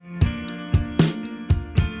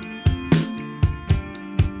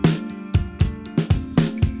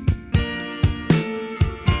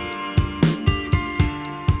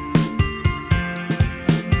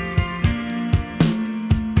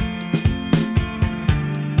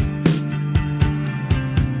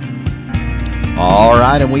All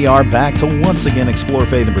right, and we are back to once again explore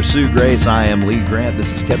faith and pursue grace. I am Lee Grant.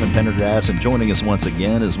 This is Kevin Pendergrass, and joining us once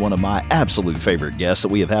again is one of my absolute favorite guests that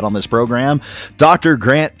we have had on this program. Dr.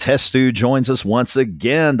 Grant Testu joins us once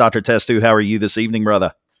again. Dr. Testu, how are you this evening,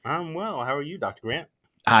 brother? I'm well. How are you, Dr. Grant?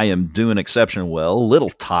 I am doing exceptionally well. A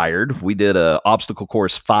little tired. We did a obstacle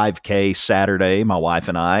course 5K Saturday, my wife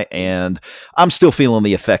and I, and I'm still feeling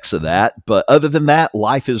the effects of that. But other than that,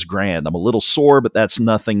 life is grand. I'm a little sore, but that's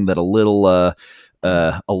nothing that a little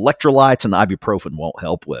electrolytes and ibuprofen won't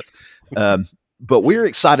help with. But we're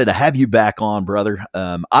excited to have you back on, brother.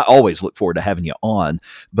 I always look forward to having you on.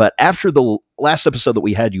 But after the last episode that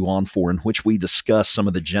we had you on for, in which we discussed some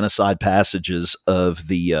of the genocide passages of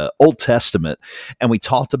the Old Testament, and we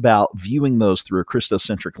talked about viewing those through a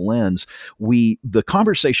Christocentric lens, the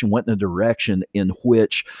conversation went in a direction in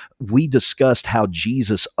which we discussed how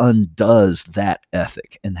Jesus undoes that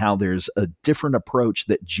ethic and how there's a different approach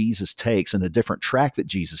that Jesus takes and a different track that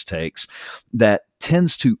Jesus takes that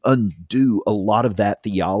tends to undo a lot of that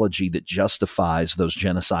theology that justifies those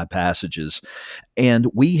genocide passages. And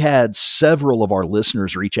we had several of our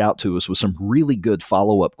listeners reach out to us with some really good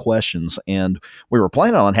follow-up questions. And we were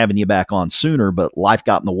planning on having you back on sooner, but life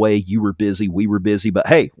got in the way. You were busy. We were busy. But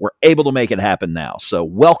hey, we're able to make it happen now. So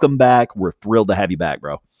welcome back. We're thrilled to have you back,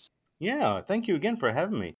 bro. Yeah, thank you again for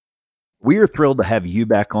having me. We are thrilled to have you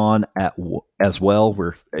back on as well.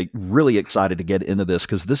 We're really excited to get into this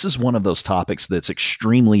because this is one of those topics that's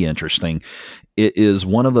extremely interesting. It is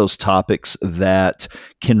one of those topics that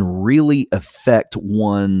can really affect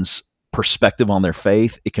one's perspective on their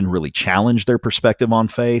faith. It can really challenge their perspective on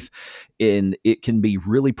faith, and it can be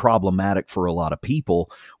really problematic for a lot of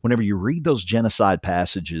people. Whenever you read those genocide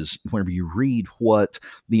passages, whenever you read what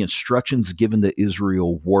the instructions given to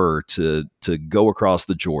Israel were to go across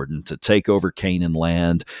the Jordan, to take over Canaan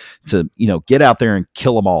land, to get out there and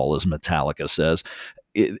kill them all, as Metallica says.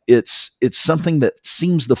 It's something that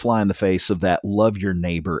seems to fly in the face of that love your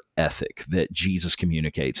neighbor ethic that Jesus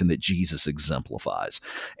communicates and that Jesus exemplifies.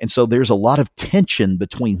 And so there's a lot of tension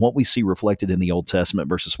between what we see reflected in the Old Testament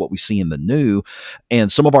versus what we see in the New.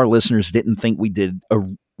 And some of our listeners didn't think we did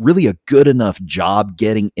really a good enough job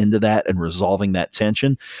getting into that and resolving that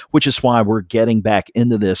tension, which is why we're getting back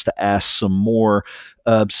into this to ask some more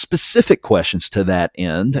specific questions to that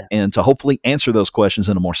end and to hopefully answer those questions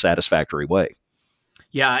in a more satisfactory way.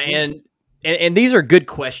 Yeah, and these are good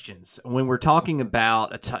questions. When we're talking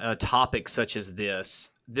about a topic such as this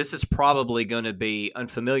is probably going to be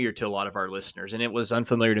unfamiliar to a lot of our listeners, and it was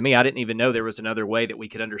unfamiliar to me. I didn't even know there was another way that we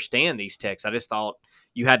could understand these texts. I just thought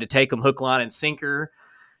you had to take them hook, line, and sinker.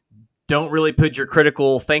 Don't really put your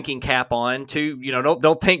critical thinking cap on.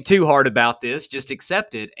 Don't think too hard about this. Just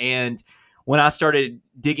accept it. And when I started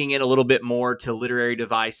digging in a little bit more to literary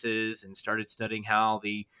devices and started studying how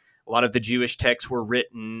a lot of the Jewish texts were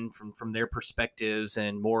written from their perspectives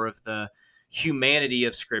and more of the humanity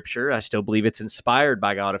of Scripture. I still believe it's inspired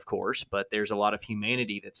by God, of course, but there's a lot of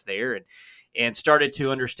humanity that's there, and started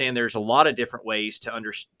to understand there's a lot of different ways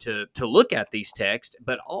to look at these texts.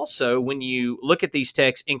 But also, when you look at these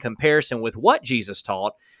texts in comparison with what Jesus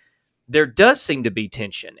taught, there does seem to be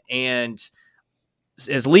tension. And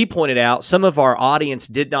as Lee pointed out, some of our audience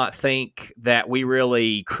did not think that we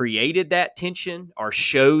really created that tension or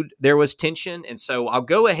showed there was tension. And so I'll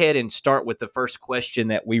go ahead and start with the first question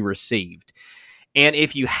that we received. And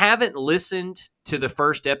if you haven't listened to the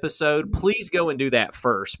first episode, please go and do that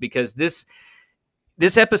first, because this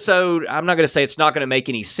episode, I'm not going to say it's not going to make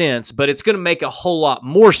any sense, but it's going to make a whole lot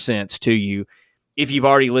more sense to you if you've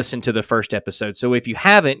already listened to the first episode. So if you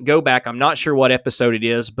haven't, go back. I'm not sure what episode it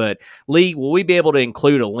is, but Lee, will we be able to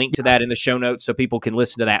include a link to that in the show notes so people can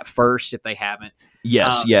listen to that first if they haven't?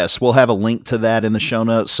 Yes. We'll have a link to that in the show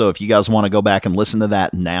notes. So if you guys want to go back and listen to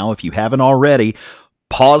that now, if you haven't already,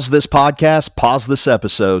 pause this podcast, pause this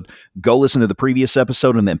episode, go listen to the previous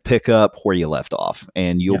episode, and then pick up where you left off.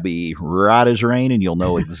 And you'll be right as rain, and you'll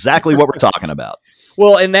know exactly what we're talking about.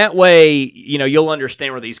 Well, in that way, you'll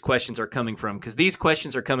understand where these questions are coming from, because these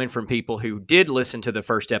questions are coming from people who did listen to the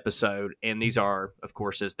first episode. And these are, of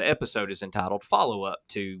course, as the episode is entitled, follow-up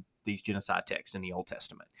to these genocide texts in the Old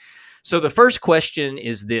Testament. So the first question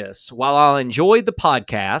is this: while I enjoyed the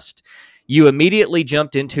podcast, you immediately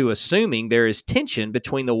jumped into assuming there is tension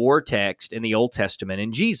between the war text in the Old Testament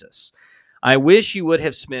and Jesus. I wish you would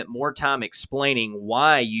have spent more time explaining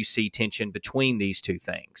why you see tension between these two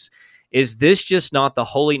things. Is this just not the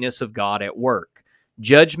holiness of God at work?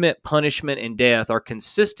 Judgment, punishment, and death are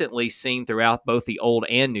consistently seen throughout both the Old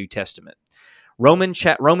and New Testament. Romans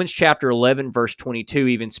chapter 11, verse 22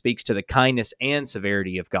 even speaks to the kindness and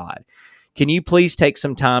severity of God. Can you please take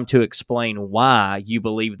some time to explain why you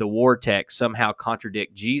believe the war texts somehow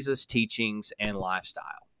contradict Jesus' teachings and lifestyle?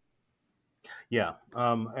 Yeah.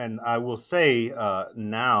 And I will say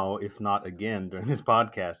now, if not again during this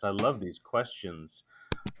podcast, I love these questions,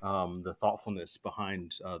 the thoughtfulness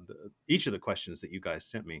behind each of the questions that you guys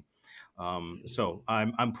sent me. So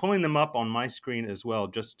I'm pulling them up on my screen as well,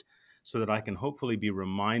 just so that I can hopefully be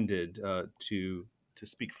reminded to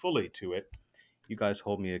speak fully to it. You guys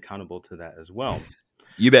hold me accountable to that as well.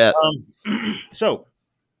 You bet. So,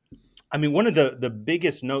 I mean, one of the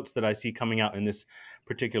biggest notes that I see coming out in this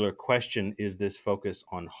particular question is this focus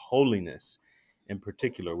on holiness in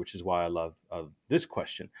particular, which is why I love this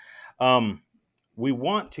question. We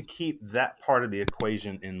want to keep that part of the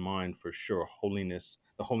equation in mind for sure. Holiness,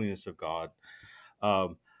 the holiness of God.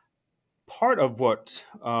 Um, Part of what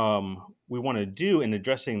we want to do in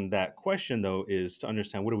addressing that question, though, is to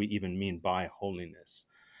understand what do we even mean by holiness.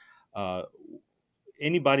 Uh,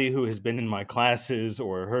 Anybody who has been in my classes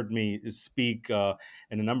or heard me speak in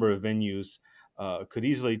a number of venues could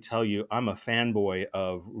easily tell you I'm a fanboy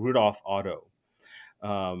of Rudolf Otto.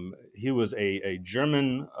 He was a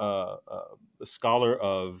German scholar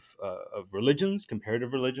of religions,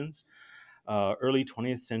 comparative religions, early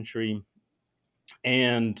 20th century,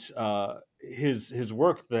 and his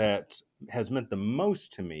work that has meant the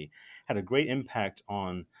most to me had a great impact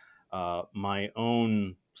on my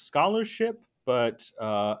own scholarship, but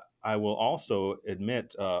I will also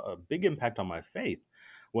admit a big impact on my faith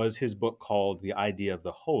was his book called The Idea of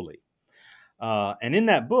the Holy. And in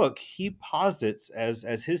that book, he posits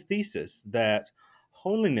as his thesis that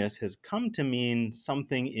holiness has come to mean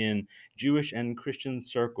something in Jewish and Christian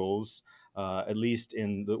circles, at least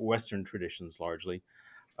in the Western traditions largely,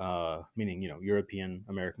 meaning European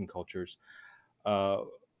American cultures, uh,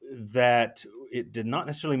 that it did not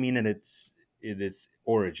necessarily mean in its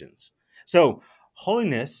origins. So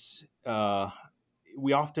holiness,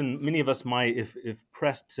 many of us might, if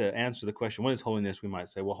pressed to answer the question, what is holiness? We might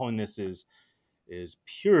say, well, holiness is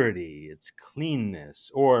purity, it's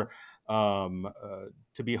cleanness, or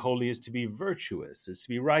to be holy is to be virtuous, is to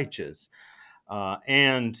be righteous,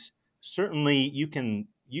 and certainly you can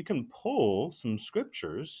pull some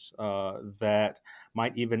scriptures that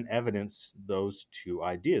might even evidence those two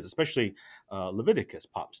ideas. Especially Leviticus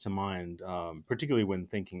pops to mind, particularly when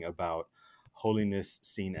thinking about holiness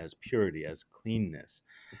seen as purity, as cleanness.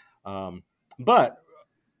 But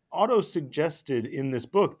Otto suggested in this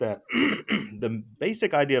book that the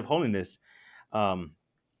basic idea of holiness um,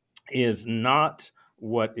 is not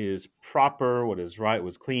what is proper, what is right,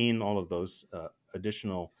 what's clean, all of those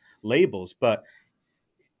additional labels, but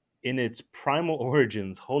in its primal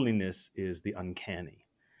origins, holiness is the uncanny.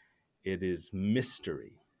 It is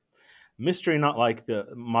mystery. Mystery, not like the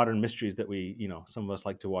modern mysteries that some of us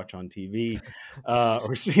like to watch on TV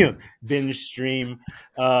or binge stream.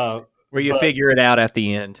 Where you But figure it out at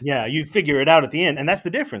the end. yeah, you figure it out at the end, and that's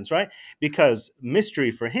the difference, right? Because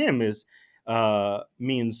mystery for him is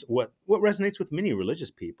means what resonates with many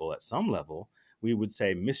religious people at some level. We would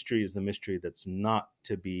say mystery is the mystery that's not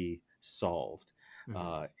to be solved.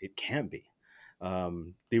 It can't be.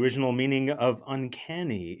 The original meaning of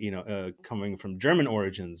uncanny, coming from German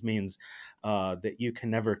origins, means that you can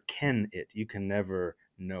never ken it, you can never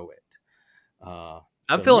know it.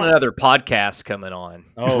 I'm So feeling not. another podcast coming on.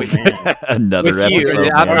 Oh with, man, Another with you.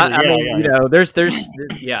 episode, I, man. I, I Yeah, mean, yeah, yeah. there's,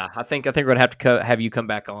 yeah. I think we're gonna have to have you come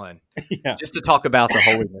back on Yeah, just to talk about the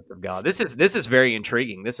holiness of God. This is very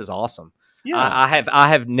intriguing. This is awesome. yeah. I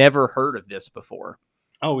have never heard of this before.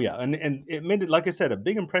 Oh yeah, and it made it, like I said, a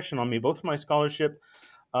big impression on me, both for my scholarship,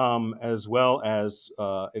 as well as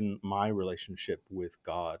in my relationship with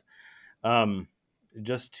God. Um,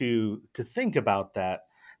 just to think about that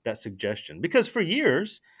suggestion, because for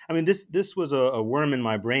years, I mean, this was a worm in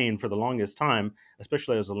my brain for the longest time,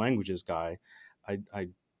 especially as a languages guy. I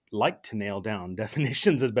like to nail down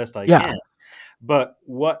definitions as best I Yeah. can. But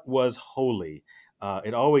what was holy?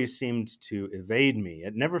 It always seemed to evade me.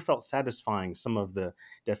 It never felt satisfying. Some of the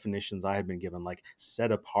definitions I had been given, like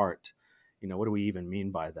set apart. What do we even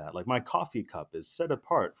mean by that? Like my coffee cup is set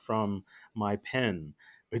apart from my pen.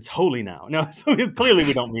 It's holy now. No, so clearly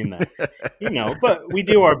we don't mean that. But we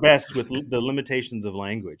do our best with the limitations of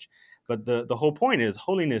language. But the whole point is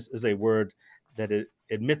holiness is a word that it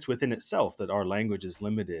admits within itself that our language is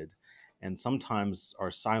limited, and sometimes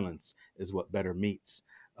our silence is what better meets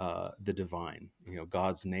the divine,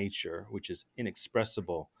 God's nature, which is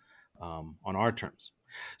inexpressible on our terms.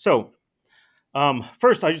 So,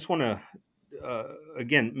 first, I just want to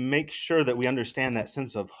again, make sure that we understand that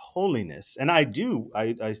sense of holiness. And I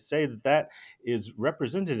say that that is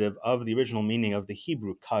representative of the original meaning of the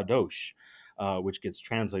Hebrew kadosh, which gets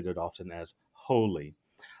translated often as holy.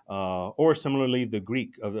 Or similarly, the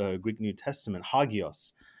Greek New Testament,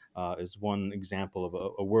 hagios, is one example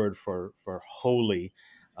of a word for holy,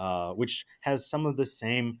 which has some of the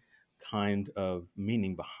same kind of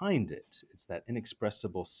meaning behind it. It's that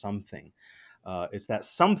inexpressible something. It's that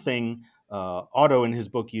something. Otto, in his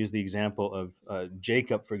book, used the example of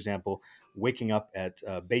Jacob, for example, waking up at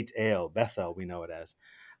Beit El, Bethel, we know it as,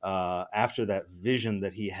 after that vision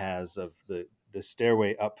that he has of the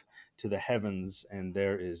stairway up to the heavens, and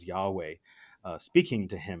there is Yahweh speaking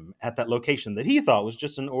to him at that location that he thought was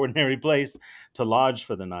just an ordinary place to lodge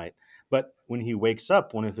for the night. But when he wakes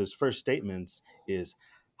up, one of his first statements is,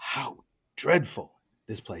 "How dreadful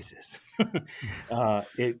this place is."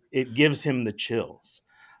 It gives him the chills.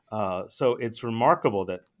 So it's remarkable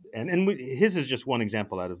that, his is just one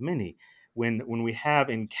example out of many. When we have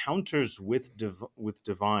encounters with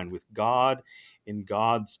divine, with God, in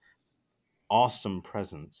God's awesome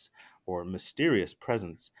presence or mysterious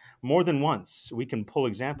presence, more than once we can pull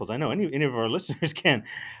examples. I know any of our listeners can,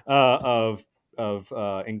 of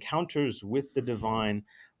encounters with the divine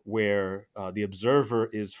where the observer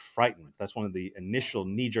is frightened. That's one of the initial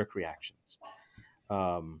knee-jerk reactions.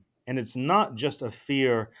 And it's not just a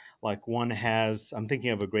fear like one has. I'm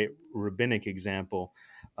thinking of a great rabbinic example.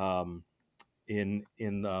 Um, in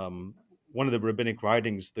one of the rabbinic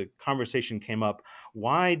writings, the conversation came up: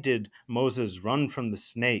 why did Moses run from the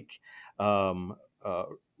snake, um, uh,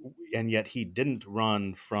 and yet he didn't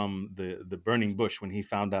run from the burning bush when he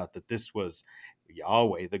found out that this was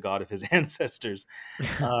Yahweh, the God of his ancestors?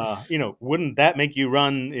 Wouldn't that make you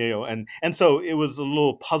run? And so it was a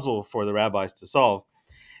little puzzle for the rabbis to solve.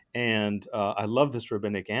 And I love this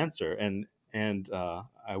rabbinic answer, and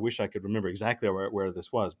I wish I could remember exactly where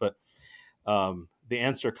this was, but the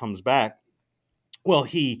answer comes back: well,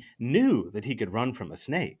 he knew that he could run from a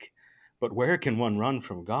snake, but where can one run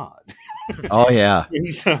from God? Oh yeah. And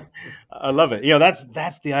so I love it.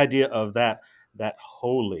 That's the idea of that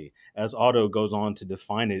holy. As Otto goes on to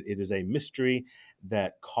define it, it is a mystery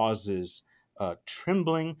that causes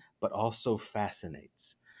trembling, but also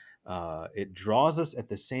fascinates. It draws us at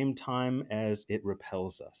the same time as it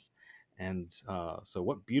repels us. And so,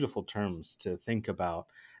 what beautiful terms to think about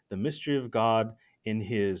the mystery of God in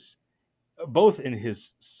his both in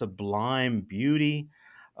his sublime beauty,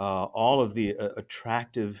 all of the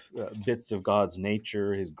attractive bits of God's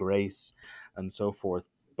nature, his grace, and so forth,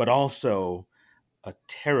 but also a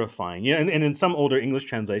terrifying. And in some older English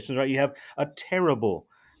translations, right, you have a terrible.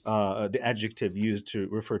 The adjective used to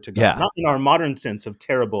refer to God, Yeah. not in our modern sense of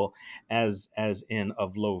terrible, as in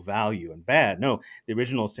of low value and bad. No, the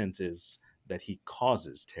original sense is that he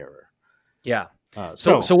causes terror. Yeah. Uh,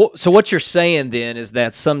 So, so, so what you're saying then is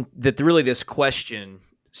that really this question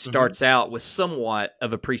mhm. starts out with somewhat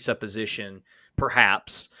of a presupposition,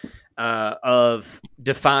 perhaps, of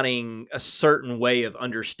defining a certain way of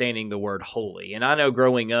understanding the word holy. And I know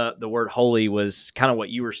growing up, the word holy was kind of what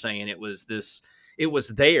you were saying. It was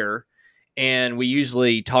there, and we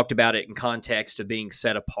usually talked about it in context of being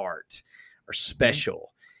set apart or Mhm.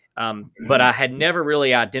 special. But I had never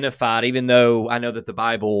really identified, even though I know that the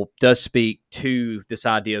Bible does speak to this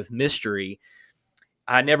idea of mystery,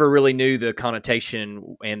 I never really knew the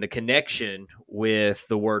connotation and the connection with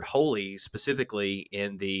the word holy, specifically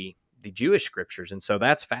in the Jewish scriptures. And so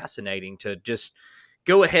that's fascinating to just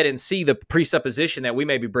go ahead and see the presupposition that we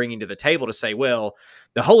may be bringing to the table to say, well,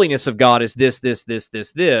 the holiness of God is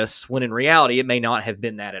this, when in reality, it may not have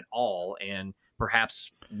been that at all. And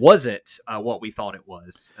perhaps wasn't what we thought it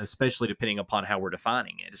was, especially depending upon how we're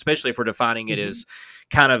defining it, especially if we're defining it Mhm. as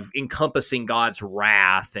kind of encompassing God's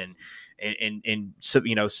wrath and so,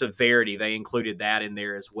 severity. They included that in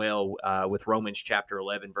there as well, with Romans chapter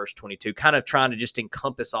 11 verse 22, kind of trying to just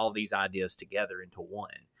encompass all these ideas together into one,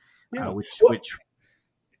 Yeah. which Well, which well,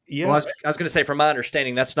 yeah. I was going to say, from my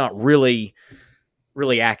understanding, that's not really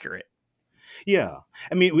accurate. Yeah,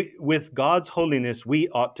 I mean, with God's holiness, we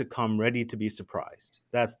ought to come ready to be surprised.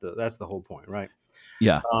 That's the whole point, right?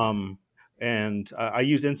 Yeah. Um, and I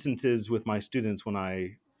use instances with my students when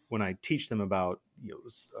I teach them about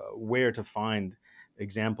where to find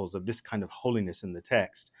examples of this kind of holiness in the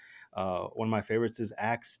text. One of my favorites is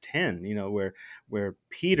Acts 10. Where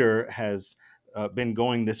Peter has been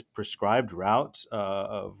going this prescribed route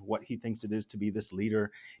of what he thinks it is to be this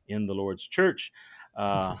leader in the Lord's church.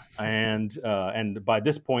 And by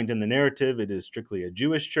this point in the narrative, it is strictly a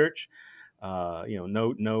Jewish church.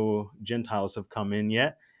 No Gentiles have come in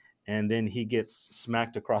yet, and then he gets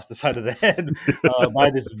smacked across the side of the head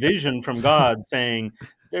by this vision from God saying,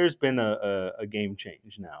 "There's been a game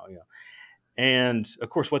change now." And of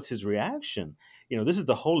course, what's his reaction? This is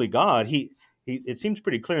the holy God. He it seems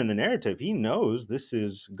pretty clear in the narrative. He knows this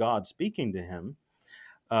is God speaking to him,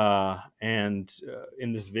 and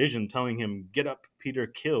in this vision, telling him, "Get up, Peter,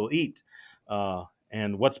 kill, eat."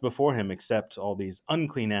 And what's before him except all these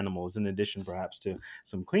unclean animals, in addition, perhaps, to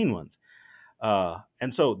some clean ones.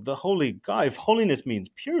 And so the holy God, if holiness means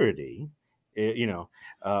purity,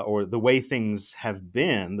 or the way things have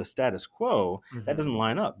been, the status quo, that doesn't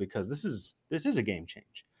line up, because this is a game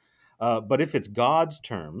change. But if it's God's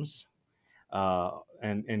terms,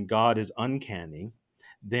 and God is uncanny,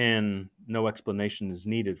 then no explanation is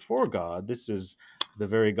needed for God. This is the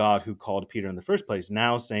very God who called Peter in the first place,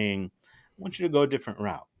 now saying, "I want you to go a different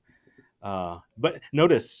route." But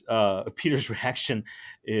notice Peter's reaction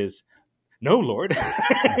is, "No, Lord."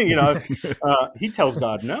 He tells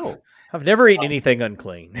God no. I've never eaten anything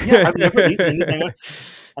unclean. Yeah, I've never eaten anything.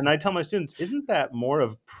 And I tell my students, isn't that more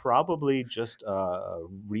of probably just a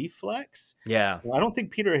reflex? Yeah. Well, I don't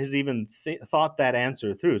think Peter has even thought that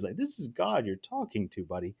answer through. It's like, this is God you're talking to,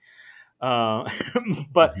 buddy.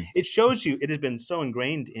 But it shows you it has been so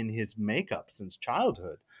ingrained in his makeup since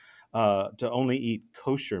childhood to only eat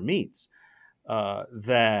kosher meats,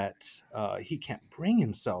 that he can't bring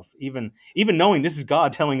himself, even knowing this is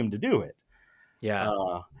God telling him to do it. Yeah.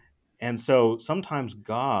 And so sometimes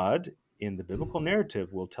God, in the biblical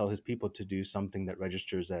narrative, will tell his people to do something that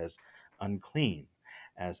registers as unclean,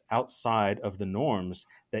 as outside of the norms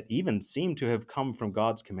that even seem to have come from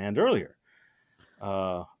God's command earlier.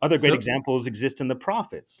 Other great examples exist in the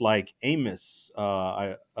prophets, like Amos,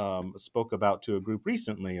 I spoke about to a group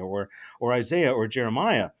recently, or Isaiah or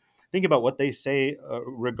Jeremiah. Think about what they say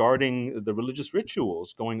regarding the religious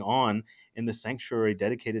rituals going on in the sanctuary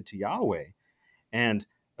dedicated to Yahweh. And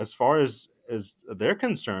as far as they're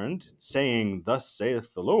concerned, saying, "Thus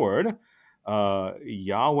saith the Lord,"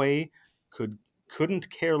 Yahweh couldn't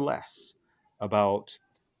care less about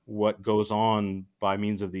what goes on by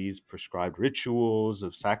means of these prescribed rituals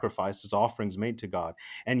of sacrifices, offerings made to God.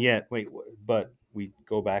 And yet, but we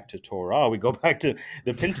go back to Torah, we go back to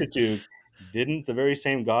the Pentateuch. Didn't the very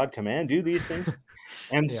same God command do these things?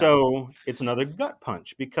 And so it's another gut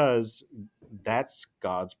punch, because that's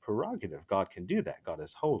God's prerogative. God can do that. God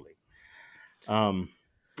is holy.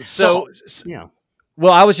 So, yeah.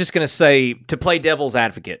 Well, I was just going to say, to play devil's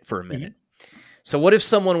advocate for a minute. So what if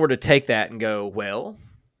someone were to take that and go, well,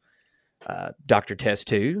 Dr. Test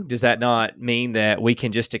 2, does that not mean that we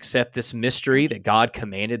can just accept this mystery that God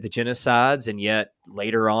commanded the genocides, and yet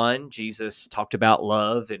later on Jesus talked about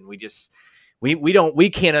love, and we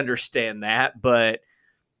can't understand that, but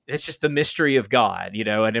it's just the mystery of God,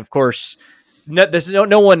 and of course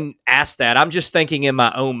no one asked that. I'm just thinking in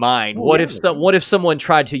my own mind, what if someone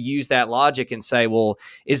tried to use that logic and say, well,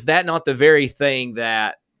 is that not the very thing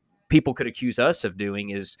that people could accuse us of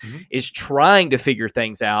doing, is trying to figure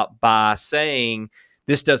things out by saying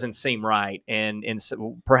this doesn't seem right, and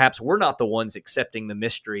so perhaps we're not the ones accepting the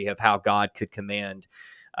mystery of how God could command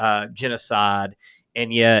genocide,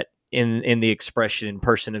 and yet in the expression and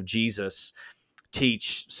person of Jesus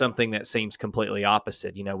teach something that seems completely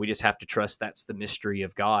opposite. We just have to trust that's the mystery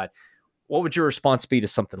of God. What would your response be to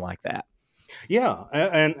something like that? Yeah,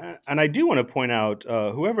 and I do want to point out,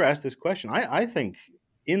 whoever asked this question, I think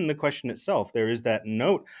in the question itself there is that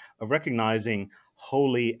note of recognizing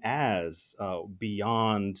holy as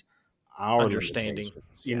beyond our understanding.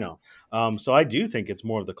 limitations. So I do think it's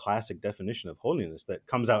more of the classic definition of holiness that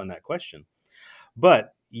comes out in that question.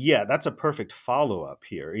 But yeah, that's a perfect follow-up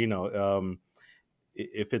here.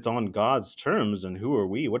 If it's on God's terms, and who are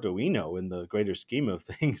we? What do we know in the greater scheme of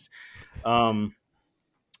things? Then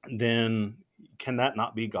can that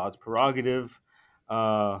not be God's prerogative,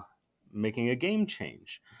 making a game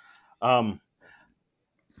change? And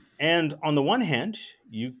on the one hand,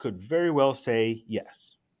 you could very well say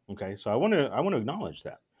yes. Okay, so I want to acknowledge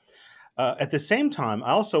that. At the same time,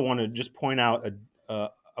 I also want to just point out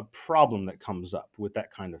a problem that comes up with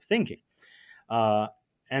that kind of thinking.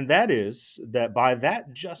 And that is that by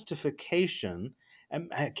that justification, and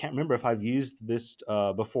I can't remember if I've used this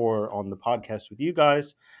before on the podcast with you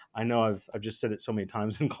guys. I know I've just said it so many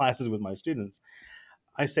times in classes with my students.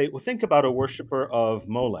 I say, well, think about a worshiper of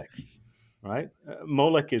Molech, right?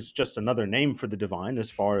 Molech is just another name for the divine as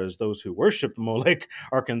far as those who worship Molech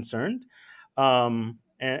are concerned.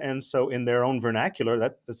 And so in their own vernacular,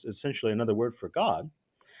 that's essentially another word for God.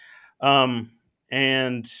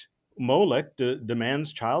 And Molech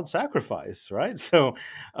demands child sacrifice, right? So,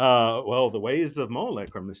 well, the ways of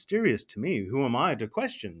Molech are mysterious to me. Who am I to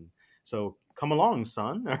question? So come along,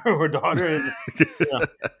 son or daughter, and yeah,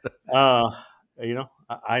 uh,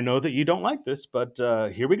 I know that you don't like this, but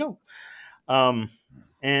here we go. Um,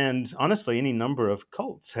 and honestly, any number of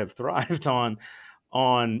cults have thrived on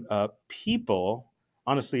people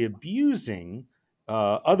honestly abusing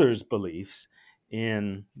others' beliefs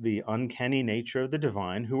in the uncanny nature of the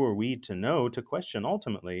divine. Who are we to know to question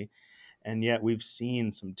ultimately? And yet, we've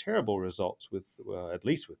seen some terrible results with, at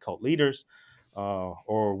least with cult leaders,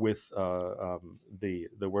 or with the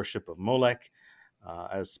worship of Molech,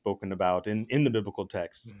 as spoken about in the biblical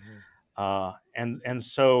texts. And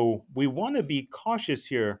so we want to be cautious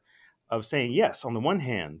here of saying, yes, on the one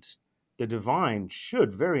hand, the divine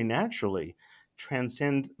should very naturally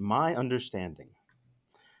transcend my understanding.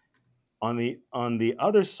 On the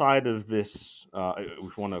other side of this, if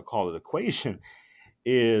you want to call it equation,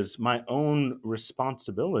 is my own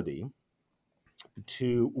responsibility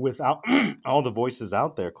to, without all the voices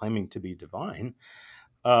out there claiming to be divine,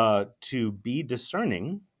 to be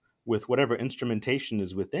discerning with whatever instrumentation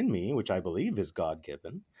is within me, which I believe is God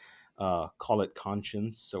given. Call it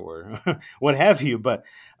conscience or what have you, but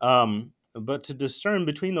to discern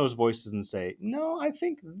between those voices and say, no, I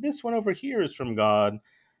think this one over here is from God,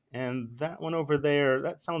 and that one over there,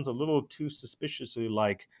 that sounds a little too suspiciously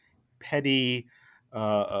like petty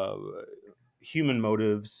uh, uh, human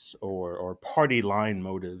motives or party line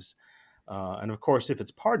motives. And of course, if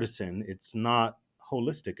it's partisan, it's not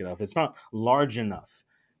holistic enough. It's not large enough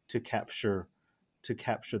to capture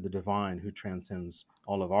the divine who transcends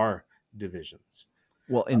all of our divisions.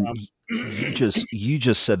 Well, and you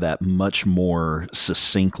just said that much more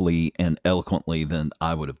succinctly and eloquently than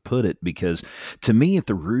I would have put it, because to me, at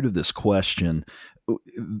the root of this question,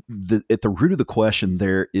 at the root of the question,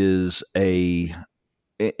 there is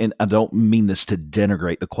and I don't mean this to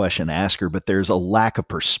denigrate the question asker, but there's a lack of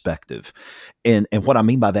perspective. And what I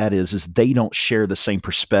mean by that is they don't share the same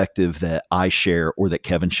perspective that I share or that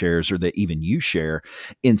Kevin shares or that even you share,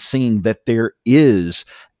 in seeing that there is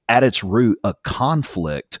at its root a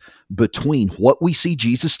conflict between what we see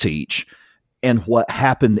Jesus teach and what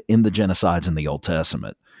happened in the genocides in the Old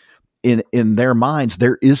Testament. In their minds,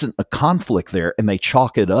 there isn't a conflict there, and they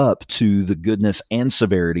chalk it up to the goodness and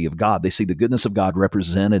severity of God. They see the goodness of God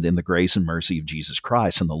represented in the grace and mercy of Jesus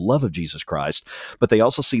Christ and the love of Jesus Christ, but they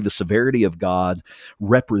also see the severity of God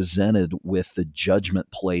represented with the judgment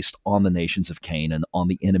placed on the nations of Canaan, on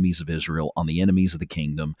the enemies of Israel, on the enemies of the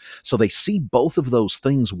kingdom. So they see both of those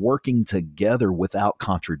things working together without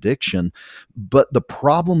contradiction. But the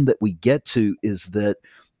problem that we get to is that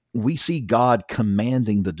we see God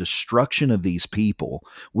commanding the destruction of these people.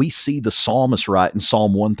 We see the psalmist write in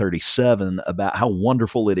Psalm 137 about how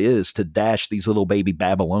wonderful it is to dash these little baby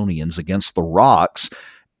Babylonians against the rocks.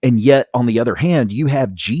 And yet, on the other hand, you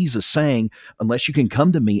have Jesus saying, unless you can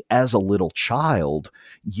come to me as a little child,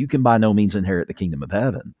 you can by no means inherit the kingdom of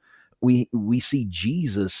heaven. We see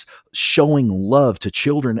Jesus showing love to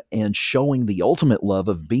children and showing the ultimate love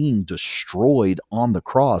of being destroyed on the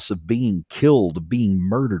cross, of being killed, of being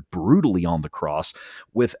murdered brutally on the cross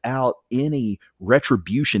without any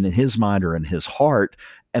retribution in his mind or in his heart.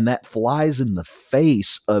 And that flies in the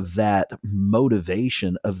face of that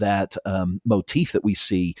motivation, of that motif that we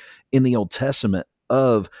see in the Old Testament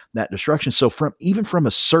of that destruction. So from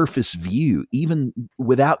a surface view, even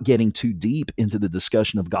without getting too deep into the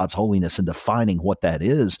discussion of God's holiness and defining what that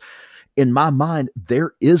is, in my mind,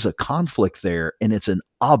 there is a conflict there, and it's an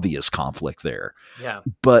obvious conflict there. Yeah.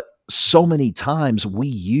 But so many times we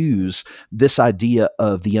use this idea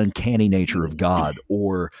of the uncanny nature of God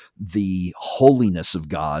or the holiness of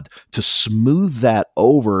God to smooth that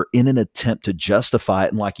over in an attempt to justify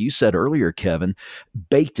it. And like you said earlier, Kevin,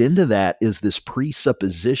 baked into that is this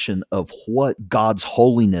presupposition of what God's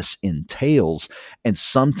holiness entails. And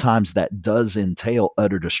sometimes that does entail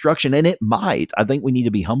utter destruction. And it might. I think we need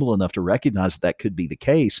to be humble enough to recognize that could be the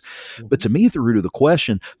case. But to me, at the root of the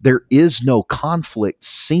question, there is no conflict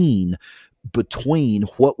seen between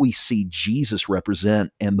what we see Jesus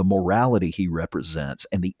represent and the morality he represents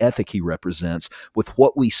and the ethic he represents with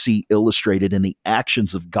what we see illustrated in the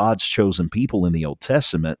actions of God's chosen people in the Old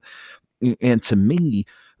Testament. And to me,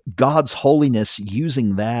 God's holiness,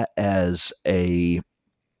 using that as a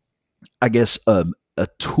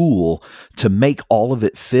tool to make all of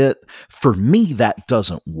it fit, for me, that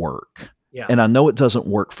doesn't work. Yeah. And I know it doesn't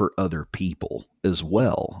work for other people as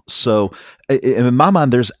well. So, in my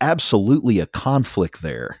mind, there's absolutely a conflict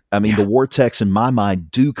there. I mean, the war texts in my mind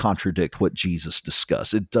do contradict what Jesus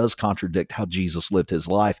discussed. It does contradict how Jesus lived his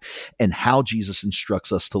life and how Jesus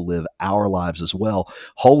instructs us to live our lives as well.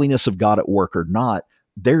 Holiness of God at work or not,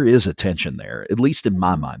 there is a tension there. At least in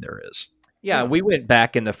my mind, there is. Yeah, we went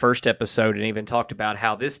back in the first episode and even talked about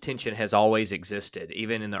how this tension has always existed,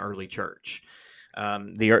 even in the early church.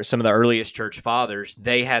 Some of the earliest church fathers,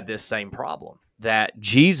 they had this same problem, that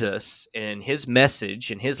Jesus and his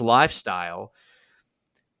message and his lifestyle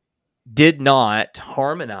did not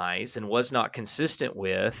harmonize and was not consistent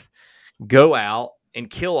with go out and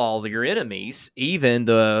kill all your enemies, even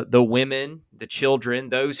the women, the children,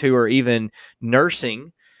 those who are even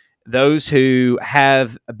nursing, those who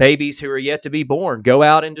have babies who are yet to be born. Go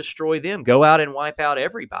out and destroy them. Go out and wipe out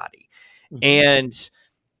everybody. Mm-hmm. And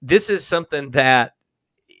this is something that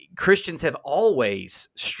Christians have always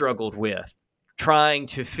struggled with, trying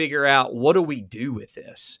to figure out, what do we do with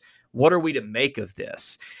this? What are we to make of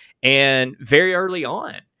this? And very early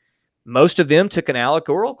on, most of them took an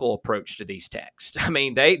allegorical approach to these texts. I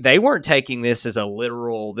mean, they weren't taking this as a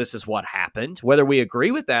literal, this is what happened, whether we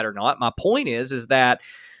agree with that or not. My point is that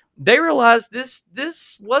they realized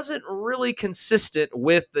this wasn't really consistent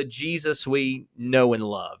with the Jesus we know and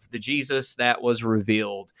love, the Jesus that was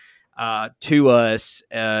revealed to us,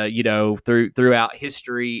 throughout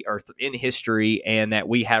history or in history, and that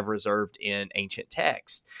we have reserved in ancient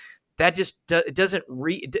texts. That just doesn't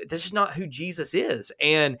this is not who Jesus is.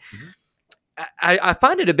 And I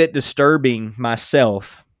find it a bit disturbing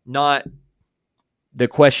myself, not the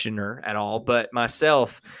questioner at all, but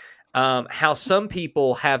myself, how some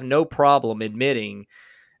people have no problem admitting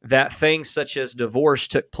that things such as divorce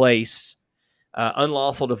took place,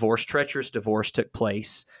 unlawful divorce, treacherous divorce took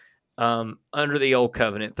place under the Old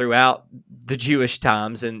Covenant throughout the Jewish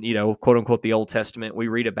times, and, quote unquote, the Old Testament we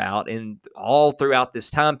read about, and all throughout this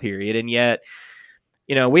time period. And yet,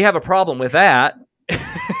 we have a problem with that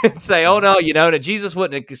and say, oh no, Jesus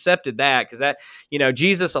wouldn't have accepted that, because that,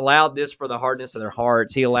 Jesus allowed this for the hardness of their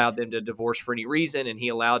hearts. He allowed them to divorce for any reason, and he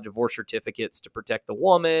allowed divorce certificates to protect the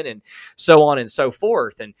woman, and so on and so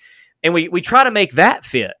forth. And we try to make that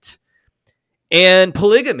fit. And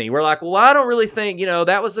polygamy, we're like, well, I don't really think,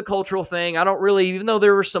 that was the cultural thing. I don't really, even though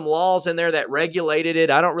there were some laws in there that regulated it,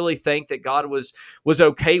 I don't really think that God was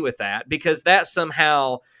okay with that, because that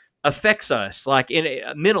somehow affects us, like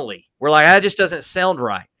mentally. We're like, that just doesn't sound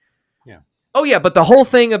right. Yeah. Oh yeah, but the whole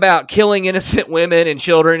thing about killing innocent women and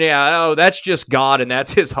children, that's just God and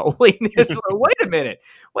that's his holiness. So wait a minute.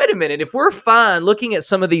 If we're fine looking at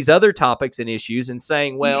some of these other topics and issues and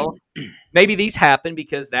saying, well, maybe these happened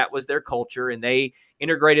because that was their culture and they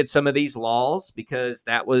integrated some of these laws because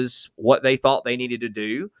that was what they thought they needed to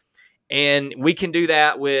do. And we can do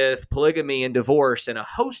that with polygamy and divorce and a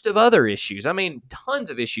host of other issues. I mean, tons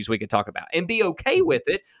of issues we could talk about and be okay with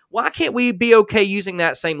it. Why can't we be okay using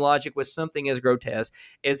that same logic with something as grotesque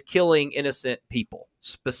as killing innocent people,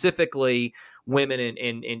 specifically women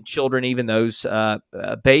and children, even those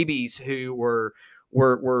babies who were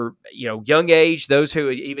young age, those who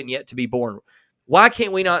had even yet to be born? Why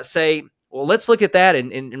can't we not say, well, let's look at that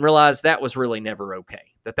and realize that was really never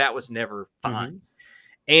okay, that was never fine? Mm-hmm.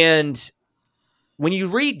 And when you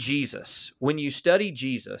read Jesus, when you study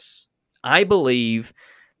Jesus, I believe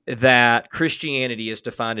that Christianity is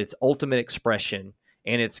to find its ultimate expression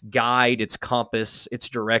and its guide, its compass, its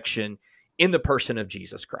direction in the person of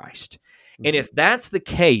Jesus Christ. Mm-hmm. And if that's the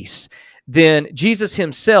case, then Jesus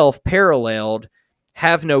himself paralleled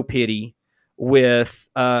have no pity with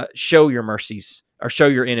show your mercies, or show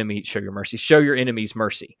your enemies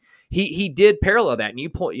mercy. He did parallel that, and you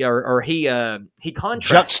point, or he contrasted,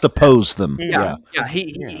 juxtaposed them. Yeah.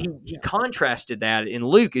 He contrasted that in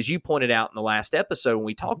Luke, as you pointed out in the last episode when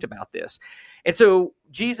we talked about this. And so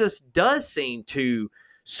Jesus does seem to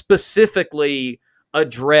specifically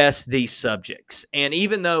address these subjects, and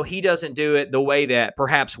even though he doesn't do it the way that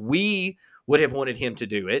perhaps we would have wanted him to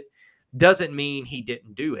do it, doesn't mean he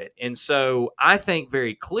didn't do it. And so I think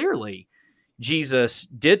very clearly Jesus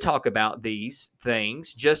did talk about these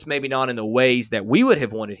things, just maybe not in the ways that we would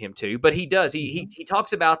have wanted him to, but he does. He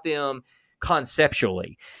talks about them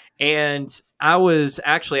conceptually. And I was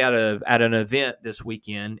actually at an event this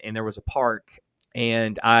weekend, and there was a park,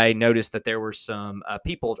 and I noticed that there were some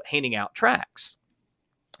people handing out tracts.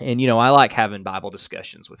 And, I like having Bible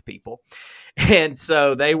discussions with people. And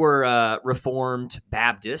so they were Reformed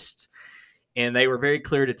Baptists. And they were very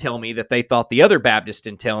clear to tell me that they thought the other Baptists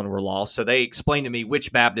in town were lost. So they explained to me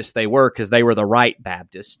which Baptists they were, because they were the right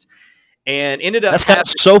Baptist. and ended up That having.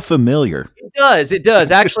 sounds so familiar. It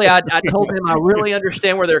does. Actually, I told them I really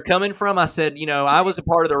understand where they're coming from. I said, I was a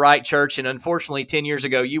part of the right church, and unfortunately, 10 years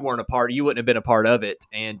ago, you weren't a part. You wouldn't have been a part of it,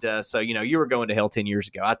 and so you were going to hell 10 years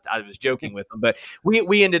ago. I was joking with them, but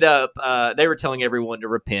we ended up. They were telling everyone to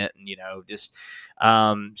repent, and just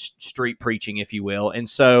street preaching, if you will. And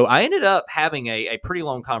so I ended up having a pretty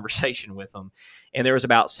long conversation with them, and there was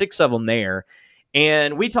about 6 of them there.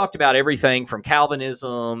 And we talked about everything from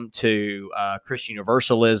Calvinism to Christian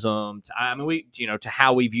Universalism, to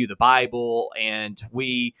how we view the Bible, and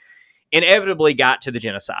we inevitably got to the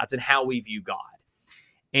genocides and how we view God.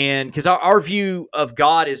 And because our view of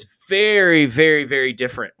God is very, very, very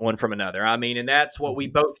different one from another. And that's what we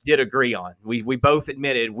both did agree on. We both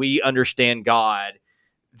admitted we understand God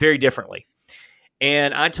very differently.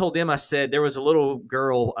 And I told them, I said, there was a little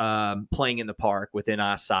girl playing in the park within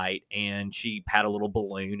eyesight, and she had a little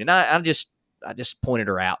balloon. And I just pointed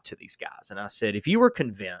her out to these guys. And I said, if you were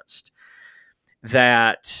convinced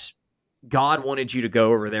that God wanted you to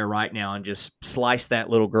go over there right now and just slice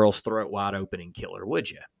that little girl's throat wide open and kill her, would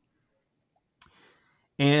you?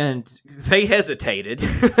 And they hesitated,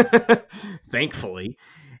 thankfully.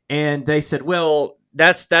 And they said, well,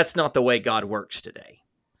 that's not the way God works today.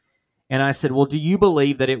 And I said, well, do you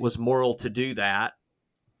believe that it was moral to do that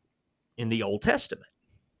in the Old Testament?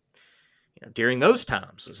 During those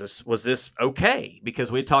times, was this okay?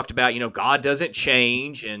 Because we talked about, God doesn't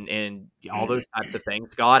change and all those types of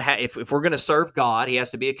things. God, if we're going to serve God, he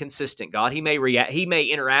has to be a consistent God. He may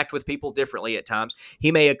interact with people differently at times.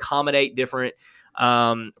 He may accommodate different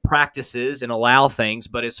practices and allow things.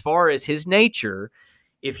 But as far as his nature,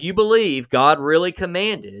 if you believe God really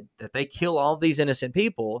commanded that they kill all of these innocent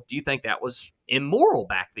people, do you think that was immoral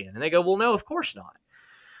back then? And they go, well, no, of course not.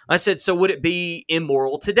 I said, so would it be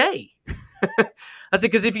immoral today? I said,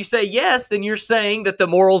 because if you say yes, then you're saying that the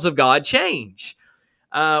morals of God change,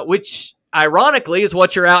 which ironically is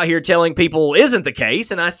what you're out here telling people isn't the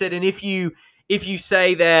case. And I said, and if you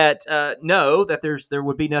say that no, that there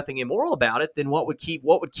would be nothing immoral about it, then what would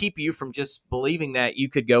keep you from just believing that you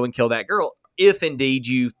could go and kill that girl if indeed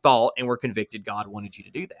you thought and were convicted God wanted you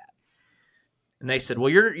to do that? And they said,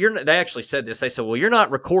 well, they actually said this. They said, well, you're not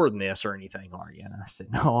recording this or anything, are you? And I said,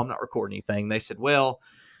 no, I'm not recording anything. They said, well,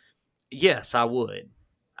 yes, I would.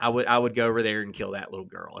 I would go over there and kill that little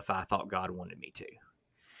girl if I thought God wanted me to.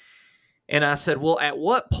 And I said, well, at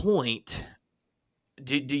what point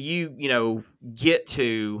do you get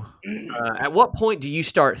to, at what point do you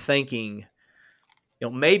start thinking,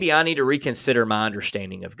 maybe I need to reconsider my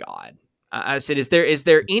understanding of God? I said, is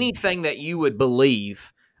there anything that you would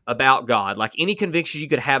believe about God, like any conviction you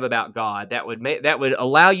could have about God that would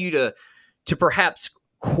allow you to perhaps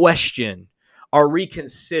question or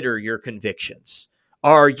reconsider your convictions?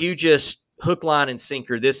 Or are you just hook, line, and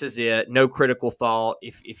sinker? This is it. No critical thought.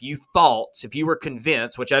 If you were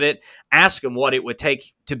convinced, which I didn't ask him what it would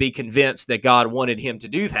take to be convinced that God wanted him to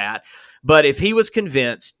do that, but if he was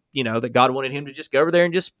convinced, that God wanted him to just go over there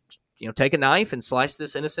and just take a knife and slice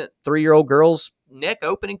this innocent 3-year-old girl's neck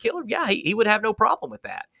open and kill her, yeah, he would have no problem with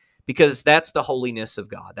that, because that's the holiness of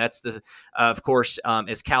God. That's of course,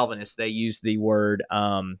 as Calvinists, they use the word,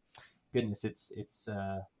 goodness, it's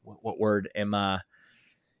what word am I?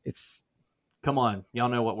 It's, come on, y'all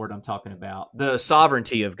know what word I'm talking about. The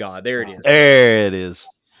sovereignty of God. There it is. There it is.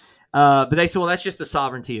 But they said, well, that's just the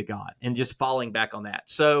sovereignty of God, and just falling back on that.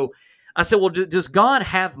 So I said, well, does God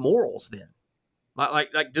have morals then?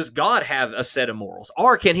 Like, does God have a set of morals,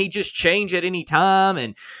 or can he just change at any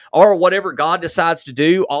time, or whatever God decides to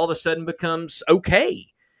do all of a sudden becomes okay?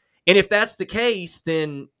 And if that's the case,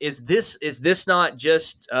 then is this not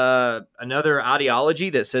just another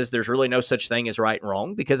ideology that says there's really no such thing as right and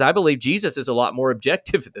wrong? Because I believe Jesus is a lot more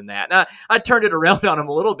objective than that. And I turned it around on him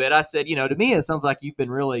a little bit. I said, to me, it sounds like you've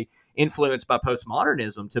been really influenced by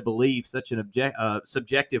postmodernism to believe such an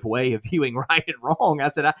subjective way of viewing right and wrong. I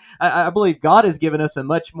said, I believe God has given us a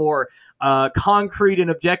much more concrete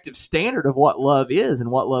and objective standard of what love is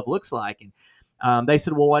and what love looks like. And they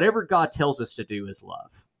said, well, whatever God tells us to do is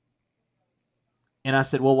love. And I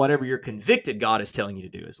said, well, whatever you're convicted God is telling you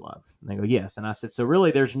to do is love. And they go, yes. And I said, so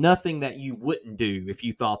really there's nothing that you wouldn't do if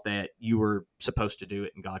you thought that you were supposed to do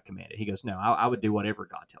it and God commanded. He goes, no, I would do whatever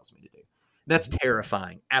God tells me to do. That's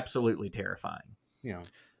terrifying. Absolutely terrifying. Yeah.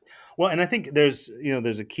 Well, and I think there's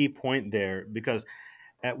a key point there, because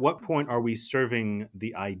at what point are we serving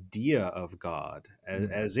the idea of God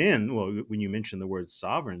as in, well, when you mention the word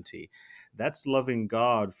sovereignty, that's loving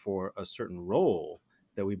God for a certain role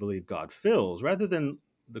that we believe God fills, rather than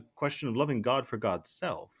the question of loving God for God's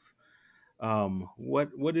self.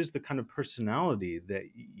 What is the kind of personality that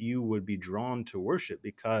you would be drawn to worship?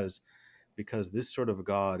 Because because this sort of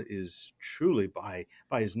God is truly, by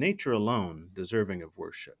his nature alone, deserving of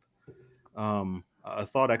worship. A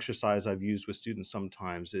thought exercise I've used with students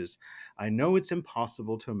sometimes is, I know it's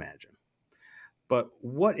impossible to imagine, but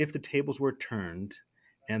what if the tables were turned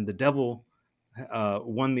and the devil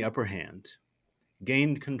won the upper hand,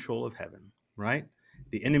 gained control of heaven, right?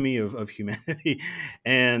 The enemy of humanity,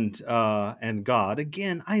 and God.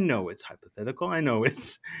 Again, I know it's hypothetical. I know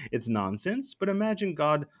it's nonsense. But imagine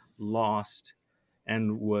God lost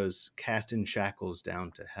and was cast in shackles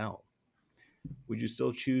down to hell. Would you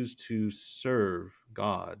still choose to serve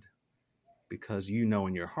God because you know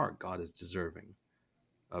in your heart God is deserving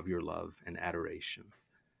of your love and adoration?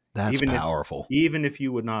 That's even if powerful. even if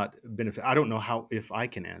you would not benefit. I don't know how, if I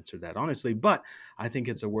can answer that honestly, but I think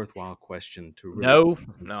it's a worthwhile question to really No,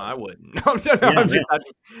 think no, I about. wouldn't. No, Yeah, yeah.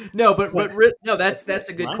 no, but But no, that's that's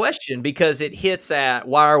it, a good right? question because it hits at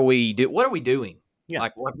what are we doing? Yeah,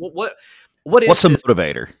 Like what is What's the this?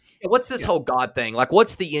 motivator? What's this yeah, whole God thing? Like,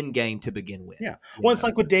 what's the end game to begin with? yeah. You Well, it's know?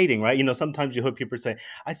 like with dating, right? Sometimes you hear people say,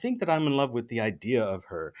 "I think that I'm in love with the idea of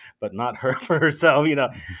her, but not her for herself."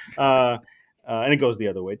 Uh, and it goes the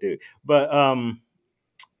other way too. But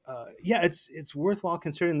yeah, it's worthwhile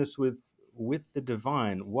considering this with the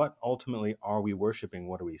divine. What ultimately are we worshiping?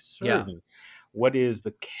 What are we Yeah. serving? What is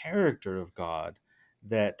the character of God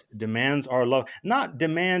that demands our love? Not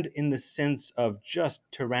demand in the sense of just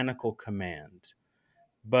tyrannical command,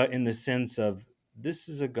 but in the sense of, this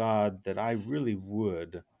is a God that I really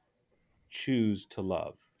would choose to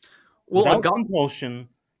love. Well, a Without God. compulsion,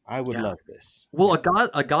 I would Yeah. love this. Well, Yeah.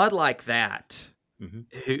 a God like that, Hmm.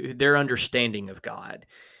 who their understanding of God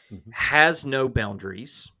Hmm. has no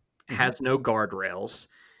boundaries, Hmm. has no guardrails,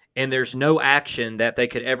 and there's no action that they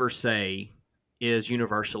could ever say is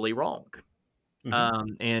universally wrong.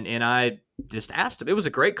 Hmm. And I just asked him. It was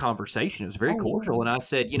a great conversation. It was very Oh yeah. cordial, and I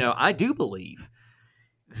said, I do believe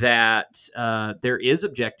that there is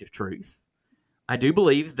objective truth. I do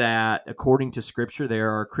believe that according to Scripture, there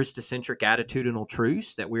are Christocentric attitudinal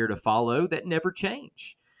truths that we are to follow that never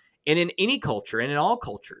change, and in any culture and in all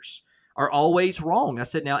cultures are always wrong. I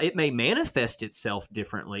said, now it may manifest itself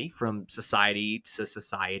differently from society to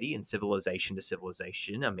society and civilization to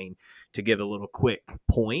civilization. I mean, to give a little quick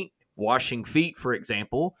point, washing feet, for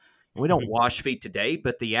example, we don't wash feet today,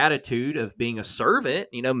 but the attitude of being a servant,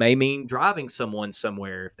 may mean driving someone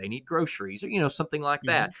somewhere if they need groceries or, something like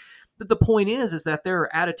that. Hmm. But the point is that there are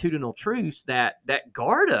attitudinal truths that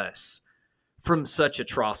guard us from such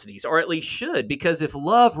atrocities, or at least should, because if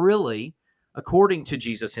love really, according to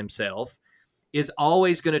Jesus himself, is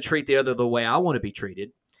always going to treat the other the way I want to be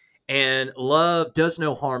treated, and love does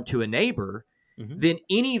no harm to a neighbor, Hmm. then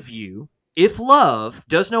any view, if love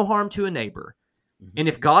does no harm to a neighbor, Hmm. and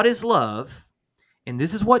if God is love, and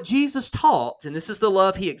this is what Jesus taught, and this is the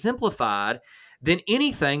love he exemplified, then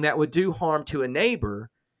anything that would do harm to a neighbor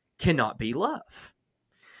cannot be love.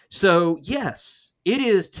 So, yes, it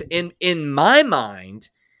is in my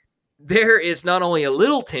mind, there is not only a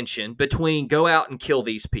little tension between go out and kill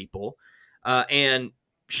these people and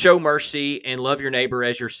show mercy and love your neighbor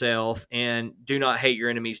as yourself and do not hate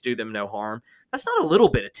your enemies, do them no harm. That's not a little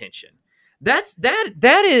bit of tension. That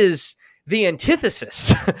is the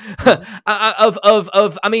antithesis Hmm.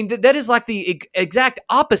 of I mean that is like the exact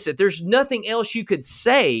opposite. There's nothing else you could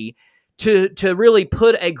say to really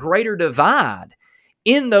put a greater divide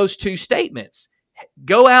in those two statements.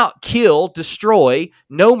 Go out, kill, destroy,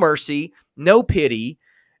 no mercy, no pity,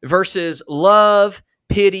 versus love,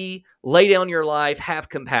 pity, lay down your life, have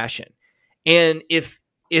compassion. And if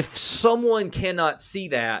someone cannot see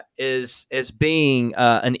that as being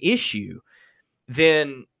an issue,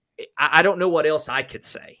 then I don't know what else I could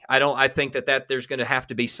say. I think that there's going to have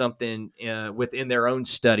to be something within their own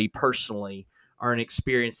study personally, or an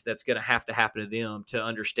experience that's going to have to happen to them to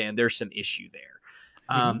understand there's some issue there.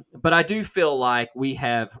 Hmm. But I do feel like we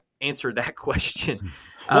have answered that question.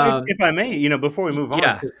 Well, Um, if I may, before we move on,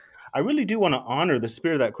 yeah, because I really do want to honor the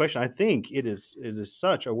spirit of that question. I think it is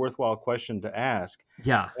such a worthwhile question to ask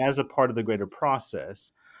yeah, as a part of the greater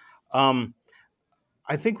process. Um,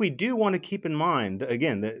 I think we do want to keep in mind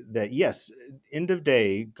again that yes, end of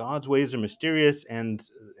day, God's ways are mysterious, and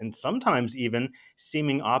sometimes even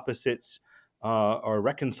seeming opposites are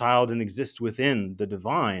reconciled and exist within the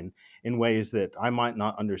divine in ways that I might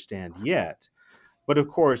not understand yet. But of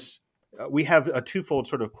course, we have a twofold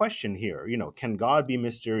sort of question here. Can God be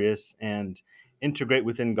mysterious and integrate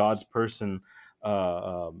within God's person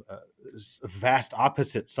vast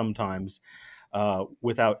opposites sometimes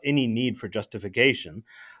without any need for justification?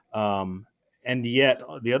 Um, and yet,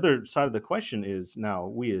 the other side of the question is, now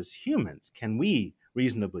we as humans, can we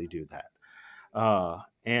reasonably do that?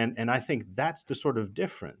 And I think that's the sort of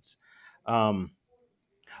difference. Um,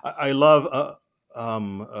 I love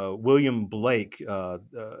William Blake, an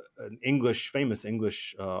famous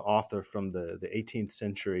English author from the 18th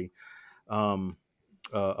century, um,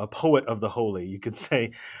 a poet of the holy, you could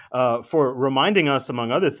say, for reminding us,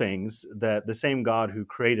 among other things, that the same God who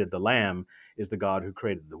created the lamb is the God who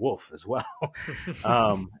created the wolf as well.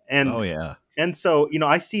 um, Oh and yeah. and so,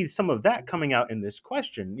 I see some of that coming out in this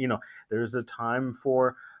question. There's a time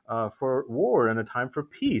for war and a time for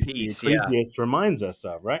peace. The Peace, yeah. ecclesiast reminds us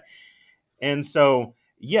of, right? And so,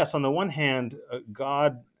 yes, on the one hand,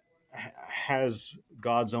 God has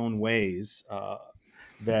God's own ways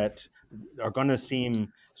that are going to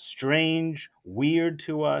seem strange, weird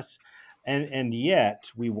to us, and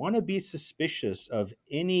yet we want to be suspicious of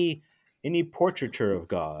any portraiture of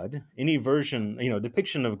God, any version,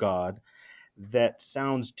 depiction of God that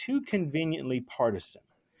sounds too conveniently partisan,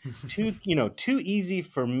 too easy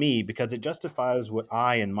for me because it justifies what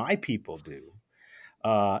I and my people do,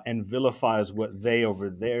 and vilifies what they over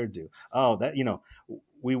there do. Oh, that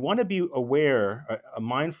we want to be aware,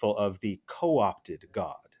 mindful of the co-opted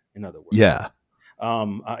God. In other words, Yeah.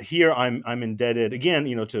 here I'm indebted again,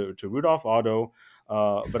 to Rudolf Otto,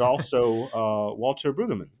 but also Walter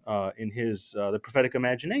Brueggemann in his The Prophetic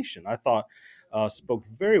Imagination. I thought spoke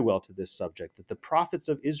very well to this subject, that the prophets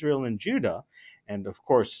of Israel and Judah, and of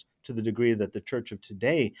course to the degree that the church of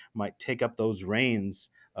today might take up those reins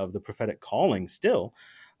of the prophetic calling still,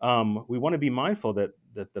 we want to be mindful that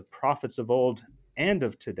the prophets of old and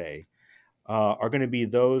of today are going to be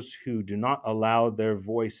those who do not allow their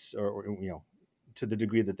voice, or to the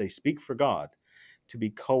degree that they speak for God, to be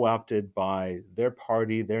co-opted by their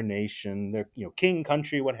party, their nation, their king,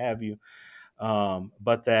 country, what have you.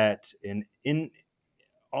 But that in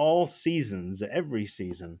all seasons, every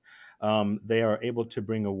season, they are able to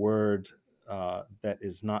bring a word that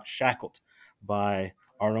is not shackled by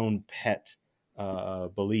our own pet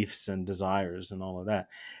beliefs and desires and all of that.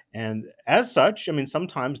 And as such, I mean,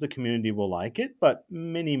 sometimes the community will like it, but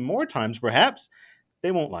many more times, perhaps,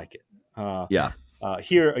 they won't like it. Yeah.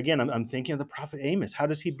 Here again, I'm thinking of the prophet Amos. How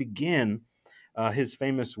does he begin his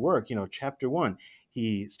famous work? Chapter 1,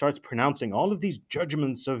 he starts pronouncing all of these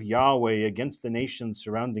judgments of Yahweh against the nations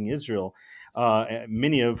surrounding Israel,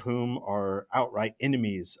 many of whom are outright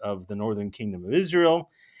enemies of the northern kingdom of Israel.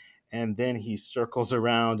 And then he circles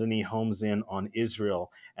around and he homes in on Israel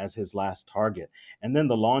as his last target. And then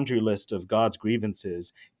the laundry list of God's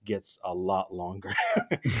grievances gets a lot longer.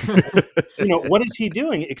 What is he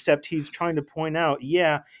doing except he's trying to point out,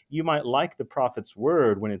 yeah, you might like the prophet's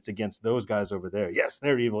word when it's against those guys over there. Yes,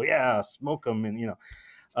 they're evil. Yeah, smoke them. And,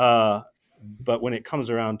 uh, but when it comes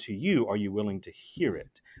around to you, are you willing to hear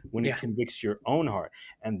it when it Yeah. convicts your own heart?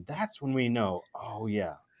 And that's when we know, oh,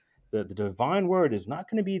 yeah, the divine word is not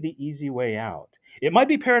going to be the easy way out. It might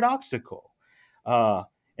be paradoxical. Uh,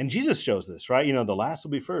 and Jesus shows this, right? The last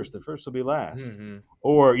will be first, the first will be last. Hmm.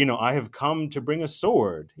 Or, I have come to bring a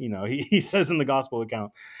sword, he says in the gospel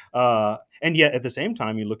account. And yet at the same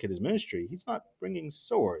time, you look at his ministry, he's not bringing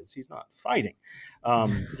swords, he's not fighting.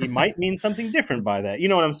 He might mean something different by that. You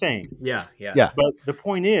know what I'm saying? Yeah, yeah. Yeah. But the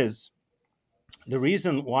point is, the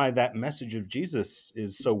reason why that message of Jesus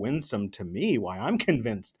is so winsome to me, why I'm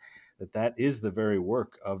convinced that that is the very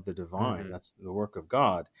work of the divine, Mhm. that's the work of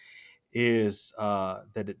God, is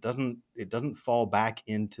that it doesn't fall back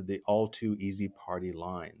into the all too easy party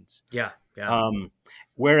lines. Yeah, yeah.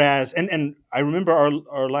 Whereas, and I remember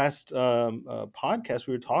our last podcast,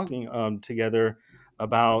 we were talking together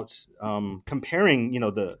about comparing,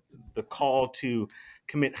 the call to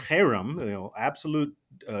commit cherem, absolute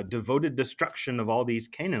devoted destruction of all these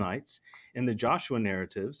Canaanites in the Joshua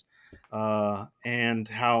narratives, and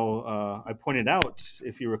how I pointed out,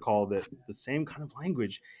 if you recall, that the same kind of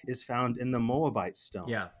language is found in the Moabite stone,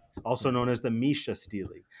 Yeah. also known as the Misha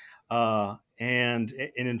stele, and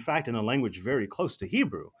in fact, in a language very close to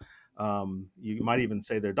Hebrew. You might even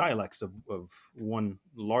say they're dialects of one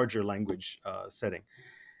larger language setting.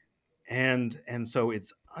 And so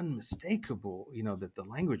it's unmistakable, that the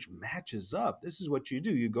language matches up. This is what you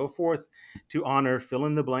do. You go forth to honor, fill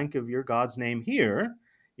in the blank of your God's name here.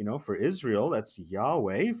 For Israel, that's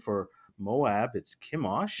Yahweh. For Moab, it's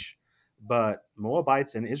Chemosh. But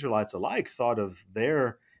Moabites and Israelites alike thought of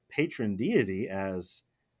their patron deity as,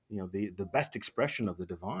 the best expression of the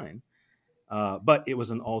divine. But it was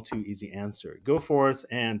an all too easy answer. Go forth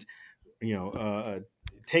and you know,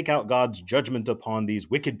 take out God's judgment upon these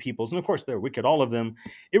wicked peoples. And of course, they're wicked, all of them,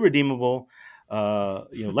 irredeemable.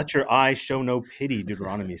 Let your eyes show no pity,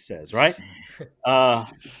 Deuteronomy says, right? Uh,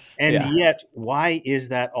 and Yeah. yet, why is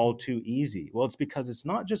that all too easy? Well, it's because it's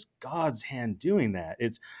not just God's hand doing that.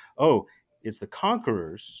 It's the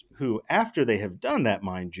conquerors who, after they have done that,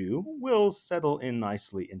 mind you, will settle in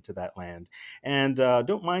nicely into that land. And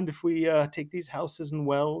don't mind if we take these houses and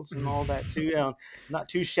wells and all that too. Not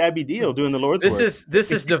too shabby deal doing the Lord's work.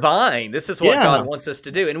 This is divine. This is what Yeah, God wants us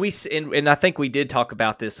to do. And I think we did talk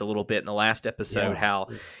about this a little bit in the last episode. yeah, How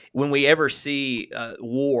when we ever see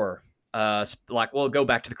war, like, well, go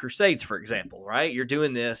back to the Crusades, for example, right? You're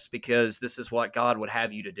doing this because this is what God would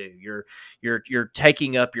have you to do. You're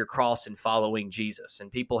taking up your cross and following Jesus.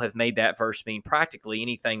 And people have made that verse mean practically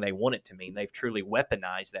anything they want it to mean. They've truly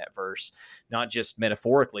weaponized that verse, not just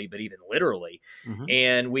metaphorically, but even literally. hmm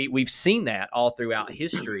And we've seen that all throughout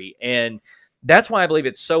history. And that's why I believe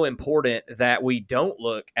it's so important that we don't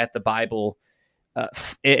look at the Bible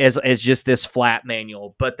as just this flat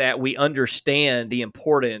manual, but that we understand the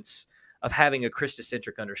importance of having a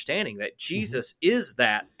Christocentric understanding that Jesus is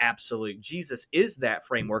that absolute, Jesus is that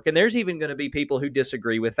framework, and there's even going to be people who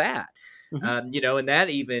disagree with that, hmm and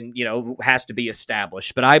that even has to be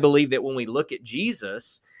established. But I believe that when we look at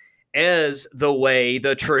Jesus as the way,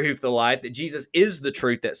 the truth, the life, that Jesus is the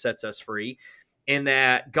truth that sets us free, and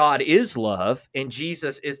that God is love, and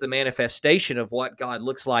Jesus is the manifestation of what God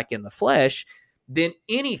looks like in the flesh, then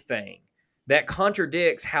anything that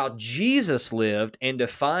contradicts how Jesus lived and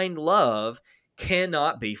defined love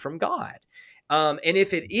cannot be from God. And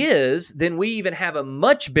if it is, then we even have a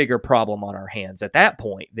much bigger problem on our hands at that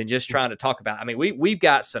point than just trying to talk about. I mean, we've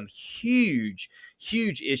got some huge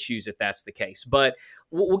issues if that's the case. But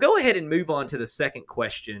we'll go ahead and move on to the second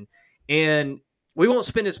question, and we won't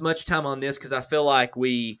spend as much time on this because I feel like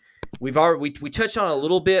we've already we touched on it a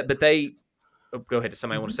little bit, but go ahead. Does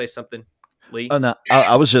somebody want to say something, Lee? No,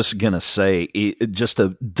 I was just gonna say, just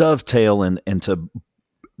to dovetail and to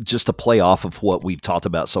play off of what we've talked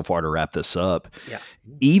about so far to wrap this up. Yeah.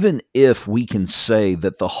 Even if we can say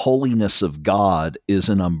that the holiness of God is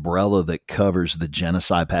an umbrella that covers the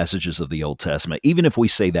genocide passages of the Old Testament, even if we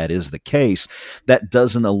say that is the case, that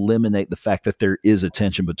doesn't eliminate the fact that there is a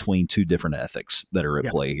tension between two different ethics that are at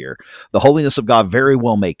play here. The holiness of God very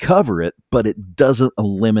well may cover it, but it doesn't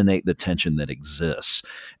eliminate the tension that exists.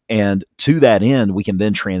 And to that end, we can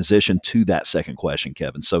then transition to that second question,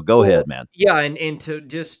 Kevin. So go ahead, man. Yeah, and to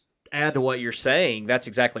just add to what you're saying, that's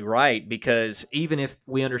exactly right. Because even if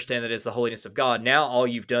we understand that as the holiness of God, now all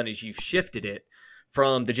you've done is you've shifted it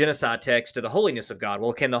from the genocide text to the holiness of God.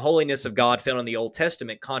 Well, can the holiness of God found in the Old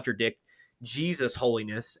Testament contradict Jesus'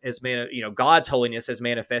 holiness as God's holiness as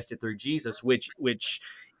manifested through Jesus, which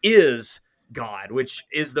is God, which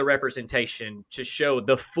is the representation to show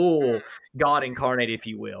the full God incarnate, if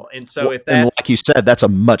you will. And so if And that's like you said, that's a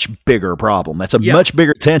much bigger problem. That's a much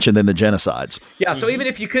bigger tension than the genocides. Yeah, so even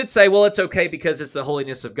if you could say, well, it's okay because it's the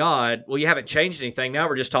holiness of God, well, you haven't changed anything. Now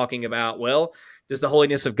we're just talking about, well, does the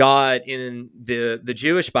holiness of God in the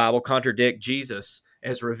Jewish Bible contradict Jesus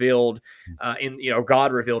as revealed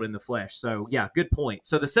God revealed in the flesh? So yeah, good point.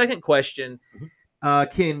 So the second question,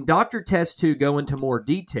 can Dr. Test 2 go into more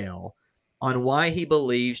detail on why he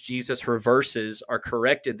believes Jesus reverses or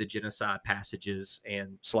corrected the genocide passages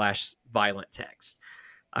and / violent text?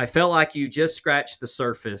 I felt like you just scratched the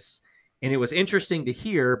surface, and it was interesting to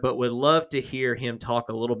hear, but would love to hear him talk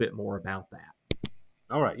a little bit more about that.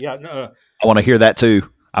 All right. Yeah. No, I want to hear that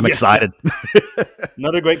too. I'm excited.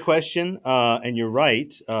 another great question. And you're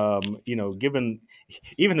right. Given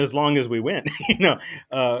even as long as we went,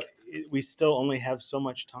 we still only have so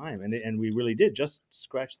much time, and we really did just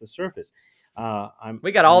scratch the surface.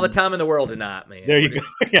 We got all the time in the world tonight, man. There you go.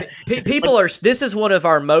 Yeah. People are. This is one of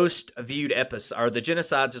our most viewed episodes. Or the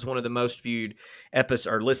genocides is one of the most viewed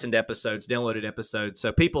episodes or listened episodes, downloaded episodes.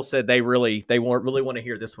 So people said they really want to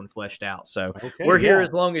hear this one fleshed out. So we're here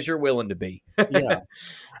as long as you're willing to be. Yeah,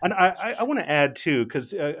 and I want to add too,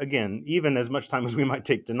 because again, even as much time as we might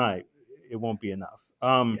take tonight, it won't be enough.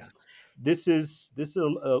 This is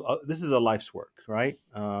a life's work, right?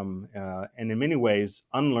 And in many ways,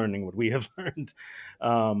 unlearning what we have learned,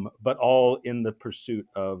 but all in the pursuit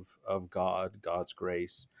of God's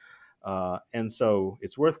grace, and so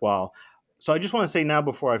it's worthwhile. So I just want to say now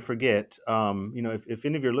before I forget, if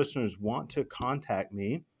any of your listeners want to contact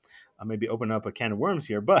me, I maybe open up a can of worms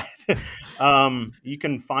here, but you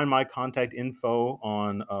can find my contact info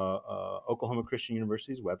on Oklahoma Christian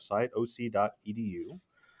University's website, oc.edu.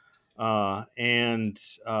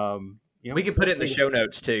 We can put it in the show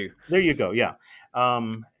notes too. There you go. Yeah.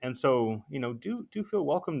 And so, do feel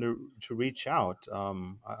welcome to reach out.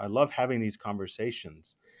 I love having these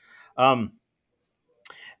conversations.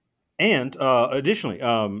 And additionally,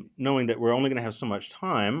 knowing that we're only going to have so much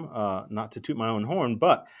time, not to toot my own horn,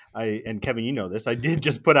 but and Kevin, you know this, I did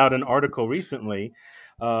just put out an article recently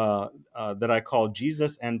that I called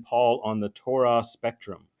Jesus and Paul on the Torah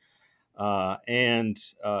Spectrum. And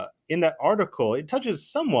in that article, it touches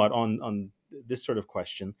somewhat on this sort of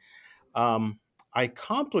question. I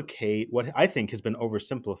complicate what I think has been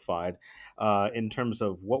oversimplified in terms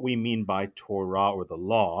of what we mean by Torah, or the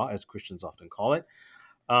law, as Christians often call it.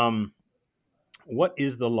 Um, what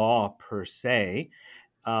is the law per se?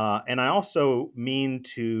 And I also mean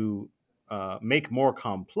to make more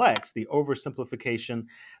complex the oversimplification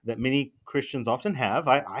that many Christians often have.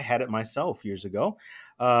 I had it myself years ago,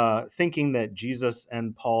 thinking that Jesus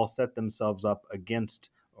and Paul set themselves up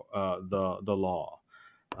against the law,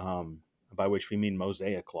 um, by which we mean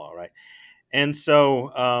Mosaic law, right? And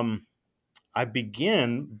so I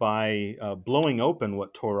begin by blowing open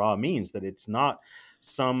what Torah means, that it's not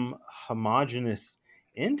some homogeneous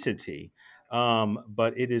entity,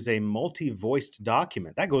 but it is a multi-voiced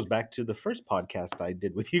document. That goes back to the first podcast I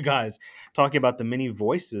did with you guys, talking about the many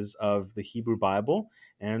voices of the Hebrew Bible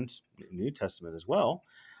and New Testament as well.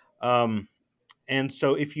 Um, and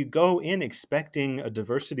so if you go in expecting a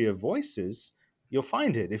diversity of voices, you'll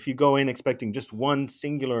find it. If you go in expecting just one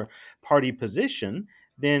singular party position,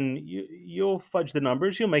 then you'll fudge the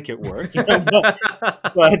numbers. You'll make it work.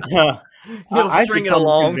 But You'll I've string it become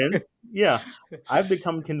along. convinced. Yeah, I've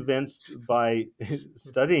become convinced by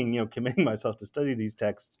studying, committing myself to study these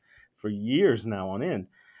texts for years now on end,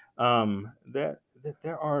 that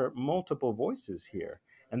there are multiple voices here,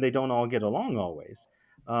 and they don't all get along always.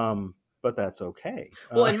 Um, but that's okay.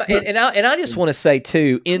 Well, and I just want to say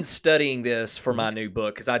too, in studying this for my new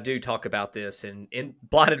book, because I do talk about this in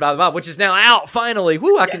Blinded by the Bible, which is now out finally.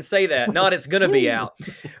 Woo, I can say that. Not it's going to be out,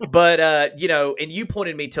 but and you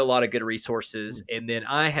pointed me to a lot of good resources, and then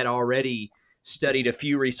I had already studied a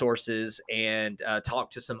few resources and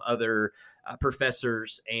talked to some other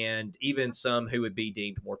professors and even some who would be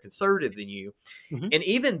deemed more conservative than you. Mhm. And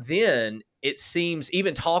even then, it seems,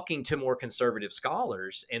 even talking to more conservative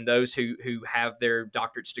scholars and those who have their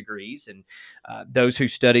doctorate's degrees and those who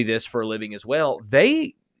study this for a living as well,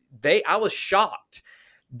 I was shocked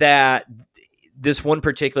that this one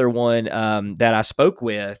particular one that I spoke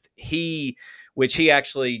with, which he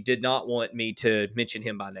actually did not want me to mention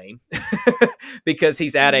him by name because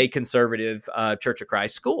he's at a conservative Church of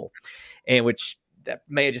Christ school, and which that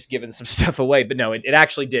may have just given some stuff away, but no, it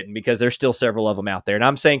actually didn't, because there's still several of them out there. And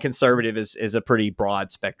I'm saying conservative is a pretty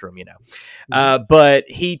broad spectrum, but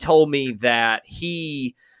he told me that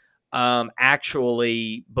he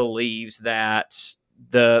actually believes that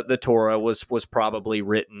the Torah was probably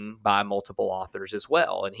written by multiple authors as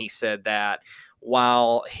well. And he said that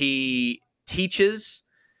while he teaches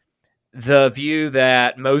the view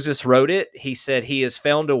that Moses wrote it, he said he has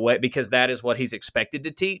found a way, because that is what he's expected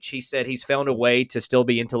to teach. He said he's found a way to still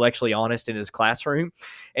be intellectually honest in his classroom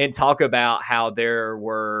and talk about how there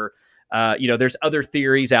were, there's other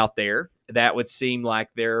theories out there that would seem like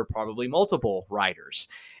there are probably multiple writers.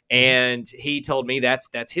 And he told me that's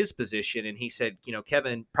his position. And he said,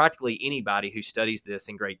 Kevin, practically anybody who studies this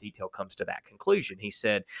in great detail comes to that conclusion. He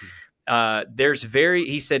said, there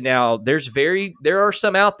are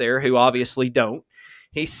some out there who obviously don't.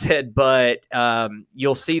 He said, but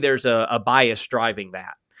you'll see there's a bias driving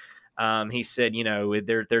that. He said,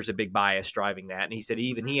 there's a big bias driving that. And he said,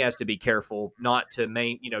 even he has to be careful not to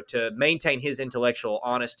maintain his intellectual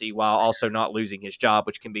honesty while also not losing his job,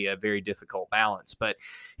 which can be a very difficult balance. But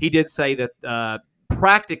he did say that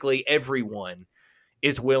practically everyone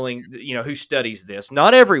is willing, who studies this,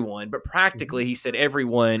 not everyone, but practically, he said,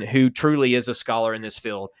 everyone who truly is a scholar in this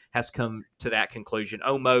field has come to that conclusion,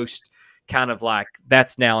 almost kind of like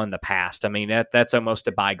that's now in the past. I mean, that's almost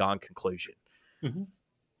a bygone conclusion. Mm-hmm.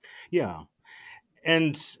 Yeah.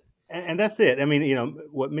 And that's it. I mean,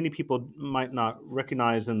 what many people might not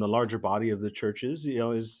recognize in the larger body of the churches,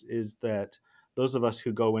 is that those of us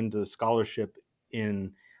who go into scholarship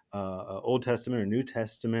in Old Testament or New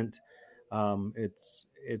Testament,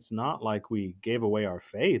 it's not like we gave away our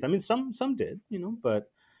faith. I mean, some did,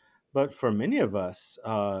 but for many of us,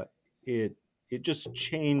 it just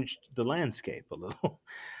changed the landscape a little.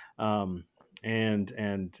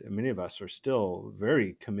 And many of us are still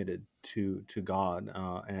very committed to God,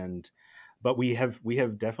 but we have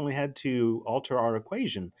definitely had to alter our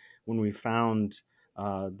equation when we found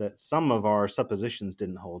that some of our suppositions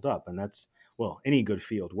didn't hold up, and that's, well, any good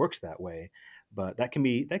field works that way, but that can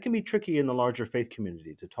be tricky in the larger faith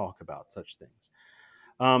community to talk about such things.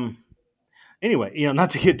 Anyway,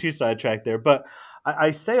 not to get too sidetracked there, but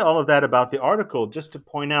I say all of that about the article just to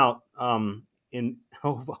point out in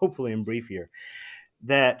hopefully in brief here,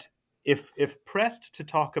 that if pressed to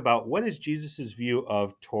talk about what is Jesus's view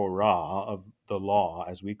of Torah, of the law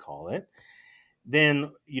as we call it,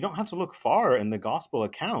 then you don't have to look far in the gospel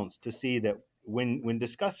accounts to see that when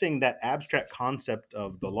discussing that abstract concept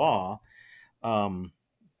of the law, um,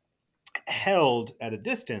 held at a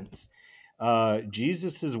distance,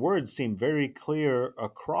 Jesus's words seem very clear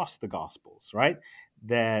across the Gospels, right?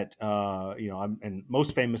 That and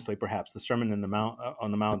most famously, perhaps, the Sermon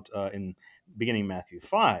on the Mount in beginning Matthew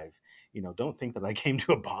 5. Don't think that I came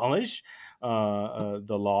to abolish the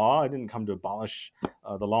law. I didn't come to abolish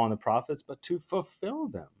the law and the prophets, but to fulfill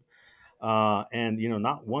them. And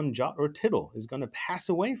not one jot or tittle is going to pass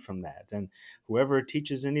away from that. And whoever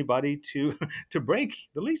teaches anybody to to break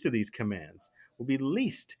the least of these commands will be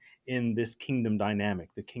least in this kingdom dynamic,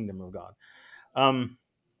 the kingdom of God.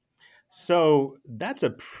 So that's a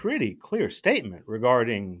pretty clear statement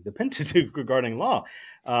regarding the Pentateuch, regarding law,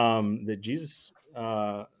 that Jesus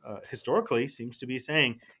historically seems to be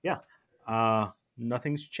saying, yeah,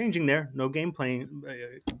 nothing's changing there. No game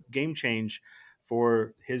change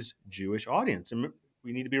for his Jewish audience. And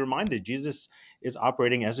we need to be reminded, Jesus is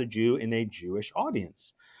operating as a Jew in a Jewish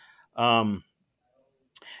audience. Now,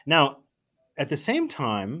 at the same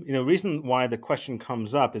time, reason why the question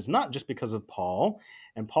comes up is not just because of Paul,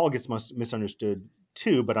 and Paul gets misunderstood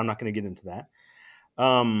too, but I'm not going to get into that.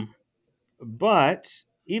 But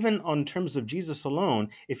even on terms of Jesus alone,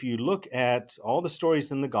 if you look at all the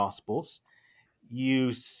stories in the Gospels,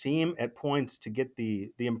 you seem at points to get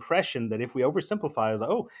the impression that if we oversimplify, it's like,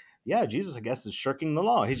 oh, yeah, Jesus, I guess, is shirking the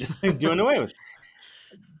law. He's just doing away with it.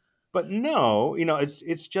 But no,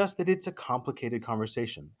 it's just that it's a complicated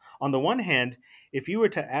conversation. On the one hand, if you were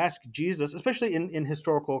to ask Jesus, especially in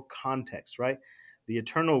historical context, right? The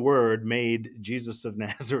eternal word made Jesus of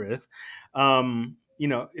Nazareth.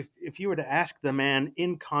 If you were to ask the man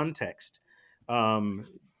in context, do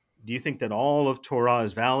you think that all of Torah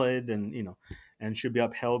is valid and should be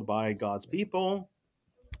upheld by God's people?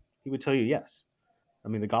 He would tell you yes. I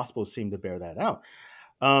mean, the Gospels seem to bear that out.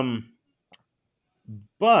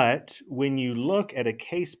 But when you look at a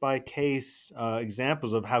case-by-case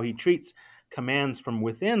examples of how he treats commands from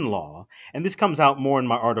within law, and this comes out more in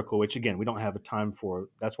my article, which again we don't have a time for.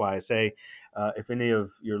 That's why I say, if any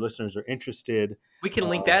of your listeners are interested, we can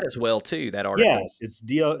link that as well too. That article. Yes, it's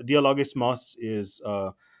Dialogismos is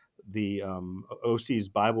the OC's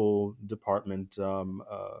Bible department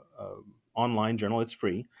online journal. It's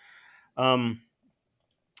free.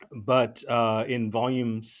 But in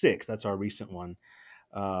volume 6, that's our recent one.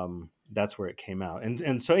 That's where it came out.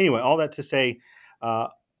 And so anyway, all that to say,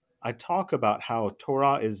 I talk about how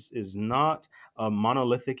Torah is not a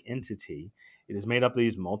monolithic entity. It is made up of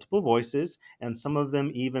these multiple voices, and some of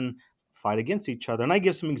them even fight against each other. And I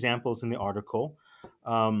give some examples in the article.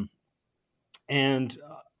 And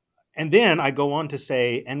then I go on to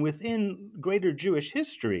say, and within greater Jewish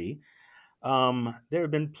history, there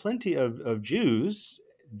have been plenty of Jews,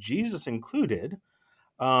 Jesus included,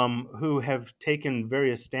 who have taken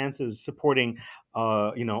various stances supporting,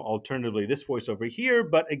 alternatively this voice over here,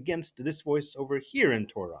 but against this voice over here in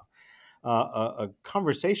Torah. A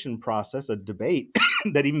conversation process, a debate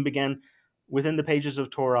that even began within the pages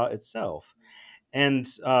of Torah itself. And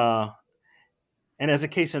as a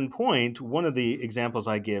case in point, one of the examples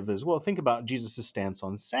I give is, well, think about Jesus' stance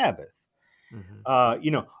on Sabbath.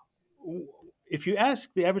 Mm-hmm. If you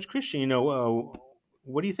ask the average Christian,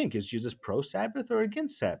 what do you think? Is Jesus pro-Sabbath or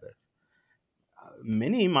against Sabbath?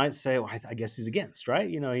 Many might say, well, I guess he's against, right?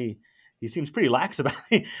 He seems pretty lax about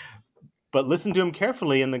it. But listen to him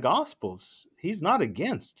carefully in the Gospels. He's not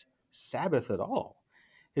against Sabbath at all.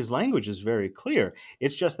 His language is very clear.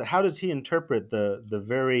 It's just that how does he interpret the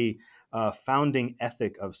very founding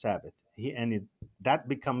ethic of Sabbath? That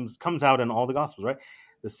comes out in all the Gospels, right?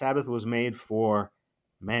 The Sabbath was made for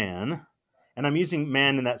man. And I'm using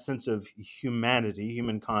man in that sense of humanity,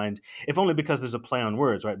 humankind, if only because there's a play on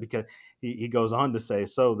words, right? Because he goes on to say,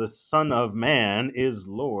 so the Son of Man is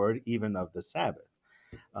Lord even of the Sabbath.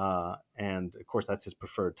 And of course, that's his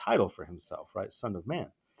preferred title for himself, right? Son of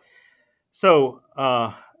Man. So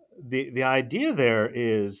the idea there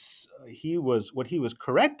is what he was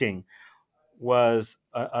correcting was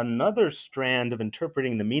another strand of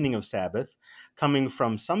interpreting the meaning of Sabbath coming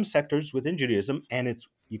from some sectors within Judaism, and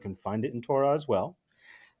you can find it in Torah as well.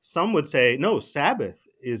 Some would say, no, Sabbath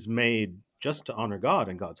is made just to honor God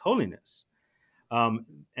and God's holiness.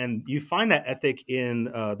 And you find that ethic in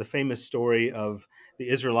the famous story of the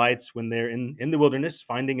Israelites when they're in the wilderness,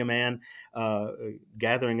 finding a man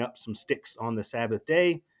gathering up some sticks on the Sabbath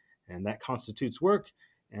day, and that constitutes work.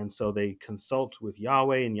 And so they consult with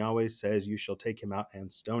Yahweh, and Yahweh says, "You shall take him out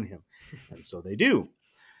and stone him." And so they do.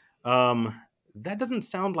 That doesn't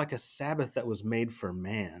sound like a Sabbath that was made for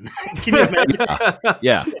man. Can you imagine?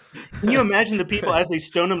 Yeah. Can you imagine the people as they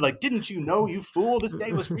stone him, like, "Didn't you know, you fool? This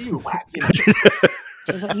day was for you." Whack,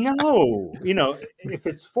 It's like, no, if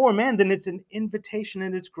it's for man, then it's an invitation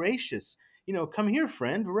and it's gracious. Come here,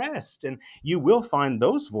 friend, rest. And you will find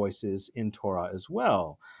those voices in Torah as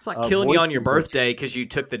well. It's like killing you on your Voices of- birthday because you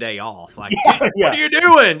took the day off. Like, Yeah. what are you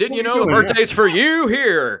doing? Didn't What you are know you the doing? birthday's for you?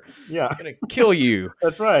 Here, Yeah, I'm gonna kill you.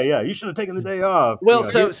 that's right. Yeah, you should have taken the day off. Well,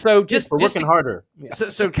 so Just for just working to, harder. Yeah.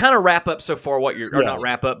 so kind of wrap up so far what you're, or Yeah. not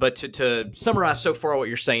wrap up, but to summarize so far what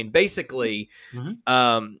you're saying. Basically,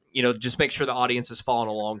 Mhm. just make sure the audience is following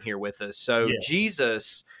along here with us. So Yes.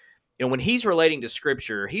 Jesus, when he's relating to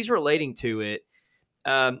Scripture, he's relating to it.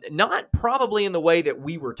 Not probably in the way that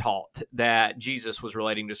we were taught that Jesus was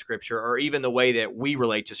relating to Scripture, or even the way that we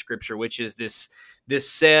relate to Scripture, which is this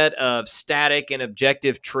set of static and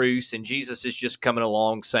objective truths, and Jesus is just coming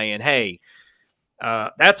along saying, "Hey,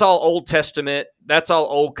 that's all Old Testament, that's all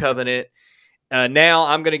Old Covenant. Now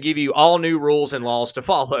I'm going to give you all new rules and laws to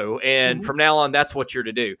follow, and from now on, that's what you're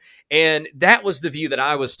to do." And that was the view that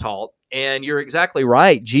I was taught. And you're exactly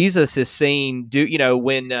right. Jesus is seen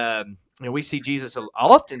when we see Jesus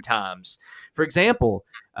oftentimes. For example,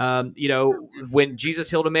 when Jesus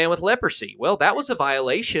healed a man with leprosy, well, that was a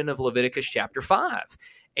violation of Leviticus chapter 5.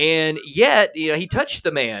 And yet, he touched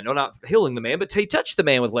the man, or not healing the man, but he touched the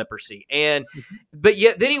man with leprosy. And, but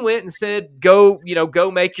yet then he went and said, go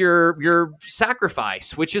make your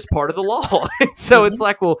sacrifice, which is part of the law. So it's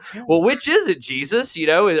like, well, which is it, Jesus?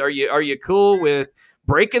 Are you cool with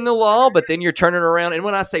breaking the law, but then you're turning around? And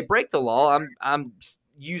when I say break the law, I'm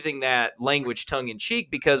using that language tongue in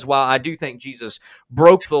cheek, because while I do think Jesus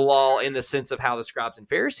broke the law in the sense of how the scribes and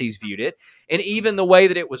Pharisees viewed it, and even the way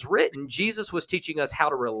that it was written, Jesus was teaching us how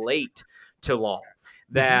to relate to law.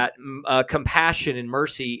 That compassion and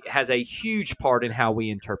mercy has a huge part in how we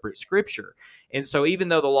interpret Scripture. And so even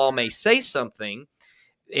though the law may say something,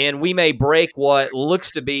 and we may break what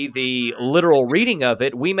looks to be the literal reading of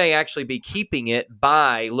it, we may actually be keeping it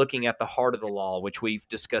by looking at the heart of the law, which we've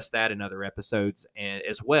discussed that in other episodes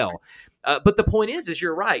as well. But the point is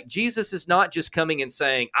you're right. Jesus is not just coming and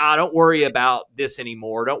saying, don't worry about this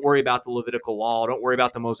anymore. Don't worry about the Levitical law. Don't worry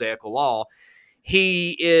about the Mosaical law.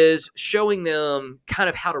 He is showing them kind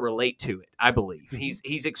of how to relate to it, I believe. Mm-hmm.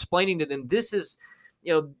 He's explaining to them, this is,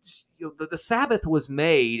 the Sabbath was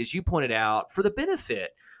made, as you pointed out, for the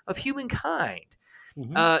benefit of humankind,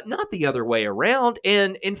 not the other way around.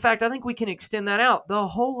 And in fact, I think we can extend that out. The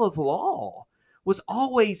whole of law was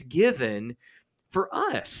always given for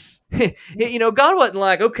us. God wasn't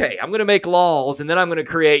like, okay, I'm going to make laws and then I'm going to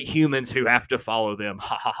create humans who have to follow them.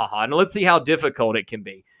 Ha ha ha ha. And let's see how difficult it can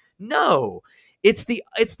be. No. It's the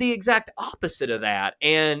exact opposite of that.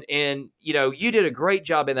 And you did a great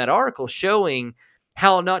job in that article showing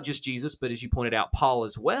how not just Jesus, but as you pointed out, Paul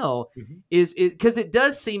as well, is because it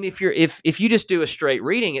does seem, if you just do a straight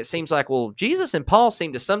reading, it seems like, well, Jesus and Paul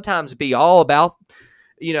seem to sometimes be all about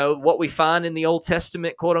what we find in the Old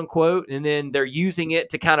Testament, quote unquote, and then they're using it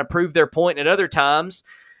to kind of prove their point. And at other times,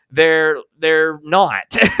 they're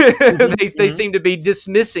not. They seem to be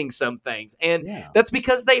dismissing some things, and that's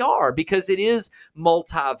because because it is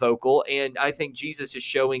multivocal. And I think Jesus is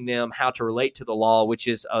showing them how to relate to the law, which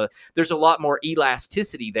is there's a lot more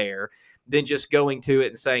elasticity there than just going to it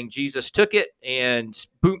and saying Jesus took it and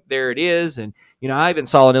boom, there it is. And I even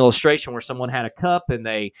saw an illustration where someone had a cup and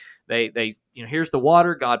they here's the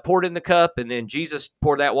water, God poured in the cup, and then Jesus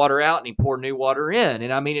poured that water out and he poured new water in.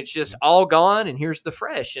 And I mean, it's just all gone and here's the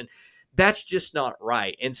fresh. And that's just not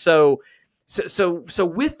right. And so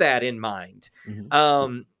with that in mind,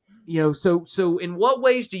 so in what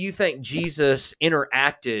ways do you think Jesus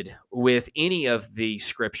interacted with any of the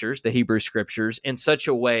scriptures, the Hebrew scriptures, in such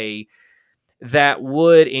a way that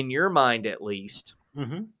would, in your mind at least,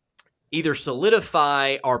 either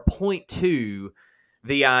solidify or point to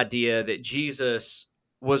the idea that Jesus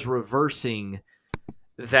was reversing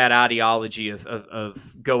that ideology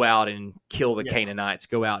of go out and kill the Canaanites,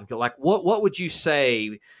 go out and kill? Like, what would you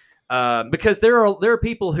say? Because there are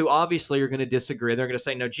people who obviously are going to disagree. They're going to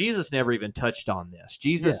say, no, Jesus never even touched on this.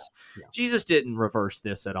 Jesus didn't reverse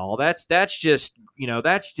this at all. That's just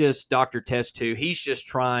Dr. Test 2. He's just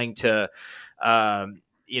trying to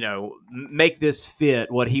make this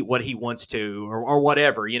fit what he wants to, or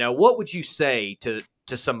whatever. What would you say to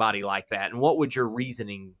somebody like that, and what would your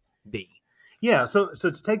reasoning be? Yeah, so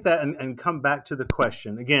to take that and come back to the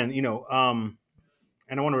question again,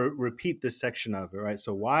 And I want to repeat this section of it, right?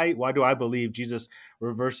 So why do I believe Jesus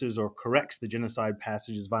reverses or corrects the genocide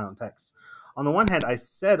passage's violent texts? On the one hand, I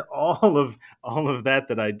said all of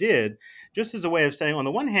that I did, just as a way of saying, on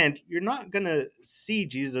the one hand, you're not going to see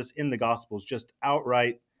Jesus in the Gospels just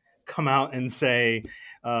outright come out and say,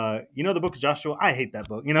 the book of Joshua, I hate that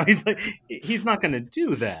book. He's not going to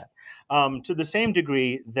do that. To the same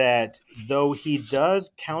degree that though he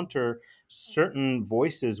does counter certain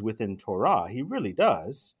voices within Torah, he really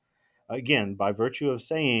does. Again, by virtue of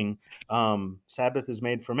saying Sabbath is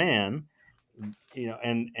made for man,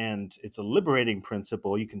 and it's a liberating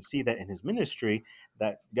principle. You can see that in his ministry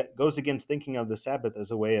that goes against thinking of the Sabbath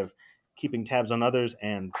as a way of keeping tabs on others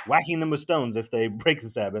and whacking them with stones if they break the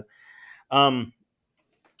Sabbath.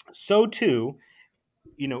 So too,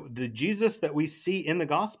 the Jesus that we see in the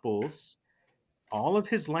Gospels, all of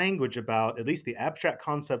his language about at least the abstract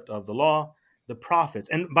concept of the law, the prophets.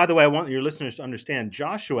 And by the way, I want your listeners to understand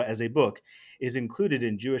Joshua as a book is included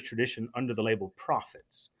in Jewish tradition under the label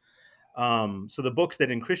prophets. So the books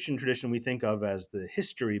that in Christian tradition we think of as the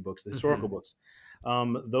history books, the historical books,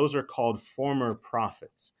 those are called former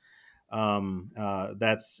prophets.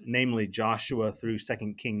 That's namely Joshua through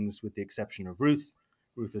 2 Kings, with the exception of Ruth.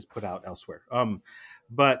 Ruth is put out elsewhere.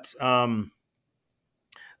 But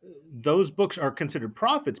those books are considered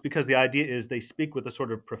prophets because the idea is they speak with a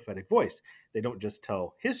sort of prophetic voice. They don't just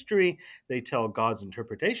tell history, they tell God's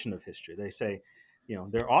interpretation of history. They say,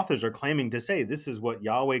 their authors are claiming to say this is what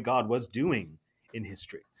Yahweh God was doing in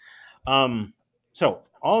history. So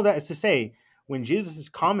all of that is to say, when Jesus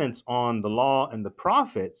comments on the law and the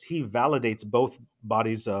prophets, he validates both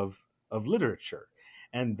bodies of literature,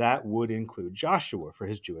 and that would include Joshua for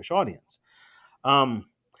his Jewish audience.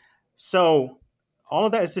 So all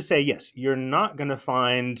of that is to say, yes, you're not going to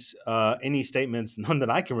find any statements, none that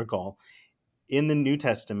I can recall, in the New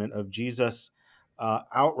Testament of Jesus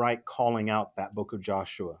outright calling out that book of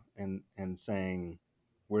Joshua and saying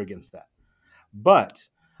we're against that. But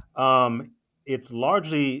it's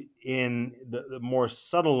largely in the more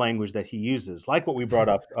subtle language that he uses, like what we brought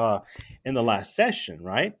up in the last session,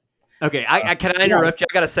 right? Okay, can I interrupt you?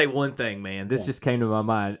 I got to say one thing, man. This just came to my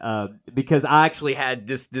mind because I actually had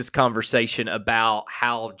this conversation about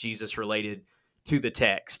how Jesus related to the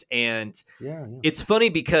text. And it's funny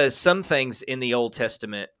because some things in the Old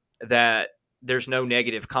Testament that there's no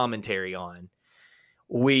negative commentary on,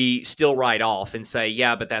 we still write off and say,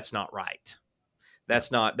 yeah, but that's not right.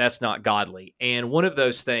 That's not godly. And one of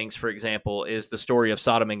those things, for example, is the story of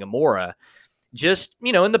Sodom and Gomorrah. Just,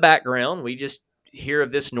 in the background, we just hear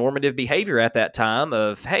of this normative behavior at that time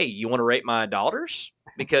of, hey, you want to rape my daughters?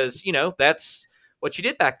 Because, that's what you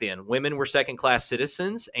did back then. Women were second-class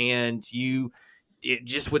citizens, and it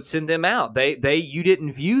just would send them out. You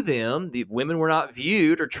didn't view them. The women were not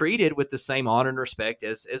viewed or treated with the same honor and respect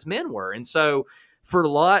as men were. And so for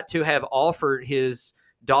Lot to have offered his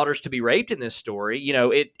daughters to be raped in this story,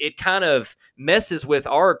 it kind of messes with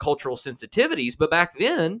our cultural sensitivities. But back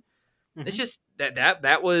then, it's just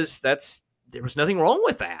there was nothing wrong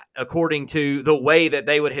with that, according to the way that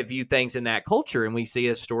they would have viewed things in that culture. And we see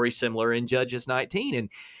a story similar in Judges 19.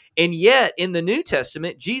 And yet, in the New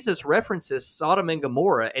Testament, Jesus references Sodom and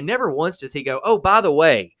Gomorrah, and never once does he go, oh, by the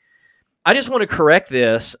way, I just want to correct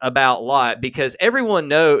this about Lot, because everyone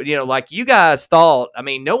like you guys thought,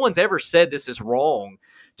 no one's ever said this is wrong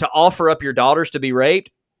to offer up your daughters to be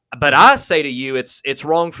raped. But I say to you, it's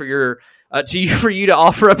wrong for you to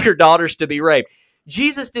offer up your daughters to be raped.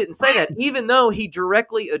 Jesus didn't say that, even though he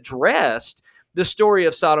directly addressed the story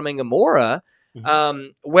of Sodom and Gomorrah,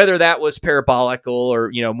 whether that was parabolical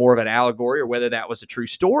or, more of an allegory, or whether that was a true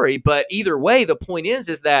story. But either way, the point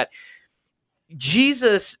is that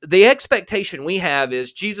Jesus, the expectation we have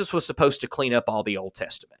is Jesus was supposed to clean up all the Old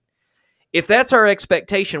Testament. If that's our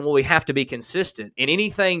expectation, well, we have to be consistent. And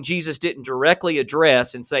anything Jesus didn't directly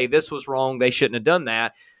address and say this was wrong, they shouldn't have done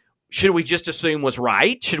that, should we just assume was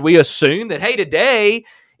right? Should we assume that, hey, today,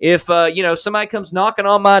 if somebody comes knocking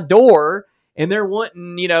on my door and they're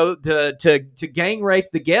wanting, to gang rape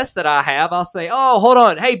the guests that I have, I'll say, oh, hold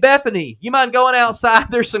on, hey, Bethany, you mind going outside?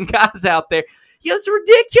 There's some guys out there. It's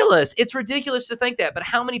ridiculous. It's ridiculous to think that. But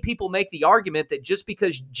how many people make the argument that just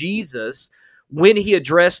because Jesus, when he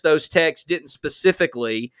addressed those texts, didn't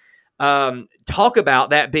specifically talk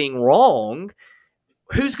about that being wrong,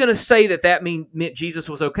 who's going to say that meant Jesus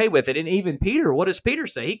was okay with it? And even Peter, what does Peter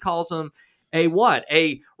say? He calls him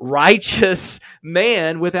a righteous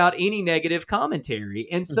man without any negative commentary.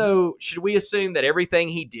 And so should we assume that everything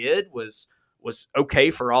he did was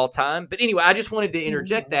okay for all time? But anyway, I just wanted to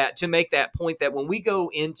interject that to make that point that when we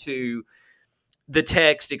go into the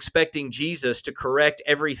text expecting Jesus to correct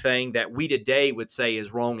everything that we today would say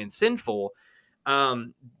is wrong and sinful,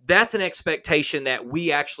 that's an expectation that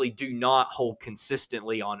we actually do not hold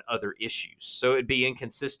consistently on other issues. So it'd be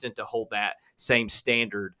inconsistent to hold that same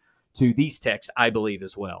standard to these texts, I believe,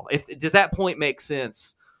 as well. Does that point make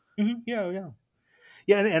sense? Yeah,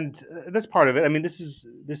 and that's part of it. I mean, this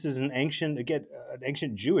is an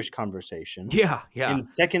ancient Jewish conversation Yeah, yeah. in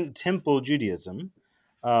Second Temple Judaism,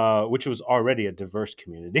 which was already a diverse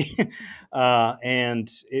community. And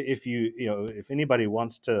if anybody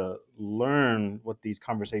wants to learn what these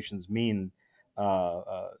conversations mean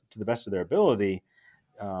to the best of their ability,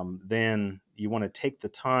 then you want to take the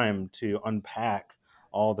time to unpack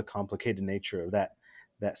all the complicated nature of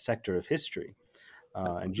that sector of history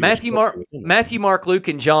and Jewish Matthew, culture Mark, within it. Matthew, Mark, Luke,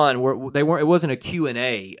 and John It wasn't a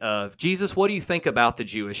Q&A of Jesus. What do you think about the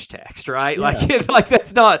Jewish text? Right? Yeah, Like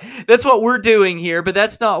that's what we're doing here, but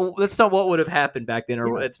that's not what would have happened back then,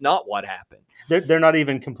 or yeah. it's not what happened. They're not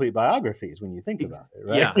even complete biographies when you think about it,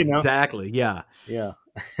 right? Yeah, exactly. Yeah. Yeah.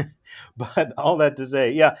 But all that to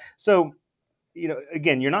say, yeah. So,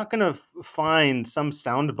 again, you're not going to find some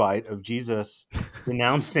soundbite of Jesus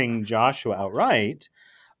denouncing Joshua outright.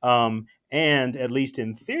 And at least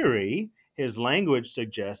in theory, his language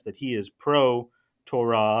suggests that he is pro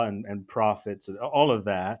Torah and prophets and all of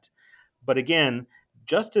that. But again,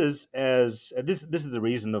 just as this is the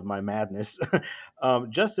reason of my madness,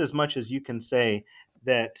 just as much as you can say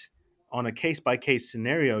that on a case by case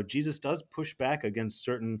scenario, Jesus does push back against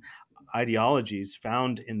certain ideologies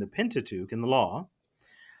found in the Pentateuch in the law,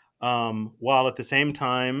 while at the same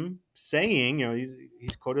time saying,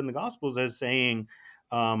 he's quoted in the Gospels as saying,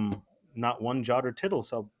 "Not one jot or tittle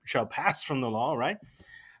shall pass from the law." Right.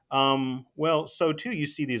 Well, so too, you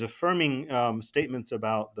see these affirming statements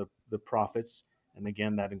about the prophets, and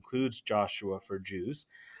again, that includes Joshua for Jews.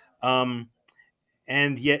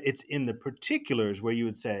 And yet, it's in the particulars where you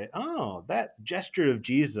would say, "Oh, that gesture of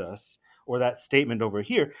Jesus or that statement over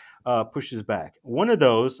here pushes back." One of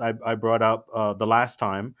those I brought up the last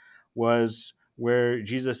time was where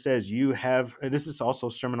Jesus says, "You have." This is also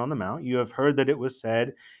Sermon on the Mount. "You have heard that it was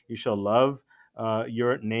said, you shall love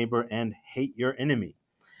your neighbor and hate your enemy."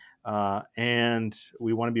 And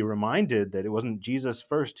we want to be reminded that it wasn't Jesus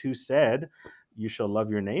first who said, "You shall love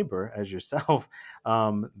your neighbor as yourself."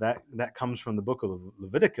 That comes from the book of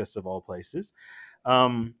Leviticus, of all places.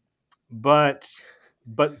 Um, but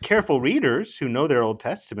careful readers who know their Old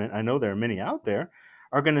Testament, I know there are many out there,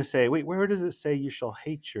 are going to say, "Wait, where does it say you shall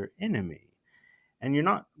hate your enemy?" And you're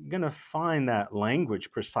not going to find that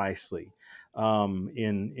language precisely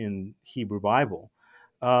in Hebrew Bible.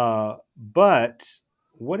 But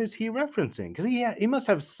what is he referencing? Because he must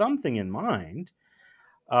have something in mind.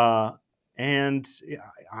 Uh, and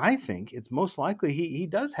I think it's most likely he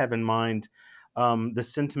does have in mind the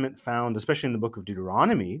sentiment found, especially in the book of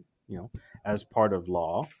Deuteronomy, as part of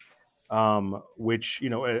law, which,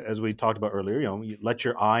 as we talked about earlier, you let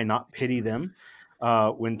your eye not pity them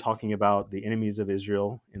when talking about the enemies of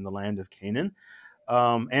Israel in the land of Canaan.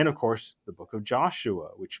 And of course, the book of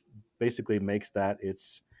Joshua, which basically makes that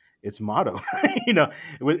its motto,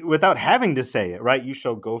 without having to say it, right? "You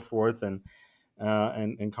shall go forth and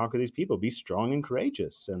conquer these people. Be strong and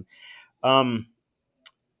courageous." Um,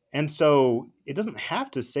 and so it doesn't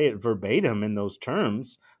have to say it verbatim in those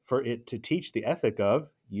terms for it to teach the ethic of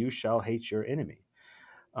 "you shall hate your enemy."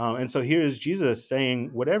 And so here is Jesus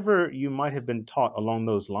saying, whatever you might have been taught along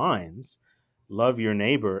those lines, love your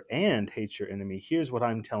neighbor and hate your enemy, here's what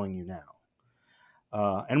I'm telling you now.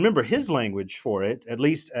 And remember, his language for it, at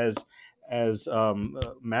least as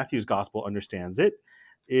Matthew's gospel understands it,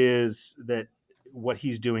 is that what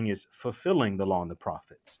he's doing is fulfilling the law and the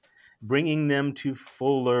prophets, bringing them to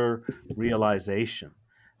fuller realization.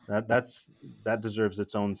 That deserves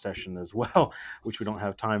its own session as well, which we don't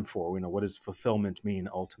have time for. What does fulfillment mean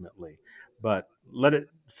ultimately? But let it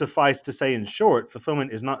suffice to say, in short,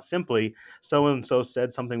 fulfillment is not simply so and so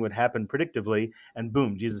said something would happen predictively, and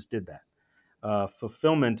boom, Jesus did that.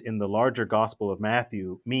 Fulfillment in the larger Gospel of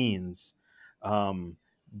Matthew means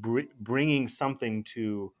bringing something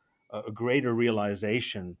to a greater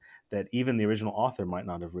realization that even the original author might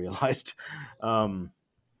not have realized.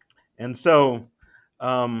 And so,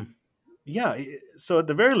 yeah, so at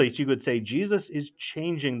the very least, you could say Jesus is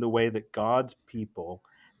changing the way that God's people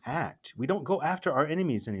act. We don't go after our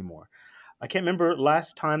enemies anymore. I can't remember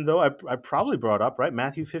last time, though, I probably brought up, right,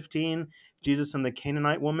 Matthew 15, Jesus and the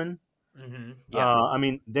Canaanite woman. Mm-hmm. Yeah. I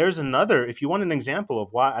mean, there's another, if you want an example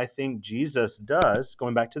of why I think Jesus does,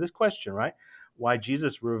 going back to this question, right? Why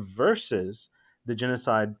Jesus reverses the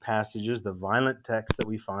genocide passages, the violent texts that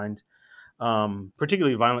we find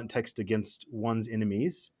particularly violent text against one's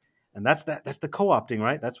enemies. And that's the co-opting,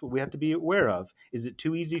 right? That's what we have to be aware of. Is it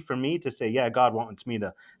too easy for me to say, yeah, God wants me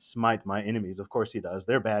to smite my enemies? Of course he does.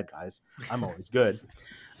 They're bad guys. I'm always good.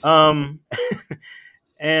 Um,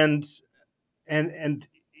 and and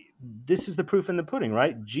this is the proof in the pudding,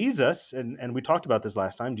 right? Jesus, and we talked about this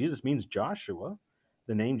last time, Jesus means Joshua.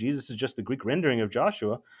 The name Jesus is just the Greek rendering of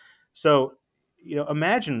Joshua. So,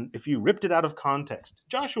 imagine if you ripped it out of context.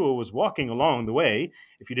 Joshua was walking along the way,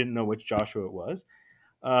 if you didn't know which Joshua it was,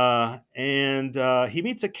 and he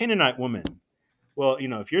meets a Canaanite woman. Well,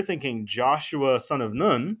 if you're thinking Joshua, son of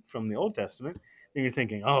Nun from the Old Testament, then you're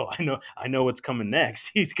thinking, oh, I know what's coming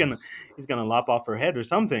next. He's gonna lop off her head or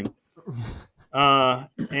something.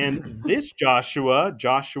 And this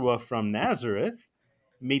Joshua from Nazareth,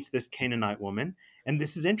 meets this Canaanite woman. And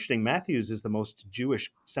this is interesting. Matthew's is the most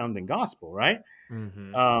Jewish sounding gospel, right?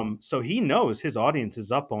 Mm-hmm. So he knows his audience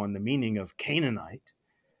is up on the meaning of Canaanite.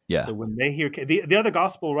 Yeah. So when they hear the other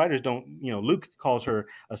gospel writers don't, Luke calls her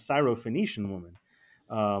a Syrophoenician woman.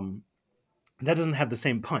 That doesn't have the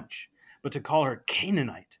same punch. But to call her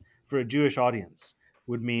Canaanite for a Jewish audience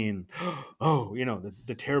would mean, oh,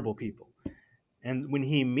 the terrible people. And when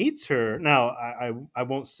he meets her, now I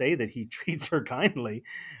won't say that he treats her kindly.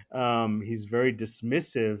 He's very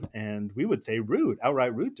dismissive and we would say rude,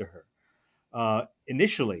 outright rude to her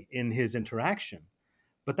initially in his interaction.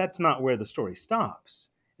 But that's not where the story stops.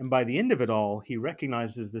 And by the end of it all, he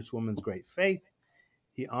recognizes this woman's great faith.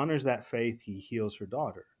 He honors that faith. He heals her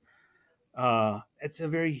daughter. It's a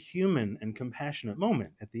very human and compassionate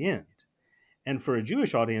moment at the end. And for a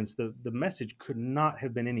Jewish audience, the message could not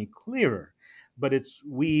have been any clearer. But it's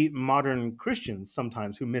we modern Christians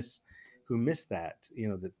sometimes who miss that.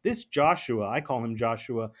 That this Joshua, I call him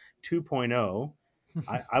Joshua 2.0.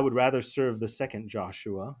 I would rather serve the second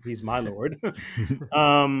Joshua. He's my Lord.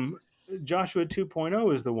 Joshua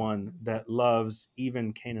 2.0 is the one that loves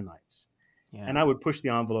even Canaanites. Yeah. And I would push the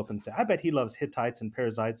envelope and say, I bet he loves Hittites and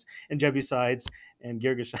Perizzites and Jebusites and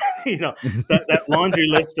Girgashites, that laundry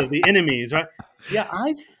list of the enemies, right? Yeah,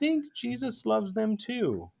 I think Jesus loves them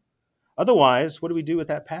too. Otherwise, what do we do with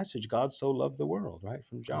that passage? God so loved the world, right?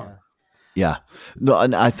 From John. Yeah. No,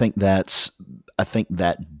 and I think that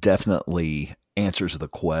definitely answers the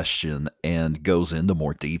question and goes into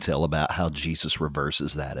more detail about how Jesus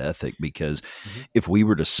reverses that ethic. Because if we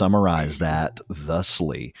were to summarize that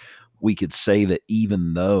thusly, we could say that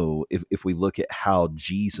even though if we look at how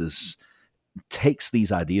Jesus takes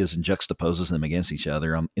these ideas and juxtaposes them against each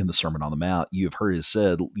other in the Sermon on the Mount, you've heard it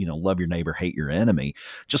said, love your neighbor, hate your enemy.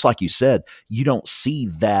 Just like you said, you don't see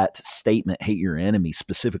that statement, hate your enemy,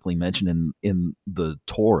 specifically mentioned in the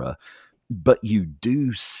Torah, but you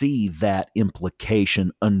do see that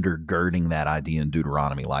implication undergirding that idea in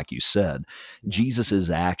Deuteronomy, like you said. Jesus's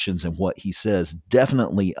actions and what he says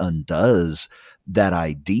definitely undoes that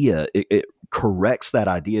idea. It corrects that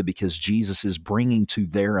idea because Jesus is bringing to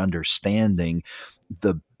their understanding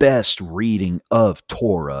the best reading of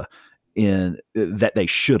Torah in that they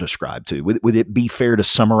should ascribe to. Would it be fair to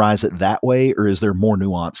summarize it that way, or is there more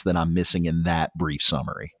nuance that I'm missing in that brief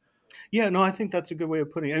summary? Yeah, no, I think that's a good way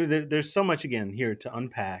of putting it. I mean, there's so much again here to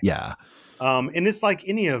unpack. Yeah. And it's like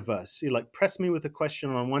any of us. You like press me with a question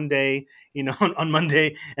on one day, on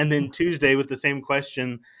Monday, and then Tuesday with the same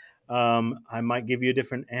question. I might give you a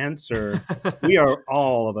different answer. We are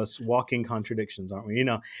all of us walking contradictions, aren't we?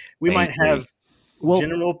 We might have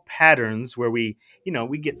general patterns where we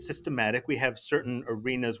get systematic. We have certain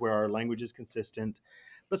arenas where our language is consistent,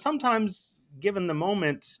 but sometimes, given the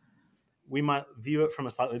moment, we might view it from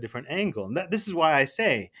a slightly different angle. And this is why I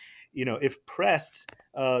say, if pressed,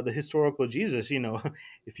 the historical Jesus,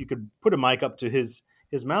 if you could put a mic up to his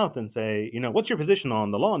mouth and say, what's your position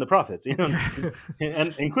on the law and the prophets,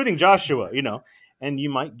 and including Joshua, and you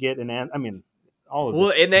might get an answer. I mean, all of this.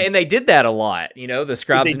 Well, and they did that a lot, the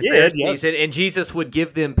scribes and Pharisees, yes. and Jesus would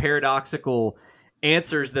give them paradoxical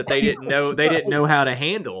answers that they didn't know didn't know how to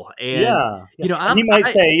handle. And he might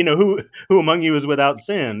say, who among you is without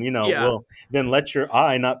sin? Well, then let your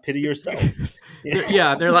eye not pity yourself.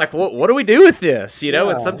 They're like, what do we do with this?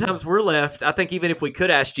 And sometimes we're left. I think even if we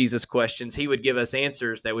could ask Jesus questions, he would give us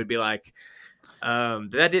answers that would be like,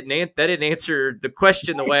 that didn't answer the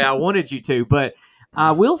question the way I wanted you to. But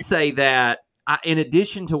I will say that in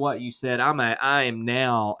addition to what you said, I am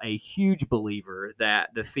now a huge believer that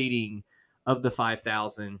the feeding of the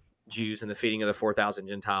 5,000 Jews and the feeding of the 4,000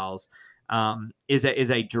 Gentiles is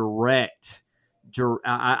a direct.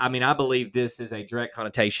 I believe this is a direct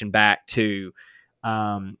connotation back to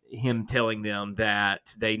him telling them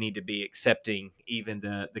that they need to be accepting even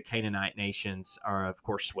the Canaanite nations are, of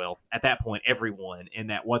course, well, at that point, everyone, and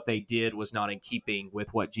that what they did was not in keeping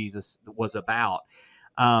with what Jesus was about.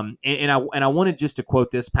 And I wanted just to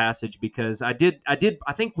quote this passage because I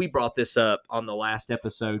think we brought this up on the last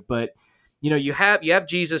episode, but you have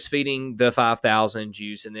Jesus feeding the 5,000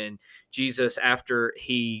 Jews, and then Jesus, after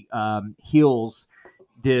he heals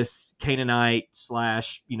this Canaanite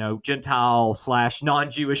slash Gentile slash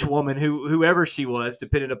non-Jewish woman, whoever she was,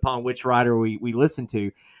 depending upon which writer we listen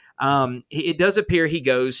to. It does appear he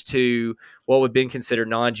goes to what would have been considered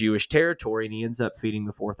non-Jewish territory, and he ends up feeding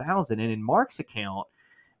the 4,000. And in Mark's account,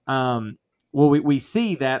 we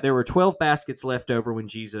see that there were 12 baskets left over when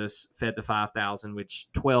Jesus fed the 5,000, which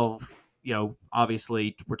 12,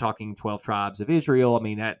 obviously we're talking 12 tribes of Israel. I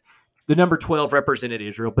mean, that the number 12 represented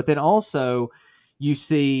Israel, but then also you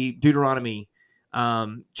see Deuteronomy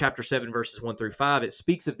chapter 7, verses 1-5. It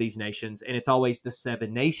speaks of these nations, and it's always the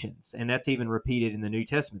 7 nations. And that's even repeated in the New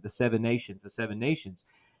Testament, the 7 nations, the 7 nations.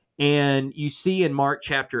 And you see in Mark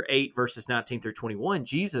chapter 8, verses 19-21,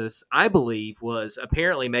 Jesus, I believe, was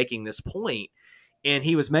apparently making this point, and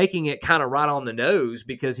he was making it kind of right on the nose,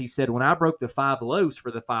 because he said, when I broke the 5 loaves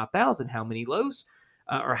for the 5,000, how many loaves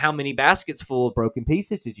or how many baskets full of broken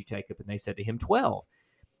pieces did you take up? And they said to him, 12.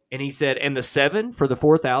 And he said, and the 7 for the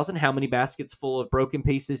 4,000, how many baskets full of broken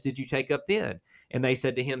pieces did you take up then? And they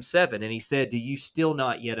said to him, 7. And he said, do you still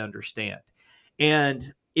not yet understand?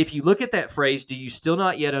 And if you look at that phrase, do you still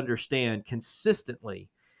not yet understand, consistently,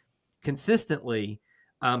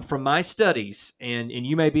 from my studies, and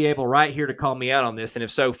you may be able right here to call me out on this, and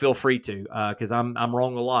if so, feel free to, because I'm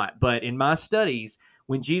wrong a lot. But in my studies,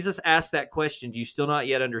 when Jesus asked that question, do you still not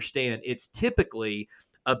yet understand, it's typically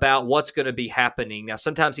about what's going to be happening. Now,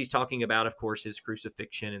 sometimes he's talking about, of course, his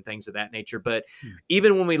crucifixion and things of that nature. But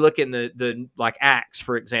even when we look in the like Acts,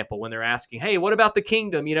 for example, when they're asking, hey, what about the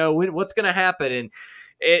kingdom? What's going to happen? And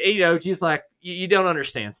Jesus, like, you don't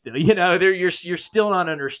understand still. You're still not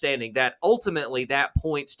understanding that. Ultimately, that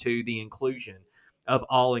points to the inclusion of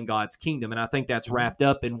all in God's kingdom. And I think that's wrapped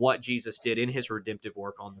up in what Jesus did in his redemptive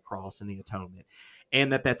work on the cross and the atonement.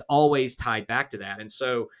 And that's always tied back to that. And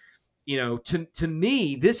so, to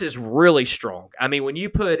me, this is really strong. I mean, when you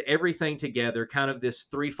put everything together, kind of this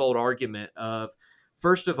threefold argument of,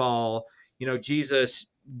 first of all, Jesus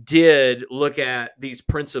did look at these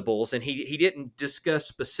principles, and he didn't discuss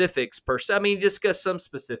specifics per se. I mean, he discussed some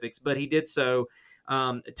specifics, but he did so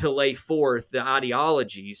to lay forth the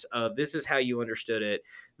ideologies of, this is how you understood it,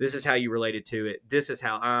 this is how you related to it, this is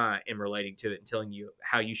how I am relating to it and telling you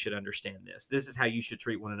how you should understand this. This is how you should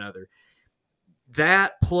treat one another.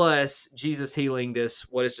 That plus Jesus healing this,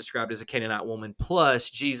 what is described as a Canaanite woman, plus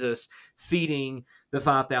Jesus feeding the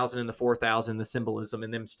 5,000 and the 4,000, the symbolism,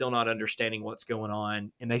 and them still not understanding what's going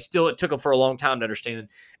on. And it took them for a long time to understand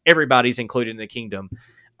everybody's included in the kingdom.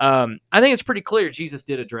 I think it's pretty clear Jesus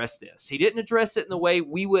did address this. He didn't address it in the way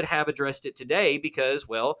we would have addressed it today, because,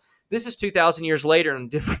 well, this is 2,000 years later,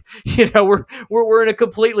 and different. We're in a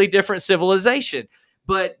completely different civilization.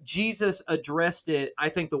 But Jesus addressed it, I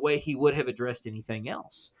think, the way he would have addressed anything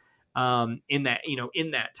else in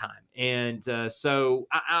that time. And so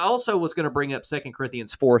I also was going to bring up 2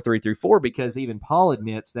 Corinthians 4:3-4, because even Paul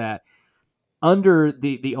admits that under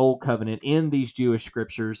the old covenant, in these Jewish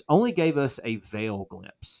scriptures, only gave us a veiled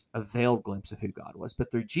glimpse of who God was. But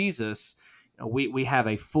through Jesus, we have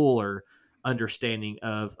a fuller understanding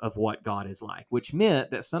of what God is like, which meant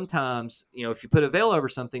that sometimes, if you put a veil over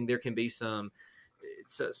something, there can be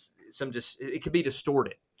it could be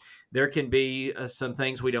distorted. There can be some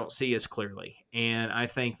things we don't see as clearly, and I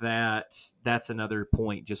think that's another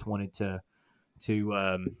point. Just wanted to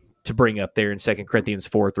bring up there in 2 Corinthians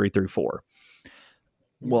 4:3-4.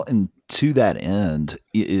 Well, and to that end,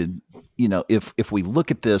 if we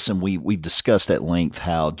look at this, and we've discussed at length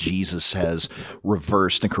how Jesus has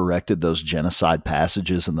reversed and corrected those genocide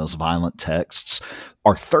passages and those violent texts,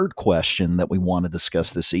 our third question that we want to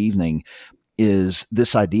discuss this evening is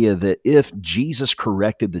this idea that if Jesus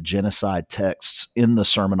corrected the genocide texts in the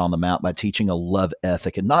Sermon on the Mount by teaching a love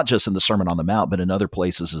ethic, and not just in the Sermon on the Mount, but in other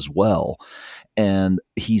places as well, and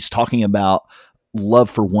he's talking about love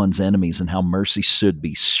for one's enemies and how mercy should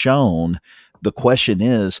be shown, the question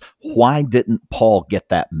is, why didn't Paul get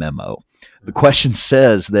that memo? The question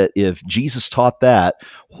says that if Jesus taught that,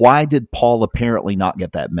 why did Paul apparently not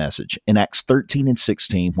get that message? In Acts 13 and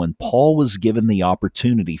 16, when Paul was given the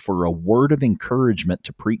opportunity for a word of encouragement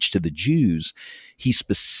to preach to the Jews, he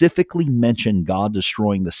specifically mentioned God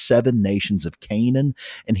destroying the 7 nations of Canaan,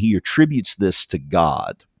 and he attributes this to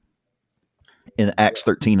God. in Acts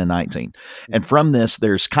 13 and 19. And from this,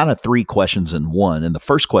 there's kind of three questions in one. And the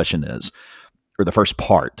first question is, or the first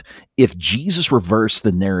part, if Jesus reversed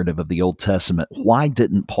the narrative of the Old Testament, why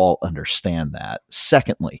didn't Paul understand that?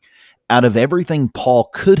 Secondly, out of everything Paul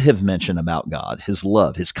could have mentioned about God, his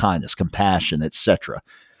love, his kindness, compassion, etc.,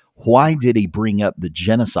 why did he bring up the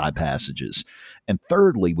genocide passages? And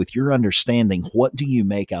thirdly, with your understanding, what do you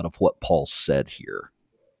make out of what Paul said here?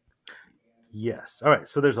 Yes. All right.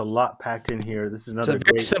 So there's a lot packed in here. This is another It's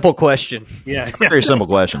a very simple question. Yeah. Very simple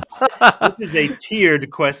question. This is a tiered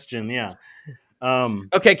question. Yeah.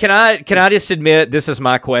 Okay, can I just admit this is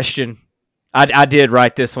my question? I did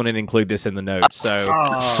write this one and include this in the notes. So,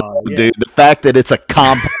 Dude, the fact that it's a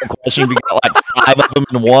compound question, we got like 5 of them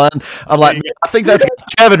in one. I'm like, man, I think that's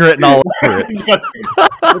Kevin written all over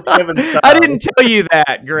it. I didn't tell you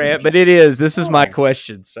that, Grant, but it is. This is my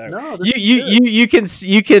question. So No, you can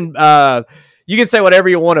say whatever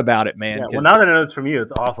you want about it, man. Yeah, well, now that I know it's from you,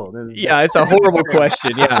 it's awful. Yeah, it's a horrible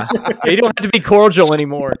question. Yeah, you don't have to be cordial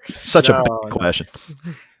anymore. Such a bad question.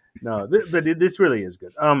 No, but this really is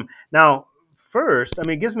good. Now, first, I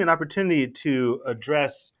mean, it gives me an opportunity to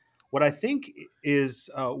address what I think is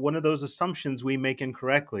one of those assumptions we make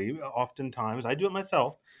incorrectly. Oftentimes, I do it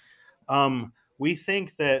myself. We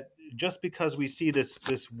think that just because we see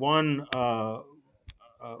this one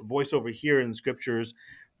voice over here in the scriptures,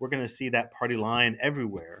 we're going to see that party line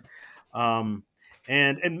everywhere, and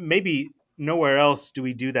maybe nowhere else do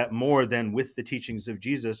we do that more than with the teachings of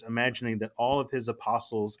Jesus, imagining that all of his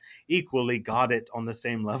apostles equally got it on the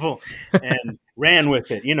same level and ran with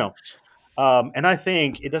it, and I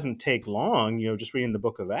think it doesn't take long, just reading the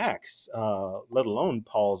book of Acts, let alone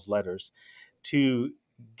Paul's letters, to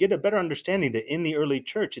get a better understanding that in the early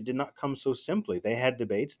church, it did not come so simply. They had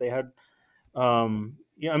debates. They had, and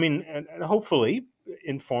hopefully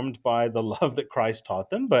informed by the love that Christ taught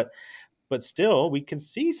them, but still, we can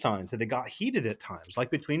see signs that it got heated at times, like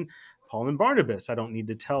between Paul and Barnabas. I don't need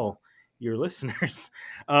to tell your listeners,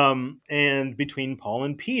 and between Paul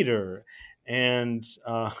and Peter, and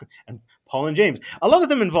Paul and James. A lot of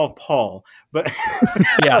them involve Paul, but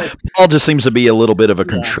yeah, Paul just seems to be a little bit of a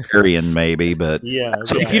contrarian, maybe. But yeah,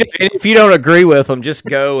 so if you don't agree with them, just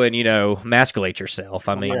go and emasculate yourself.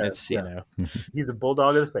 I mean, he's a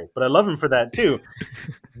bulldog of the faith, but I love him for that too,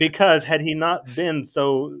 because had he not been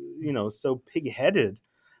so pig-headed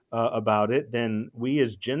about it, then we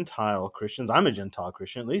as Gentile Christians, I'm a Gentile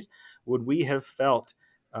Christian at least, would we have felt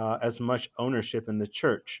as much ownership in the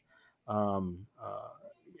church?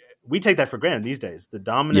 We take that for granted these days. The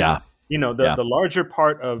dominant, the larger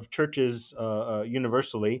part of churches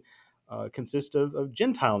universally consist of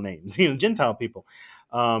Gentile names, Gentile people,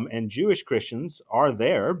 and Jewish Christians are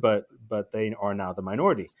there, but they are now the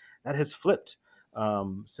minority. That has flipped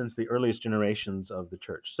since the earliest generations of the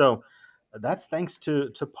church. So that's thanks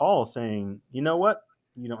to Paul saying, you know what,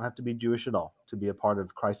 you don't have to be Jewish at all to be a part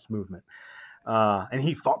of Christ's movement, and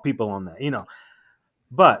he fought people on that,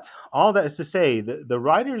 But all that is to say, the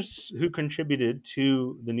writers who contributed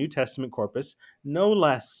to the New Testament corpus, no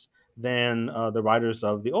less than the writers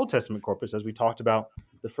of the Old Testament corpus, as we talked about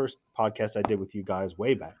the first podcast I did with you guys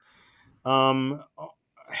way back,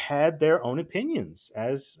 had their own opinions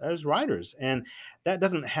as writers. And that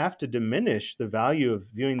doesn't have to diminish the value of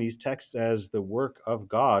viewing these texts as the work of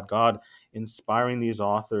God inspiring these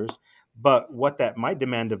authors. But what that might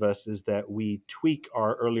demand of us is that we tweak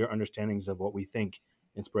our earlier understandings of what we think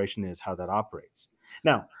inspiration is, how that operates.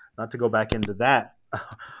 Now, not to go back into that.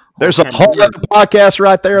 There's a whole other podcast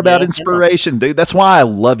right there about inspiration, dude. That's why I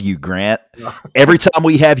love you, Grant. Every time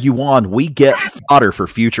we have you on, we get fodder for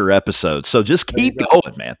future episodes. So just keep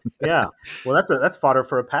going, man. Yeah. Well, that's fodder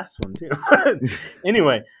for a past one too.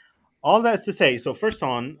 Anyway, all that's to say, so first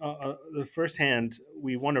on the first hand,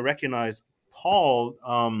 we want to recognize Paul.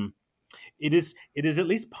 It is at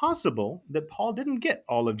least possible that Paul didn't get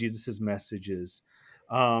all of Jesus's messages.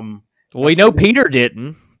 We know Peter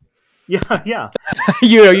didn't. Yeah.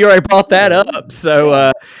 You already brought that up,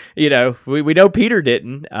 so we know Peter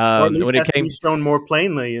didn't. Or at least when it came, to be shown more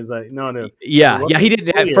plainly is like no. Yeah, he didn't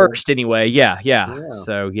at first anyway. Yeah.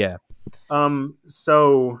 So yeah.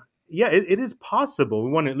 It is possible.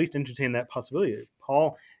 We want to at least entertain that possibility.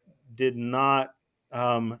 Paul did not,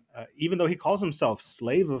 even though he calls himself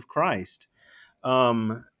slave of Christ,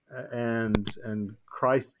 and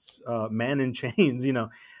Christ's man in chains,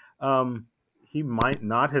 he might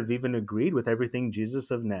not have even agreed with everything Jesus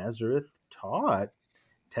of Nazareth taught,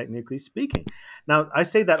 technically speaking. Now, I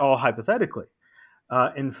say that all hypothetically.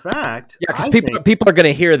 In fact, because people are going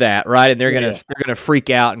to hear that, right, and they're going to freak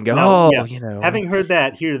out and go, having heard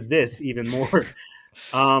that, hear this even more.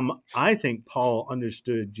 I think Paul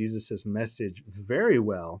understood Jesus's message very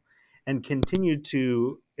well and continued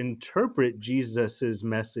to interpret Jesus's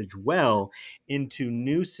message well into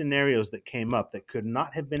new scenarios that came up that could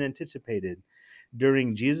not have been anticipated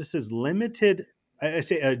during Jesus's limited, I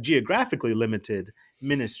say, geographically limited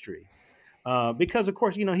ministry. Because, of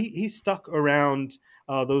course, he stuck around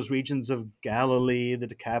those regions of Galilee, the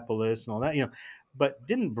Decapolis, and all that, but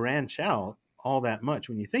didn't branch out all that much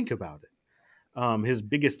when you think about it. His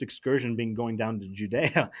biggest excursion being going down to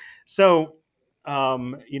Judea. So,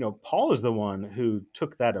 Paul is the one who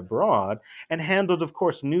took that abroad and handled, of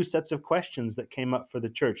course, new sets of questions that came up for the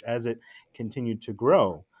church as it continued to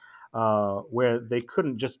grow, where they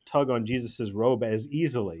couldn't just tug on Jesus's robe as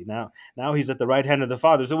easily. Now he's at the right hand of the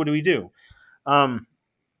Father. So what do we do?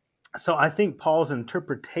 So I think Paul's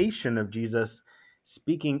interpretation of Jesus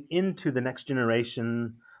speaking into the next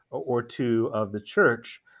generation or two of the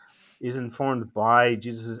church is informed by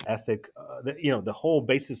Jesus' ethic. The whole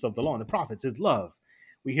basis of the law and the prophets is love.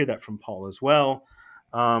 We hear that from Paul as well,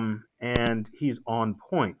 and he's on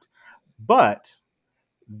point. But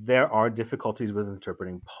there are difficulties with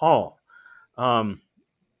interpreting Paul. Um,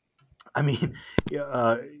 I mean,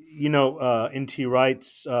 N.T.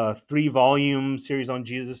 Wright's 3-volume series on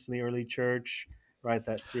Jesus in the early church, right?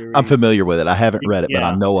 That I'm series. familiar with it. I haven't read it, but I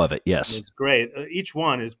Yeah, know of it. Yes. it's great. Each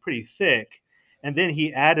one is pretty thick. And then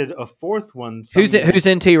he added a fourth one. Who's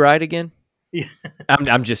N.T. Wright again? Yeah.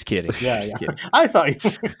 I'm just kidding. Yeah, Just kidding. I thought,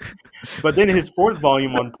 but then his 4th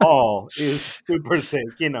volume on Paul is super thick,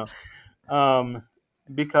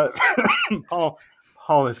 because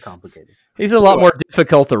Paul is complicated. He's a lot more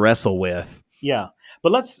difficult to wrestle with. Yeah,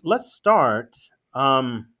 but let's start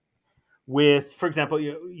with, for example,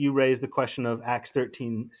 you raised the question of Acts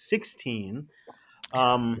 13:16.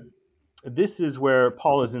 This is where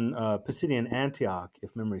Paul is in Pisidian Antioch,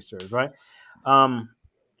 if memory serves, right?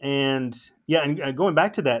 And going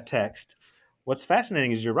back to that text, what's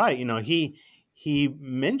fascinating is you're right. He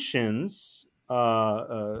mentions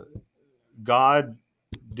God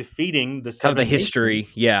defeating the Kind of seven the history,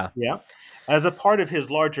 nations, yeah, as a part of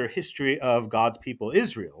his larger history of God's people,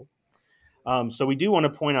 Israel. So we do want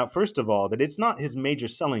to point out, first of all, that it's not his major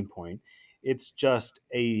selling point. It's just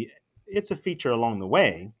it's a feature along the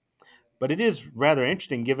way. But it is rather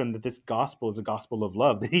interesting, given that this gospel is a gospel of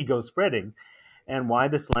love that he goes spreading, and why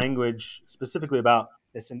this language specifically about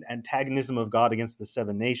this antagonism of God against the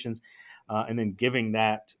 7 nations, and then giving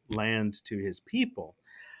that land to his people.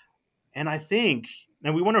 And I think,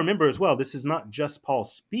 and we want to remember as well, this is not just Paul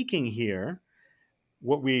speaking here.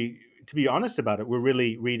 To be honest about it, we're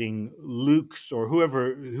really reading Luke's or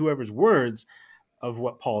whoever's words of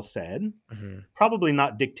what Paul said. Mm-hmm. Probably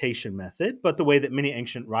not dictation method, but the way that many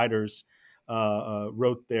ancient writers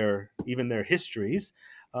wrote their histories,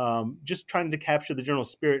 just trying to capture the general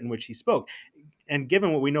spirit in which he spoke. And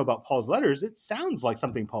given what we know about Paul's letters, it sounds like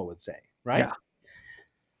something Paul would say, right? Yeah.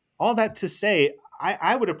 All that to say,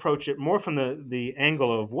 I would approach it more from the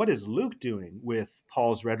angle of what is Luke doing with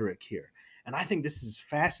Paul's rhetoric here. And I think this is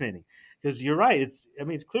fascinating because you're right. It's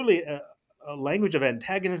clearly a language of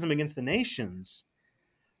antagonism against the nations.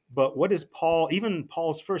 But what is even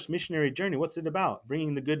Paul's first missionary journey, what's it about?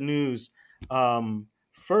 Bringing the good news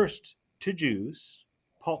first to Jews.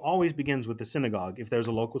 Paul always begins with the synagogue, if there's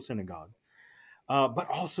a local synagogue, but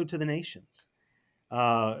also to the nations,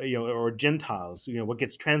 or Gentiles, what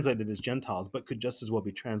gets translated as Gentiles, but could just as well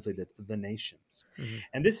be translated the nations. Mm-hmm.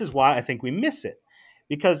 And this is why I think we miss it.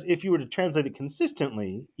 Because if you were to translate it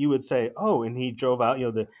consistently, you would say, oh, and he drove out,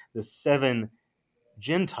 the 7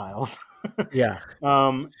 Gentiles. Yeah.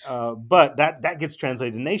 But that gets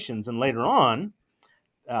translated to nations. And later on,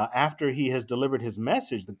 after he has delivered his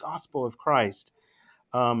message, the gospel of Christ,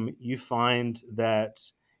 you find that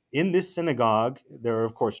in this synagogue, there are,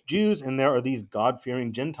 of course, Jews, and there are these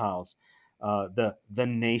God-fearing Gentiles, the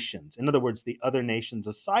nations. In other words, the other nations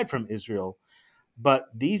aside from Israel. But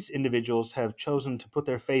these individuals have chosen to put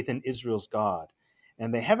their faith in Israel's God.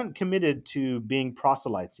 And they haven't committed to being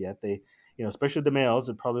proselytes yet. They, especially the males,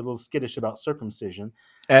 are probably a little skittish about circumcision.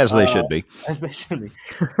 As they should be. As they should be.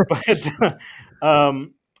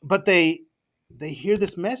 But they hear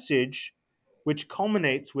this message, which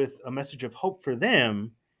culminates with a message of hope for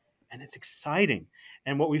them, and it's exciting.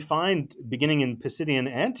 And what we find beginning in Pisidian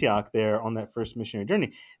Antioch there on that first missionary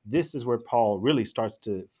journey, this is where Paul really starts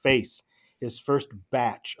to face his first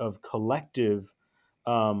batch of collective,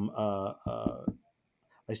 I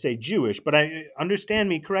say Jewish, but I understand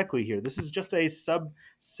me correctly here. This is just a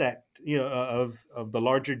subsect, of the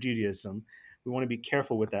larger Judaism. We want to be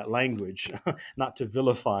careful with that language, not to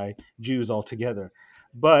vilify Jews altogether.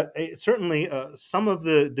 But certainly some of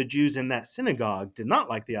the Jews in that synagogue did not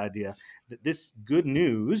like the idea that this good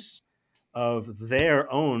news of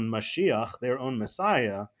their own Mashiach, their own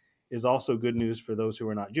Messiah, is also good news for those who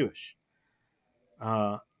are not Jewish.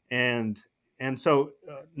 Uh, and so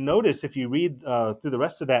notice if you read through the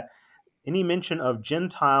rest of that, any mention of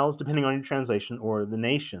Gentiles, depending on your translation, or the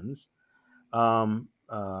nations,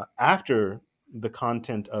 after the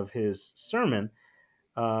content of his sermon,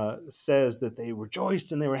 says that they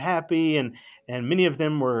rejoiced and they were happy, and many of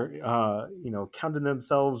them were, counted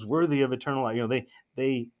themselves worthy of eternal life.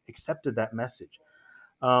 They accepted that message.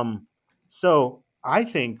 So I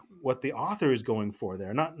think what the author is going for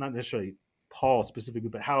there, not necessarily Paul specifically,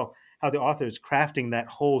 but how the author is crafting that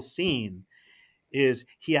whole scene, is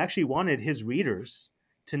he actually wanted his readers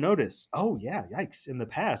to notice, oh yeah, yikes, in the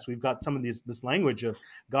past we've got some of this language of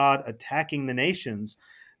God attacking the nations,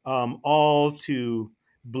 all to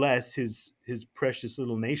bless his precious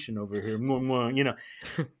little nation over here.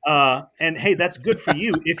 And hey, that's good for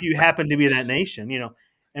you if you happen to be that nation.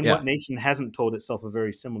 And Yeah. what nation hasn't told itself a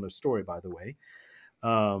very similar story, by the way?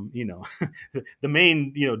 The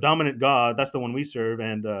main, dominant God, that's the one we serve,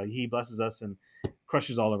 and he blesses us and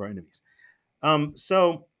crushes all of our enemies.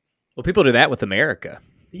 So Well, people do that with America.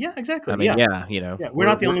 yeah, exactly. I mean, Yeah, yeah, we're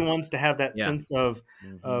not the only ones to have that Yeah. sense of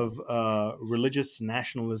religious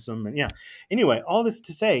nationalism, and Anyway, all this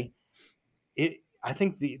to say, I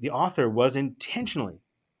think the author was intentionally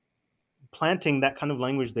planting that kind of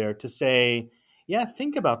language there to say, yeah,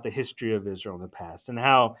 think about the history of Israel in the past, and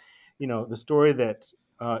how, the story that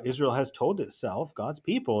Israel has told itself, God's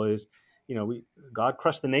people, is, God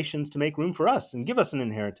crushed the nations to make room for us and give us an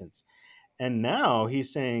inheritance. And now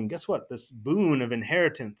he's saying, guess what? This boon of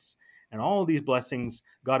inheritance and all these blessings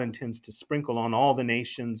God intends to sprinkle on all the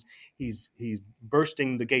nations. He's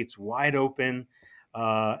bursting the gates wide open,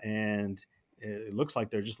 and it looks like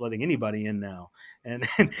they're just letting anybody in now. And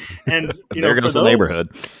There goes the neighborhood.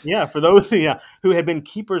 Yeah, for those who had been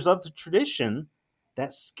keepers of the tradition,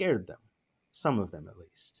 that scared them, some of them at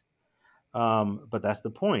least. But that's the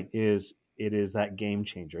point. It is that game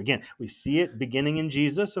changer. Again, we see it beginning in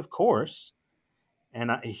Jesus, of course. And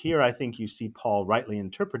here I think you see Paul rightly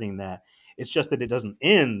interpreting that. It's just that it doesn't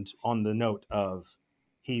end on the note of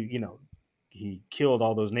he killed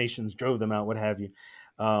all those nations, drove them out, what have you.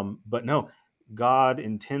 But no, God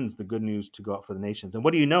intends the good news to go out for the nations. And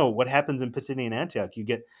what do you know? What happens in Pisidian Antioch? You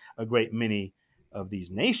get a great many of these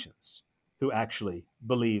nations who actually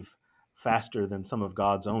believe faster than some of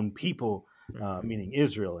God's own people, meaning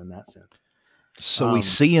Israel in that sense. So we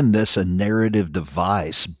see in this a narrative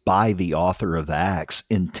device by the author of Acts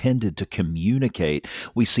intended to communicate.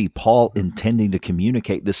 We see Paul intending to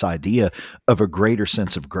communicate this idea of a greater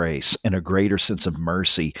sense of grace and a greater sense of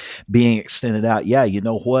mercy being extended out. Yeah, you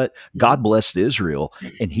know what? God blessed Israel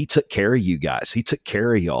and he took care of you guys. He took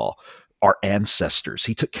care of y'all, our ancestors.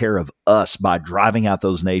 He took care of us by driving out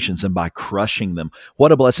those nations and by crushing them.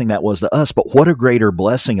 What a blessing that was to us, but what a greater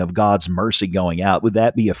blessing of God's mercy going out. Would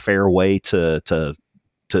that be a fair way to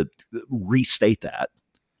restate that?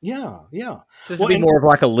 Yeah. So this would be more of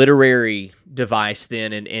like a literary device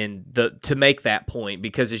then, and to make that point,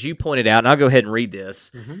 because as you pointed out, and I'll go ahead and read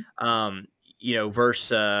this,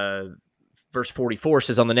 Verse 44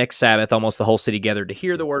 says, on the next Sabbath, almost the whole city gathered to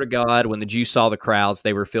hear the word of God. When the Jews saw the crowds,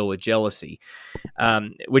 they were filled with jealousy,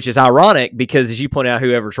 which is ironic because, as you point out,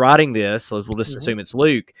 whoever's writing this, we'll just assume it's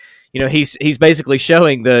Luke, he's basically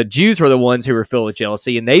showing the Jews were the ones who were filled with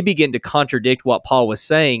jealousy, and they begin to contradict what Paul was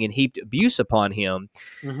saying and heaped abuse upon him.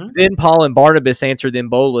 Then Paul and Barnabas answered them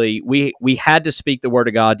boldly, we had to speak the word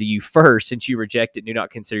of God to you first, since you reject it, do not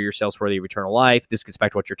consider yourselves worthy of eternal life. This gets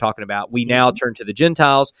back to what you're talking about. We now turn to the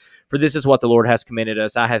Gentiles, for this is what the Lord has commanded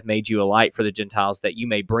us. I have made you a light for the Gentiles, that you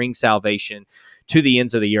may bring salvation to the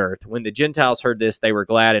ends of the earth. When the Gentiles heard this, they were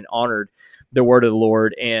glad and honored the word of the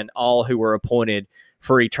Lord, and all who were appointed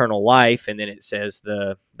for eternal life. And then it says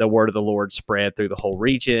the word of the Lord spread through the whole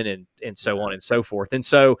region, and so on and so forth. And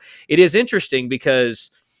so it is interesting because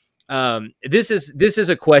this is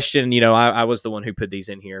a question, I was the one who put these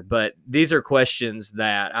in here, but these are questions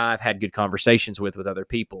that I've had good conversations with other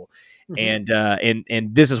people. And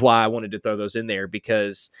this is why I wanted to throw those in there,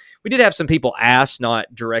 because we did have some people ask,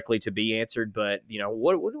 not directly to be answered, but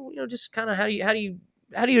just kind of how do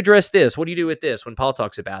you address this? What do you do with this when Paul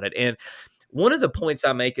talks about it? And one of the points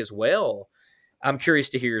I make as well, I'm curious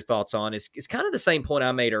to hear your thoughts on, is kind of the same point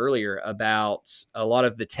I made earlier about a lot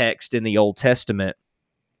of the text in the Old Testament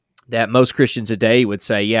that most Christians today would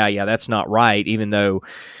say, yeah, that's not right, even though,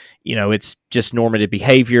 it's just normative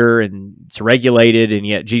behavior and it's regulated, and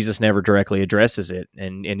yet Jesus never directly addresses it,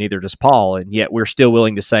 and neither does Paul, and yet we're still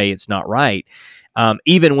willing to say it's not right.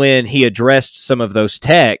 Even when he addressed some of those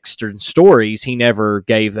texts and stories, he never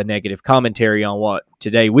gave a negative commentary on what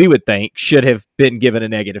today we would think should have been given a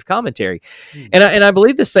negative commentary. And I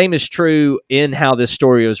believe the same is true in how this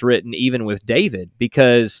story was written, even with David,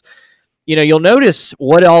 because you'll notice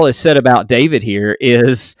what all is said about David here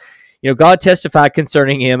is, God testified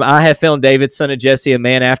concerning him, I have found David, son of Jesse, a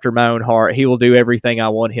man after my own heart. He will do everything I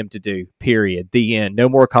want him to do, period. The end. No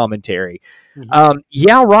more commentary.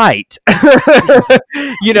 Yeah, right.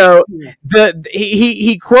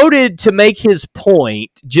 He quoted to make his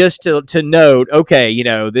point, just to note, okay,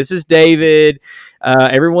 this is David.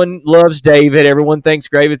 Everyone loves David. Everyone thinks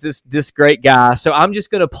David's this great guy. So I'm just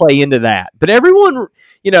going to play into that. But everyone,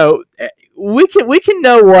 we can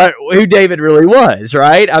know who David really was,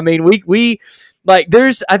 right? I mean, we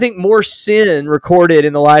there's, I think, more sin recorded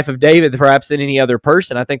in the life of David perhaps than any other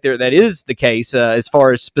person. I think that is the case as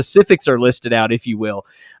far as specifics are listed out, if you will.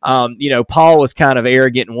 Paul was kind of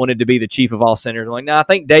arrogant and wanted to be the chief of all sinners. I'm like, no, I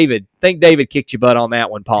think David kicked your butt on that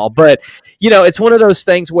one, Paul. But it's one of those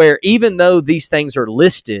things where even though these things are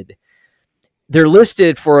listed, they're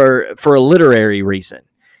listed for a literary reason.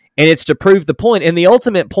 And it's to prove the point. And the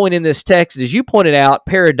ultimate point in this text, as you pointed out,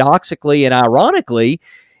 paradoxically and ironically,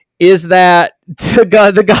 is that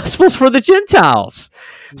the gospel's for the Gentiles.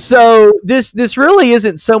 So this really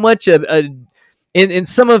isn't so much in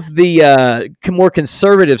some of the more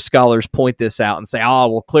conservative scholars point this out and say, oh,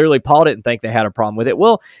 well, clearly Paul didn't think they had a problem with it.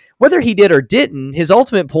 Well, whether he did or didn't, his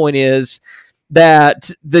ultimate point is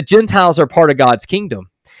that the Gentiles are part of God's kingdom.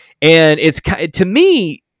 And it's, to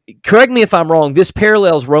me, correct me if I'm wrong, this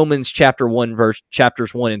parallels Romans chapters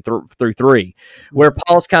 1 and through 3, where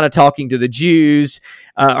Paul's kind of talking to the Jews,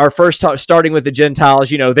 starting with the Gentiles,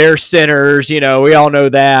 they're sinners, we all know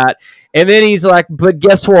that. And then he's like, but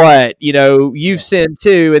guess what? You've sinned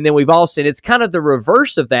too, and then we've all sinned. It's kind of the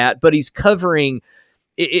reverse of that, but he's covering,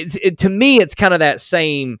 to me, it's kind of that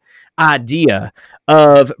same idea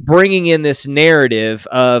of bringing in this narrative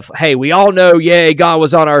of, hey, we all know, yay, God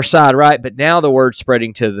was on our side, right? But now the word's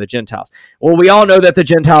spreading to the Gentiles. Well, we all know that the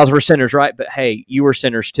Gentiles were sinners, right? But hey, you were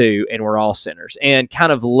sinners too, and we're all sinners, and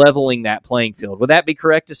kind of leveling that playing field. Would that be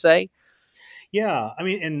correct to say? Yeah, I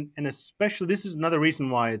mean, and especially, this is another reason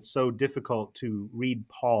why it's so difficult to read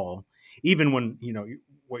Paul, even when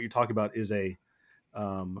what you're talking about is a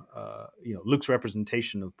Luke's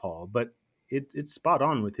representation of Paul, but it's spot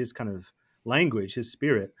on with his kind of language, his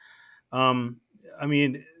spirit. I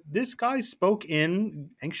mean, this guy spoke in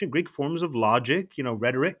ancient Greek forms of logic,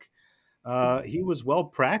 rhetoric. He was well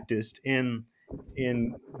practiced in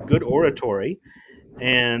good oratory,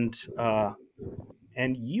 and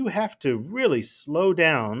you have to really slow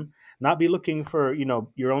down, not be looking for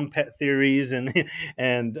your own pet theories and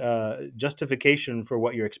justification for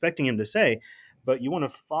what you're expecting him to say, but you want to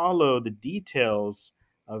follow the details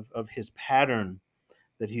of his pattern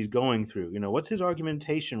that he's going through. What's his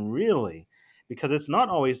argumentation really? Because it's not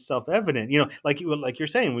always self-evident. Like you're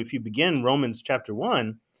saying, if you begin Romans chapter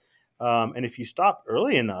 1, and if you stop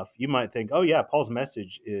early enough, you might think, oh yeah, Paul's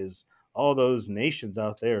message is all those nations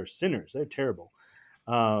out there are sinners. They're terrible.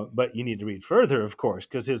 But you need to read further, of course,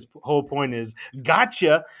 because his whole point is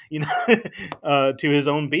gotcha, to his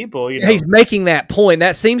own people. He's making that point.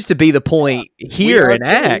 That seems to be the point here in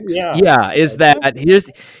Acts. Is that here's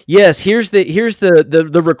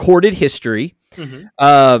the recorded history, and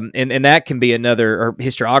that can be another, or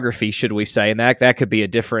historiography, should we say, and that could be a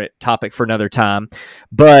different topic for another time.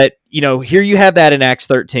 But here you have that in Acts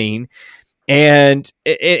 13. And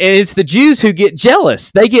it's the Jews who get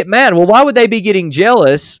jealous. They get mad. Well, why would they be getting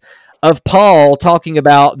jealous of Paul talking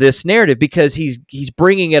about this narrative? Because he's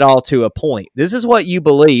bringing it all to a point. This is what you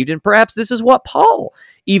believed, and perhaps this is what Paul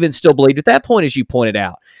even still believed at that point, as you pointed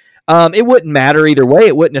out. It wouldn't matter either way.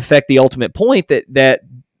 It wouldn't affect the ultimate point that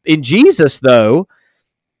in Jesus, though,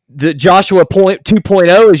 the Joshua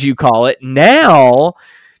 2.0, as you call it, now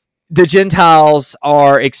the Gentiles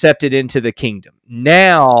are accepted into the kingdom.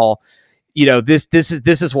 Now, this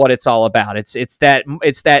is what it's all about. It's that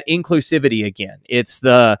inclusivity again. It's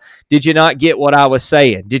the, did you not get what I was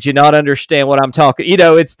saying? Did you not understand what I'm talking?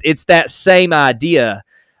 It's that same idea.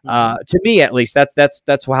 To me, at least,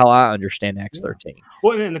 that's how I understand Acts 13.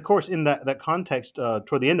 Well, and of course, in that context,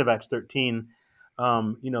 toward the end of Acts 13,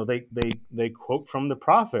 they quote from the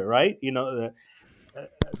prophet, right?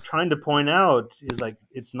 Trying to point out is like,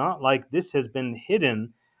 it's not like this has been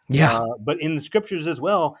hidden. Yeah. But in the scriptures as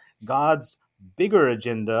well, God's bigger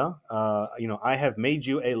agenda, I have made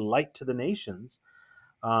you a light to the nations,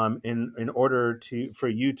 in order for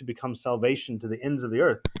you to become salvation to the ends of the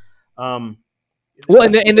earth. Well,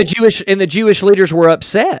 and the Jewish leaders were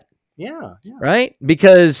upset. Yeah. Right?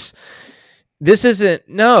 Because this isn't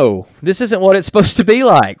what it's supposed to be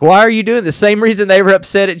like. Why are you doing the same reason they were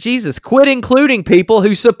upset at Jesus? Quit including people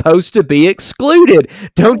who's supposed to be excluded.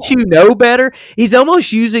 Don't you know better? He's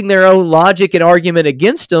almost using their own logic and argument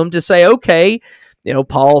against them to say, okay,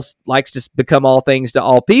 Paul likes to become all things to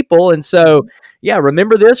all people. And so, yeah,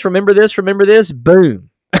 remember this,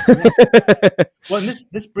 boom. Well, and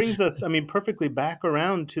this brings us, perfectly back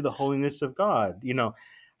around to the holiness of God.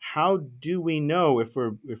 How do we know if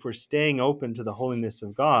we're staying open to the holiness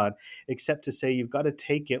of God, except to say you've got to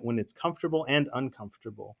take it when it's comfortable and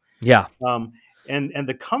uncomfortable. Yeah. And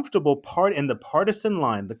the comfortable part and the partisan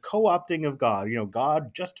line, the co-opting of God,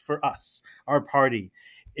 God just for us, our party,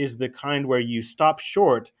 is the kind where you stop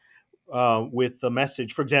short with the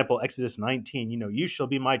message. For example, Exodus 19, you shall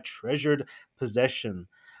be my treasured possession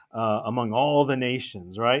among all the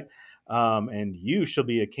nations, right? And you shall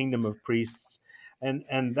be a kingdom of priests.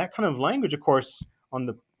 And that kind of language, of course, on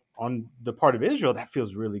the part of Israel, that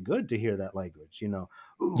feels really good to hear that language.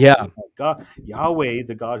 Ooh, Yeah. God, Yahweh,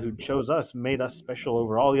 the God who chose us, made us special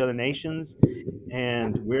over all the other nations,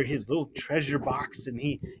 and we're His little treasure box, and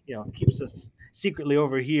He, keeps us secretly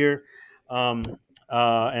over here, and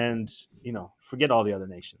forget all the other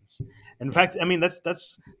nations. In fact,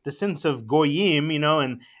 that's the sense of goyim,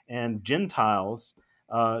 and Gentiles,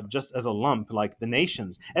 just as a lump, like the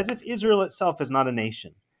nations, as if Israel itself is not a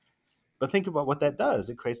nation. But think about what that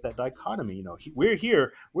does. It creates that dichotomy. We're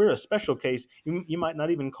here. We're a special case. You might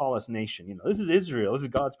not even call us nation. This is Israel. This is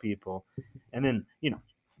God's people. And then,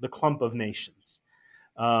 the clump of nations.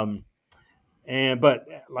 But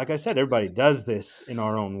like I said, everybody does this in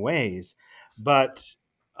our own ways. But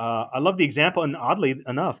I love the example. And oddly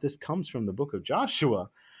enough, this comes from the book of Joshua.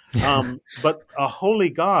 But a holy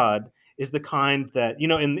God is the kind that,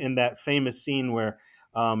 in that famous scene where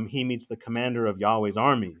he meets the commander of Yahweh's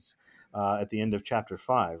armies at the end of chapter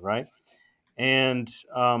 5, right? And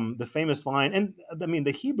the famous line, and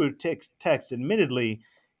the Hebrew text admittedly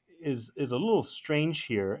is a little strange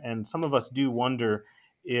here, and some of us do wonder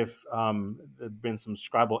if there've been some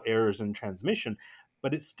scribal errors in transmission.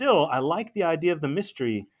 But it's still, I like the idea of the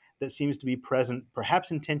mystery that seems to be present,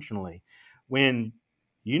 perhaps intentionally, when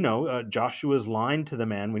Joshua's line to the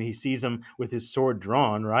man when he sees him with his sword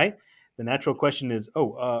drawn. Right, the natural question is,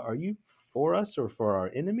 are you for us or for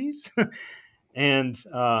our enemies? And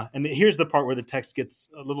here's the part where the text gets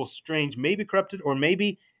a little strange, maybe corrupted, or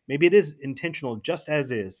maybe it is intentional, just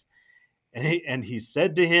as is. And he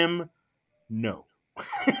said to him, "No."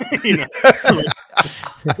 you know,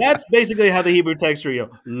 that's basically how the Hebrew text reads,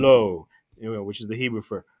 "Lo," which is the Hebrew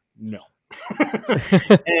for no.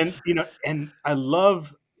 And I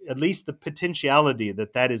love at least the potentiality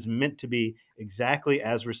that is meant to be exactly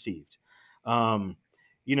as received.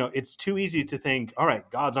 It's too easy to think, all right,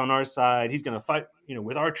 God's on our side. He's going to fight,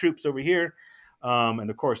 with our troops over here, and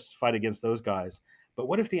of course, fight against those guys. But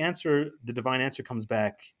what if the divine answer comes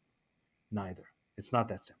back? Neither. It's not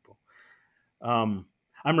that simple. I'm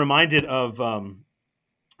reminded of,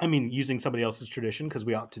 using somebody else's tradition because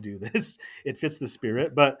we ought to do this. It fits the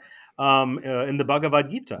spirit. But in the Bhagavad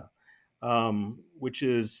Gita, which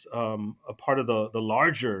is a part of the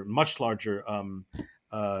larger, much larger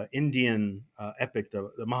Indian epic, the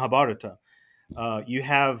Mahabharata, you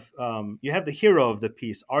have the hero of the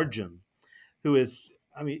piece, Arjun, who is,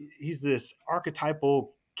 he's this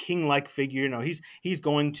archetypal king-like figure. He's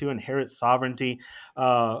going to inherit sovereignty,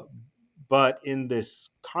 but in this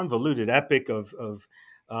convoluted epic of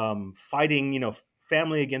fighting,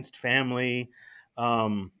 family against family.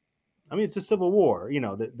 It's a civil war,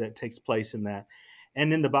 that takes place in that.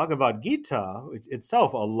 And in the Bhagavad Gita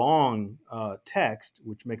itself, a long text,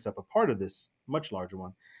 which makes up a part of this much larger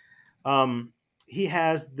one, he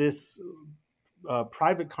has this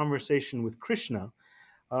private conversation with Krishna,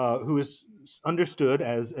 who is understood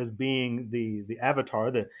as being the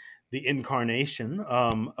avatar, the incarnation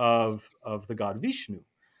of the god Vishnu,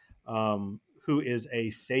 who is a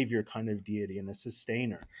savior kind of deity and a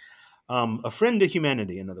sustainer, a friend to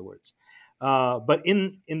humanity, in other words. But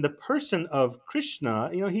in the person of Krishna,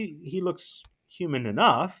 he looks human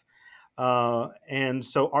enough, and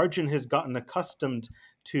so Arjun has gotten accustomed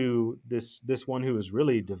to this one who is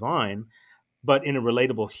really divine, but in a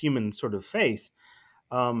relatable human sort of face.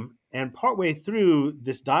 And partway through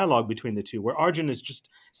this dialogue between the two, where Arjun is just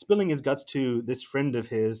spilling his guts to this friend of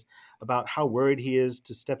his about how worried he is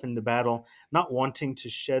to step into battle, not wanting to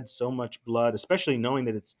shed so much blood, especially knowing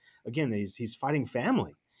that he's fighting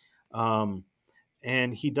family.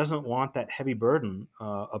 And he doesn't want that heavy burden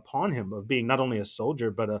upon him of being not only a soldier,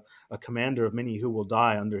 but a commander of many who will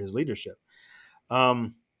die under his leadership.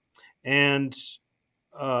 And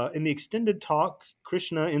in the extended talk,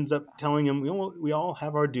 Krishna ends up telling him, we all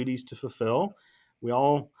have our duties to fulfill. We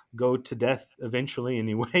all go to death eventually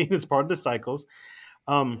anyway. It's part of the cycles.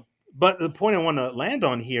 But the point I want to land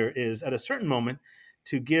on here is at a certain moment,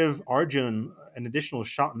 to give Arjun an additional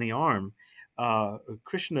shot in the arm,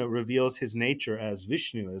 Krishna reveals his nature as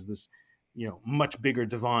Vishnu, as this, much bigger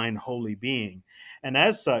divine holy being. And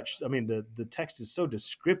as such, I mean, the text is so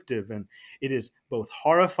descriptive, and it is both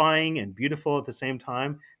horrifying and beautiful at the same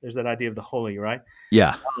time. There's that idea of the holy, right?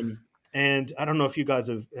 Yeah. And I don't know if you guys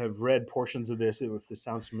have read portions of this, if this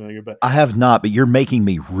sounds familiar, but I have not, but you're making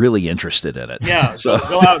me really interested in it. yeah, So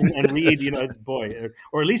go out and read, it's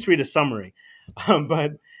or at least read a summary.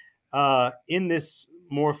 But in this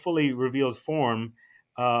more fully revealed form,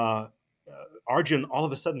 Arjun all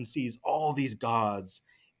of a sudden sees all these gods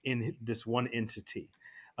in this one entity,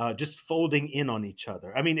 just folding in on each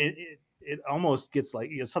other. I mean, it almost gets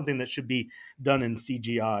like something that should be done in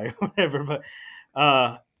CGI or whatever, but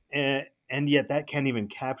and yet that can't even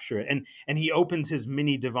capture it. And he opens his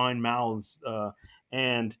many divine mouths,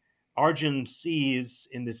 and Arjun sees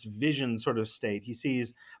in this vision sort of state, he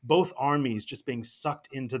sees both armies just being sucked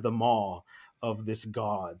into the maw of this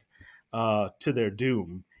god, to their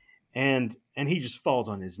doom. And he just falls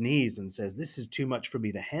on his knees and says, "This is too much for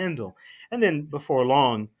me to handle." And then before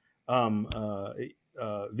long,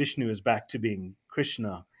 Vishnu is back to being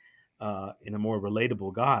Krishna, in a more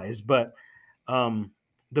relatable guise. But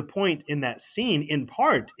the point in that scene, in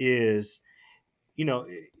part, is,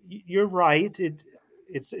 you're right.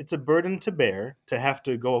 It's a burden to bear to have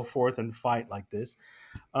to go forth and fight like this,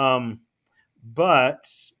 but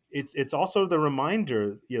it's also the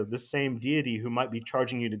reminder, this same deity who might be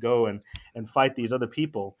charging you to go and fight these other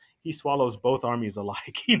people, he swallows both armies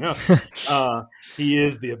alike. He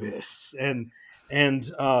is the abyss, and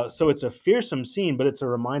so it's a fearsome scene, but it's a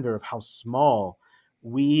reminder of how small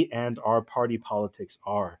we and our party politics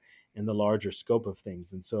are in the larger scope of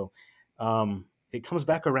things. And so it comes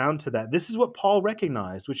back around to that. This is what Paul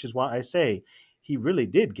recognized, which is why I say he really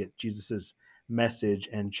did get Jesus's message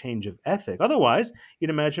and change of ethic. Otherwise, you'd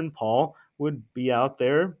imagine Paul would be out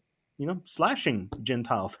there, slashing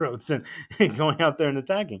Gentile throats and going out there and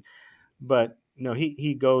attacking. But no,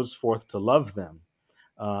 he goes forth to love them,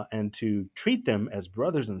 and to treat them as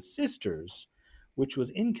brothers and sisters, which was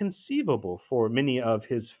inconceivable for many of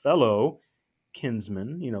his fellow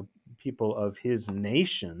kinsmen, people of his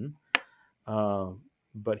nation.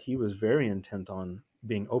 But he was very intent on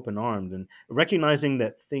being open-armed and recognizing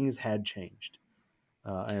that things had changed.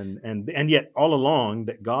 And yet all along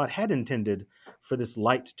that God had intended for this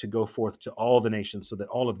light to go forth to all the nations so that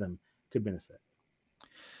all of them could benefit.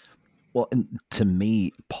 Well, and to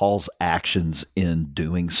me, Paul's actions in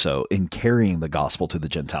doing so, in carrying the gospel to the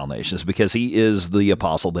Gentile nations, because he is the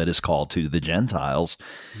apostle that is called to the Gentiles,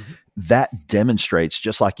 that demonstrates,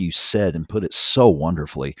 just like you said and put it so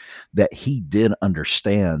wonderfully, that he did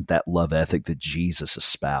understand that love ethic that Jesus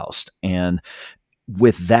espoused. And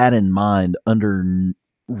with that in mind, under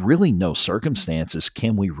really no circumstances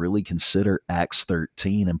can we really consider Acts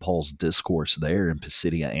 13 and Paul's discourse there in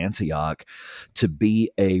Pisidia, Antioch, to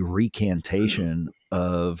be a recantation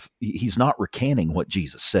of, he's not recanting what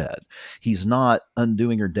Jesus said. He's not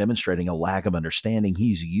undoing or demonstrating a lack of understanding.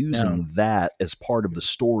 He's using that as part of the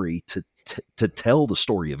story to tell the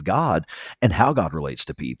story of God and how God relates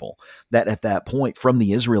to people. That at that point, from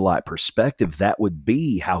the Israelite perspective, that would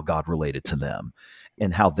be how God related to them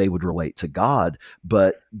and how they would relate to God.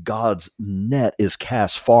 But God's net is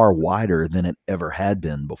cast far wider than it ever had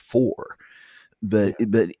been before. But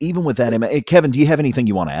even with that, Kevin, do you have anything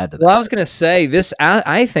you want to add to that? Well, I was going to say this.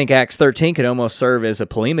 I think Acts 13 could almost serve as a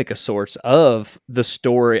polemic of sorts of the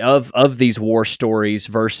story of these war stories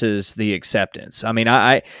versus the acceptance. I mean,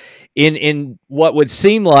 in what would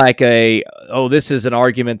seem like this is an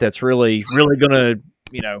argument that's really going to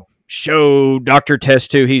show Dr.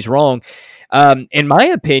 Testu he's wrong. In my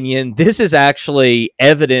opinion, this is actually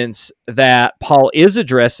evidence that Paul is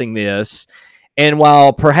addressing this, and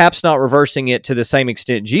while perhaps not reversing it to the same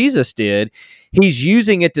extent Jesus did, he's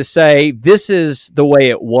using it to say this is the way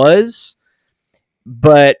it was,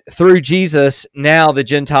 but through Jesus, now the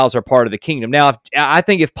Gentiles are part of the kingdom. Now, I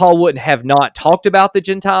think if Paul wouldn't have not talked about the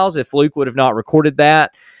Gentiles, if Luke would have not recorded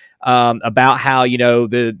that, about how,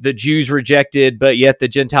 the Jews rejected, but yet the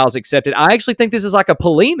Gentiles accepted. I actually think this is like a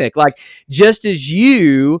polemic, like just as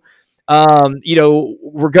you,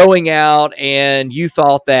 were going out and you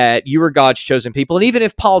thought that you were God's chosen people. And even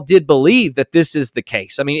if Paul did believe that this is the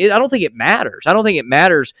case, I mean, I don't think it matters. I don't think it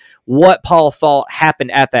matters what Paul thought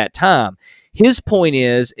happened at that time. His point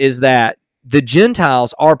is that the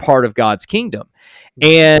Gentiles are part of God's kingdom,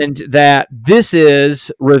 and that this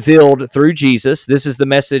is revealed through Jesus. This is the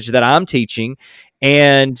message that I'm teaching.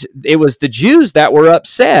 And it was the Jews that were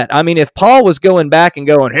upset. I mean, if Paul was going back and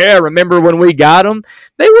going, "Hey, remember when we got them?"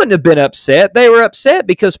 They wouldn't have been upset. They were upset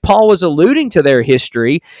because Paul was alluding to their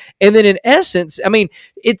history. And then in essence, I mean,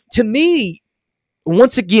 it's, to me,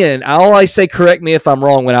 once again, I always say, correct me if I'm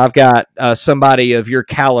wrong when I've got somebody of your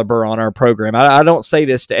caliber on our program. I don't say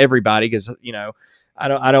this to everybody because,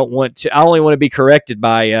 I don't want to. I only want to be corrected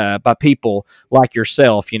by people like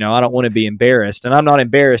yourself. I don't want to be embarrassed, and I'm not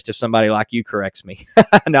embarrassed if somebody like you corrects me.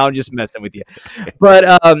 No, I'm just messing with you.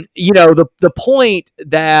 But the point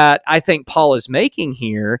that I think Paul is making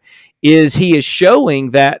here is he is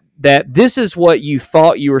showing that this is what you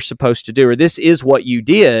thought you were supposed to do, or this is what you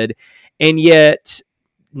did, and yet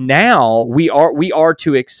now we are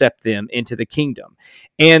to accept them into the kingdom.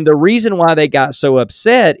 And the reason why they got so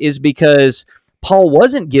upset is because Paul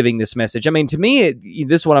wasn't giving this message. I mean, to me,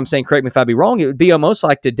 this is what I'm saying, correct me if I be wrong, it would be almost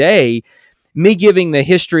like today, me giving the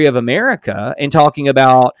history of America and talking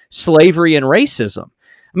about slavery and racism.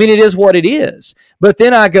 I mean, it is what it is. But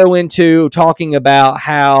then I go into talking about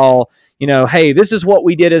how, hey, this is what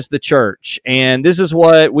we did as the church, and this is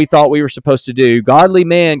what we thought we were supposed to do. Godly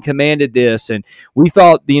man commanded this, and we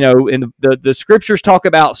thought, and the scriptures talk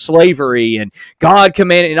about slavery, and God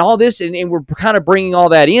commanded, and all this, and we're kind of bringing all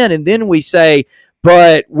that in, and then we say,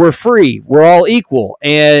 but we're free, we're all equal,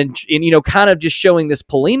 and kind of just showing this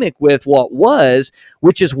polemic with what was,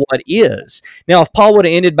 which is what is. Now, if Paul would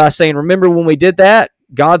have ended by saying, remember when we did that?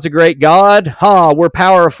 God's a great God. We're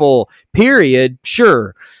powerful, period.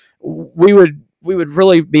 Sure. We would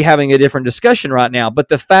really be having a different discussion right now. But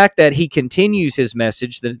the fact that he continues his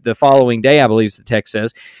message the following day, I believe the text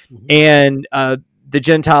says, and the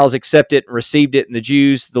Gentiles accept it and received it, and the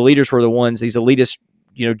Jews, the leaders were the ones, these elitist,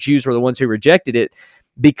 Jews were the ones who rejected it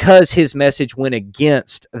because his message went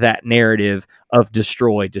against that narrative of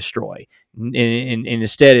destroy. And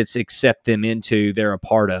instead it's accept them into, they're a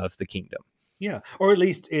part of the kingdom. Yeah, or at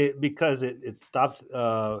least because it stopped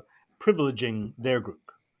privileging their group.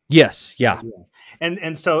 Yes, yeah.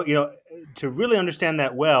 And so, to really understand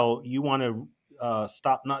that well, you want to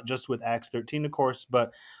stop not just with Acts 13, of course,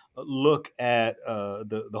 but look at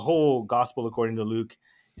the whole gospel according to Luke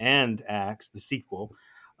and Acts, the sequel,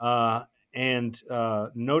 and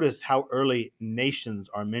notice how early nations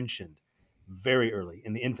are mentioned, very early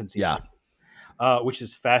in the infancy. Yeah. Which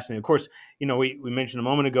is fascinating. Of course, we mentioned a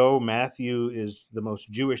moment ago, Matthew is the most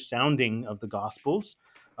Jewish sounding of the Gospels,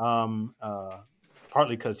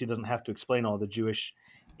 partly because he doesn't have to explain all the Jewish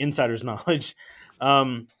insiders' knowledge.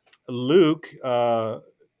 Luke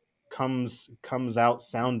comes out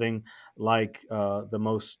sounding like the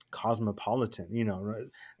most cosmopolitan,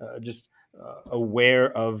 just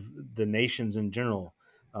aware of the nations in general,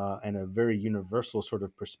 and a very universal sort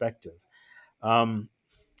of perspective.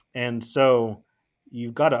 And so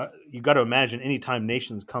you've got to imagine anytime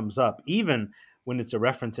nations comes up, even when it's a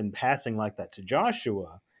reference in passing like that to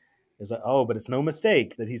Joshua, is like, but it's no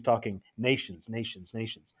mistake that he's talking nations.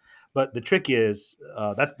 But the trick is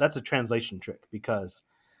that's a translation trick, because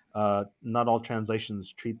not all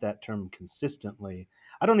translations treat that term consistently.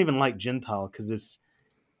 I don't even like Gentile because it's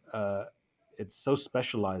so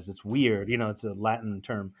specialized. It's weird, it's a Latin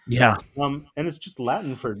term. Yeah. And it's just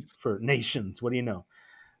Latin for nations. What do you know?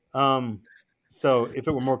 So if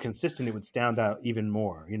it were more consistent, it would stand out even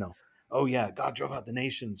more, oh yeah, God drove out the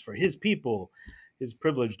nations for his people, his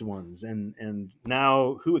privileged ones. And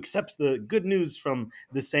now who accepts the good news from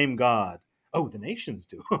the same God? Oh, the nations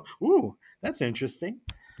do. Ooh, that's interesting.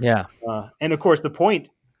 Yeah. And of course, the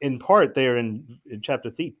point in part there in chapter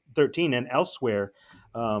 13 and elsewhere,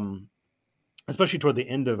 especially toward the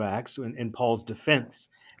end of Acts, in Paul's defense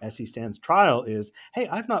as he stands trial, is, hey,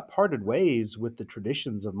 I've not parted ways with the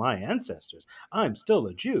traditions of my ancestors. I'm still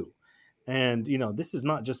a Jew. And, this is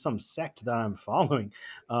not just some sect that I'm following.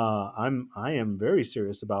 I am very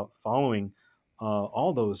serious about following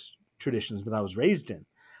all those traditions that I was raised in.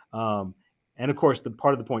 And of course, the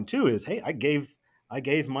part of the point too is, hey, I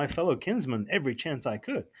gave my fellow kinsmen every chance I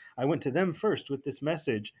could. I went to them first with this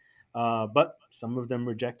message. But some of them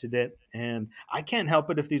rejected it, and I can't help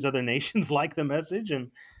it if these other nations like the message and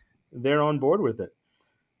they're on board with it.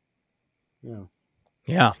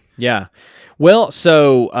 Yeah. Well,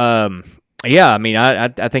 so I mean, I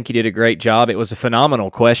think you did a great job. It was a phenomenal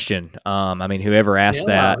question. I mean, whoever asked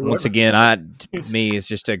that, once again, me is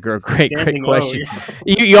just a great question.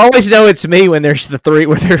 You always know it's me when there's the three,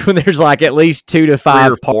 when there's like at least 2 to 5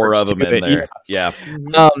 3 or 4 of them in there. Yeah.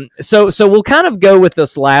 So we'll kind of go with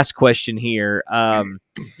this last question here.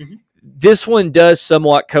 This one does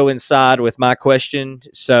somewhat coincide with my question,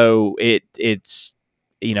 so it's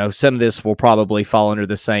some of this will probably fall under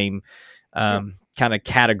the same kind of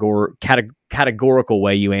categorical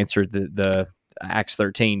way you answered the Acts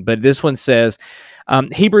 13. But this one says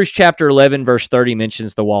Hebrews chapter 11 verse 30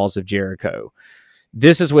 mentions the walls of Jericho.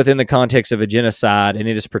 This is within the context of a genocide, and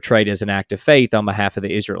it is portrayed as an act of faith on behalf of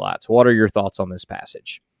the Israelites. What are your thoughts on this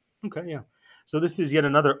passage? Okay, yeah. So this is yet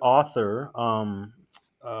another author.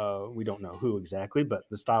 We don't know who exactly, but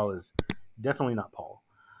the style is definitely not Paul.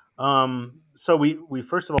 So we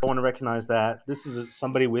first of all want to recognize that this is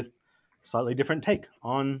somebody with slightly different take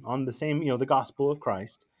on the same, the gospel of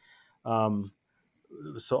Christ.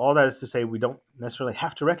 So all that is to say, we don't necessarily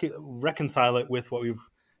have to reconcile it with what we've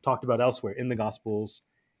talked about elsewhere in the Gospels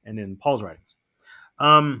and in Paul's writings.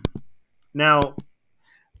 Now,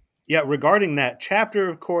 regarding that chapter,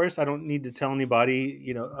 of course, I don't need to tell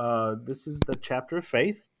anybody, this is the chapter of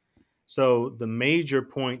faith. So the major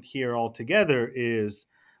point here altogether is,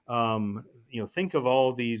 think of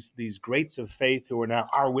all these greats of faith who are now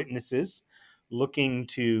our witnesses, looking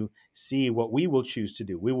to see what we will choose to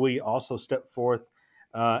do. Will we also step forth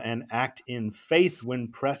and act in faith when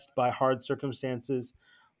pressed by hard circumstances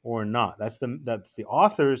or not? That's the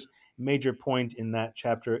author's major point in that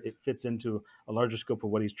chapter. It fits into a larger scope of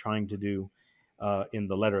what he's trying to do in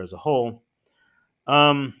the letter as a whole.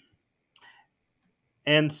 And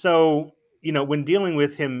so, when dealing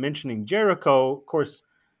with him mentioning Jericho, of course,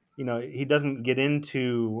 he doesn't get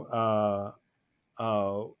into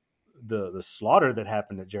the slaughter that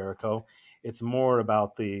happened at Jericho. It's more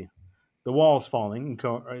about the walls falling.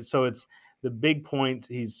 So it's the big point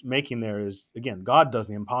he's making there is, again, God does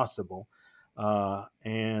the impossible,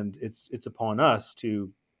 and it's upon us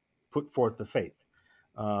to put forth the faith.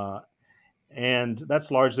 And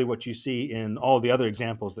that's largely what you see in all the other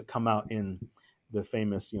examples that come out in the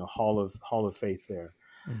famous, Hall of Faith there.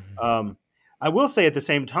 Mm-hmm. I will say at the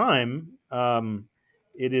same time,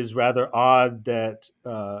 it is rather odd that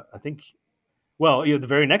I think, the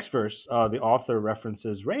very next verse, the author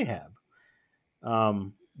references Rahab,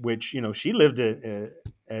 which, she lived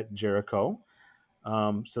at Jericho.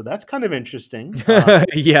 So that's kind of interesting.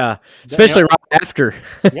 Yeah, especially right after.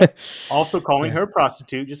 Also calling her a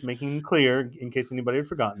prostitute, just making it clear in case anybody had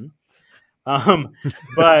forgotten.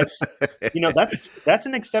 But that's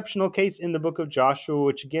an exceptional case in the book of Joshua,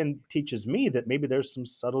 which again teaches me that maybe there's some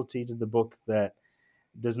subtlety to the book that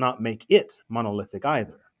does not make it monolithic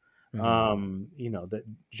either. Mm-hmm. That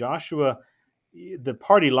Joshua, the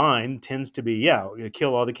party line tends to be,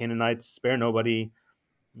 kill all the Canaanites, spare nobody,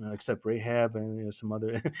 except Rahab and some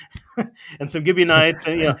other and some Gibeonites,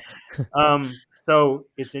 and so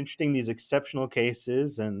it's interesting, these exceptional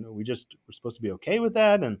cases, and we're supposed to be okay with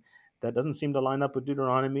that, and that doesn't seem to line up with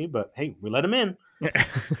Deuteronomy, but hey, we let him in.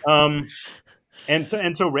 And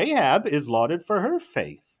so Rahab is lauded for her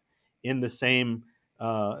faith in the same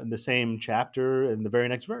chapter in the very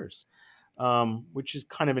next verse, which is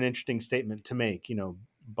kind of an interesting statement to make.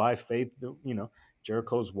 By faith,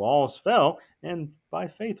 Jericho's walls fell, and by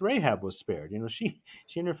faith Rahab was spared. She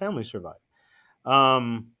and her family survived.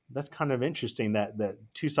 That's kind of interesting, that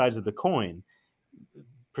two sides of the coin,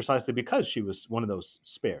 precisely because she was one of those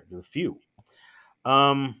spared, the few.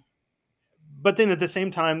 But then at the same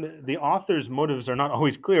time, the author's motives are not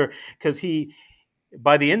always clear, because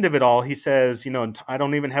by the end of it all, he says, I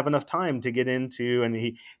don't even have enough time to get into, and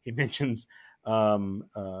he mentions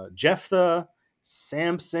Jephthah,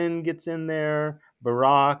 Samson gets in there,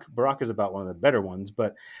 Barak is about one of the better ones,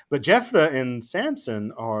 but Jephthah and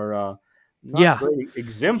Samson are not great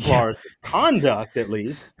exemplars of conduct, at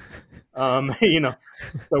least. So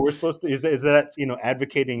we're supposed to, is that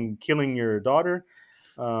advocating killing your daughter?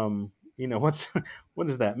 What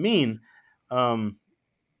does that mean?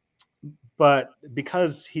 But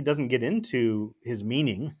because he doesn't get into his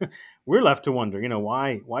meaning, we're left to wonder,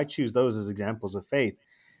 why choose those as examples of faith?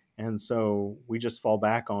 And so we just fall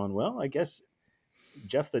back on, I guess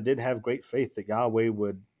Jephthah did have great faith that Yahweh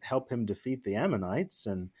would help him defeat the Ammonites.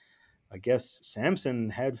 And I guess Samson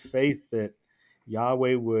had faith that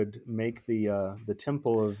Yahweh would make the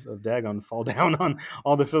temple of Dagon fall down on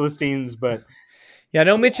all the Philistines. But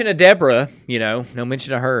no mention of Deborah, no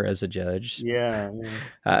mention of her as a judge. Yeah.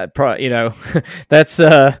 That's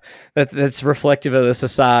reflective of the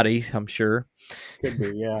society, I'm sure. Could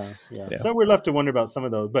be, yeah. So we're left to wonder about some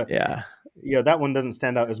of those, but that one doesn't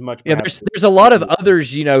stand out as much. There's a lot of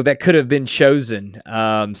others, that could have been chosen.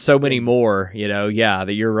 So many more,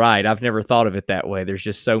 that you're right. I've never thought of it that way. There's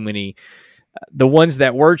just so many. The ones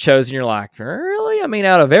that were chosen, you're like, really? I mean,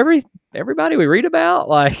 out of everybody we read about?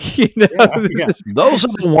 Like, Those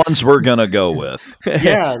are the ones we're going to go with.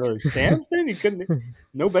 Yeah, Samson, you couldn't,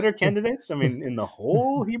 no better candidates. I mean, in the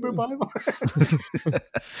whole Hebrew Bible.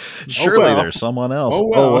 Surely there's someone else.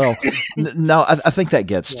 Oh well. No, I think that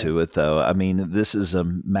gets to it, though. I mean, this is a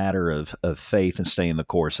matter of faith and staying the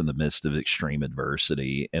course in the midst of extreme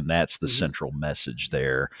adversity, and that's the central message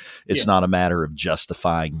there. It's not a matter of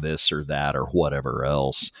justifying this or that or whatever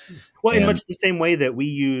else. Well, in much the same way that we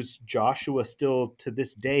use Joshua still to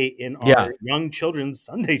this day in our young children's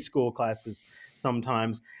Sunday school classes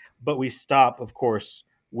sometimes, but we stop, of course,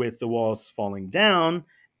 with the walls falling down.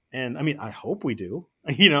 And I mean, I hope we do.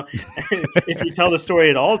 If you tell the story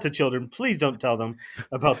at all to children, please don't tell them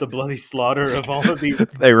about the bloody slaughter of all of these.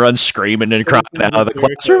 They run screaming and crying out of the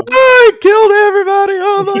classroom. I killed everybody.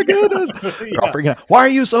 Oh my goodness. Why are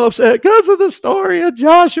you so upset? Because of the story of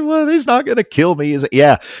Joshua. He's not going to kill me.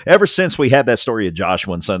 Yeah. Ever since we had that story of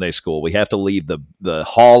Joshua in Sunday school, we have to leave the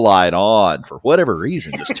hall light on for whatever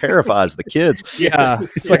reason. Just terrifies the kids. Yeah.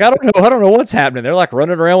 It's like, I don't know what's happening. They're like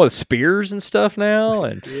running around with spears and stuff now.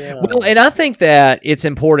 And well, and I think that it's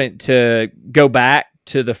important to go back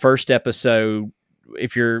to the first episode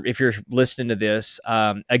if you're listening to this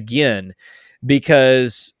again,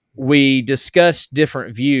 because we discussed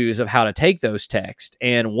different views of how to take those texts.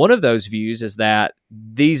 And one of those views is that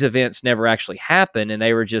these events never actually happened and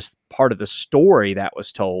they were just part of the story that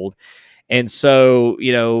was told. And so,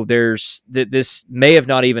 this may have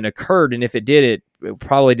not even occurred. And if it did, it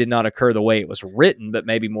probably did not occur the way it was written, but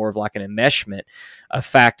maybe more of like an enmeshment of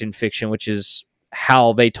fact and fiction, which is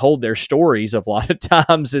how they told their stories. A lot of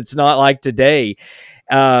times it's not like today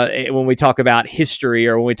when we talk about history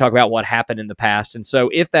or when we talk about what happened in the past. And so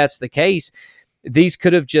if that's the case, these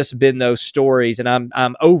could have just been those stories. And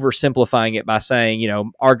I'm oversimplifying it by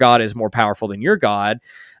saying, our God is more powerful than your God.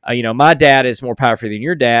 My dad is more powerful than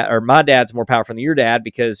your dad, or my dad's more powerful than your dad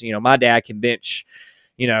because, my dad can bench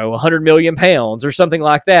 100 million pounds or something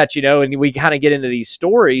like that, and we kind of get into these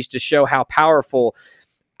stories to show how powerful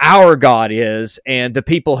our God is and the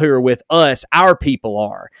people who are with us, our people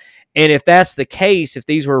are. And if that's the case, if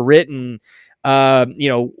these were written,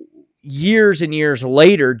 years and years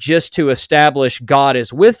later just to establish God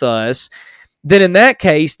is with us, then in that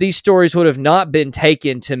case, these stories would have not been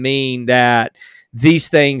taken to mean that these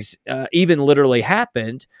things even literally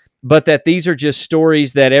happened, but that these are just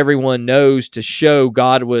stories that everyone knows to show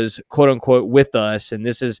God was, quote unquote, with us. And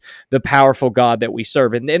this is the powerful God that we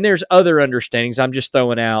serve. And there's other understandings. I'm just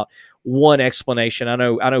throwing out one explanation. I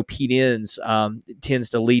know Pete Enns tends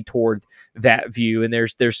to lead toward that view. And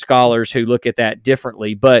there's scholars who look at that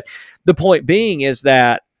differently. But the point being is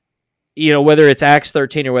that, whether it's Acts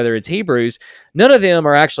 13 or whether it's Hebrews, none of them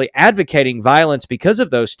are actually advocating violence because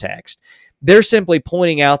of those texts. They're simply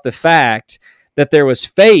pointing out the fact that there was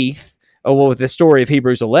faith. With the story of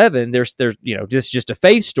Hebrews 11, there's just a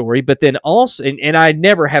faith story, but then also, and I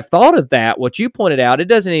never have thought of that. What you pointed out, it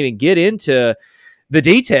doesn't even get into the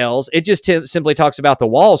details. It just simply talks about the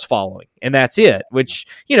walls falling, and that's it. Which,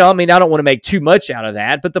 I don't want to make too much out of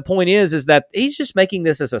that, but the point is that he's just making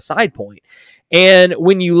this as a side point. And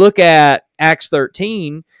when you look at Acts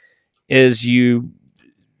 13, as you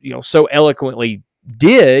so eloquently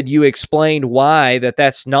did, you explained why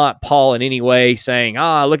that's not Paul in any way saying,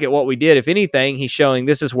 look at what we did. If anything, he's showing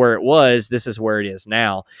this is where it was, this is where it is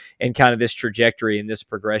now, and kind of this trajectory and this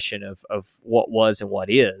progression of what was and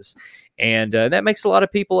what is. And that makes a lot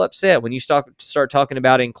of people upset. When you start talking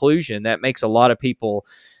about inclusion, that makes a lot of people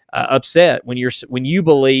upset when you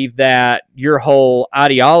believe that your whole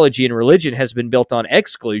ideology and religion has been built on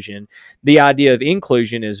exclusion. The idea of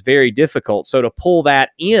inclusion is very difficult. So to pull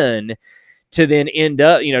that in, to then end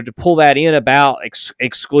up, to pull that in about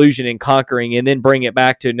exclusion and conquering and then bring it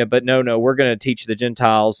back to, no, we're going to teach the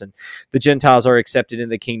Gentiles and the Gentiles are accepted in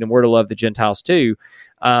the kingdom. We're to love the Gentiles too.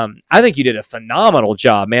 I think you did a phenomenal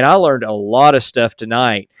job, man. I learned a lot of stuff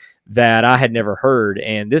tonight that I had never heard,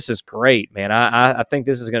 and this is great, man. I think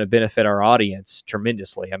this is going to benefit our audience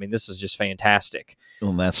tremendously. I mean, this is just fantastic.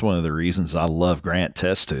 Well, that's one of the reasons I love Grant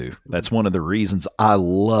Testu. That's one of the reasons I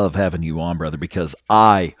love having you on, brother, because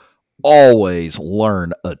I always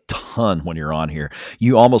learn a ton when you're on here.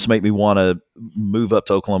 You almost make me want to move up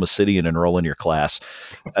to Oklahoma City and enroll in your class.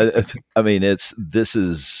 I mean, this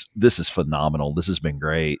is phenomenal. This has been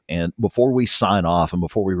great. And before we sign off and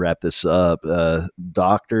before we wrap this up,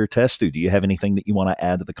 Dr. Testu, do you have anything that you want to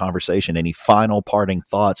add to the conversation? Any final parting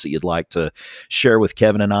thoughts that you'd like to share with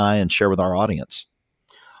Kevin and I and share with our audience?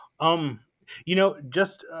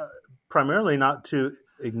 Just primarily not to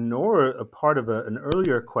ignore a part of an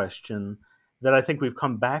earlier question that I think we've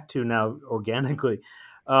come back to now organically.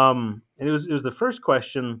 And it was the first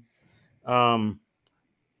question Um,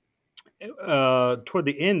 Toward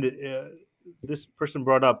the end, this person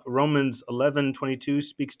brought up Romans 11:22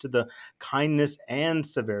 speaks to the kindness and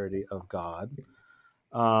severity of God.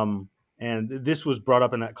 Um, and this was brought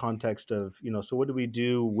up in that context of, so what do we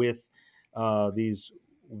do with these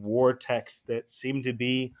war texts that seem to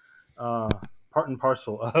be uh, part and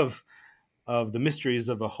parcel of the mysteries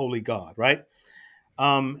of a holy God, right?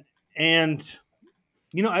 Um, and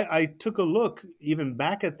I took a look even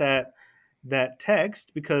back at that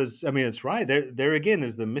text, because I mean it's right there again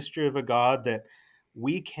is the mystery of a God that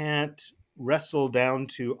we can't wrestle down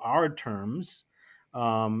to our terms,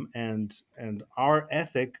 and our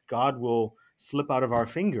ethic. God will slip out of our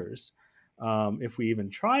fingers if we even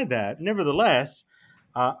try that. Nevertheless,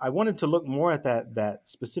 I wanted to look more at that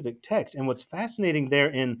specific text, and what's fascinating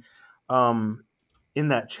there um, in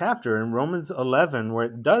that chapter in Romans 11, where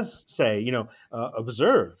it does say,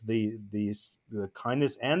 observe the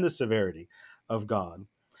kindness and the severity of God.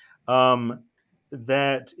 Um,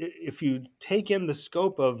 that if you take in the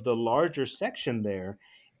scope of the larger section there,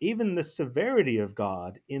 even the severity of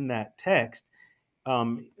God in that text,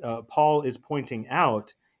 Paul is pointing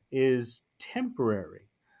out, is temporary.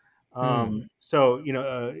 So,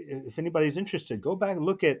 if anybody's interested, go back and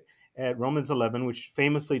look at Romans 11, which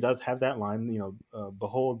famously does have that line,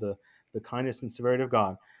 behold the kindness and severity of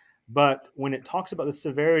God. But when it talks about the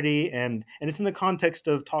severity, and it's in the context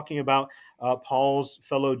of talking about Paul's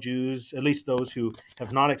fellow Jews, at least those who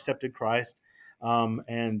have not accepted Christ,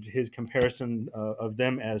 and his comparison of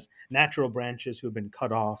them as natural branches who have been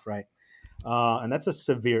cut off, right? And that's a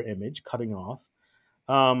severe image, cutting off.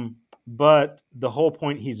 But the whole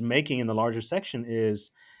point he's making in the larger section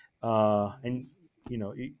is, and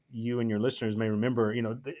you and your listeners may remember,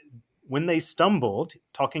 when they stumbled,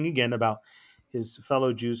 talking again about his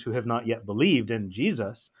fellow Jews who have not yet believed in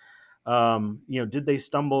Jesus, did they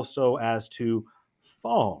stumble so as to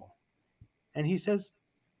fall? And he says,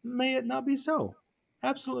 may it not be so.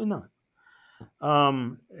 Absolutely not.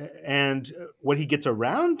 And what he gets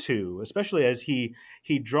around to, especially as he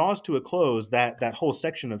draws to a close that whole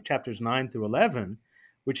section of chapters 9 through 11,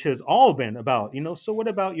 which has all been about, so what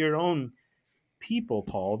about your own people,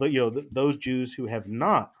 Paul? Those Jews who have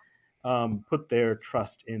not put their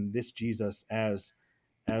trust in this Jesus as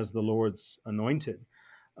the Lord's anointed.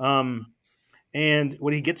 Um, and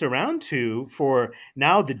what he gets around to for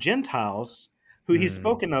now the Gentiles, who he's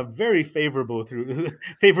spoken of very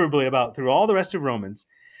favorably about through all the rest of Romans.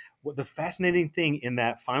 What the fascinating thing in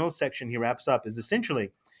that final section he wraps up is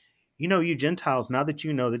essentially, you Gentiles, now that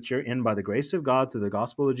you know that you're in by the grace of God through the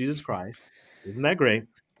gospel of Jesus Christ, isn't that great?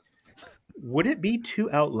 Would it be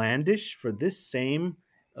too outlandish for this same,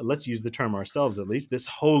 let's use the term ourselves at least, this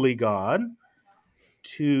holy God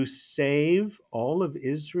to save all of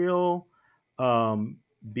Israel um,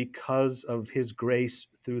 because of his grace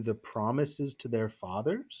through the promises to their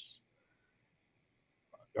fathers?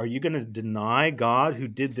 Are you going to deny God who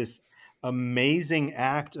did this amazing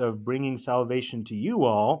act of bringing salvation to you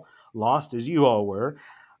all, lost as you all were,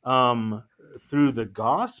 um, through the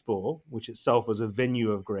gospel, which itself was a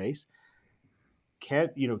venue of grace? Are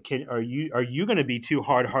you going to be too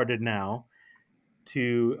hard hearted now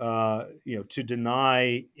to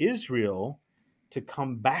deny Israel to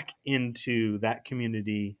come back into that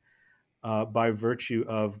community by virtue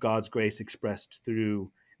of God's grace expressed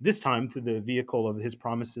through, this time, through the vehicle of his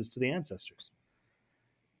promises to the ancestors?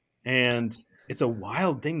 And it's a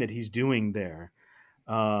wild thing that he's doing there,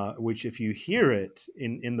 which, if you hear it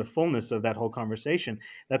in the fullness of that whole conversation,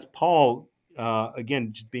 that's Paul,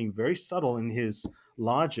 again, just being very subtle in his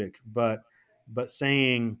logic, but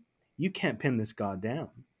saying, you can't pin this God down.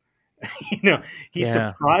 you know, he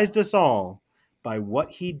Yeah. surprised us all by what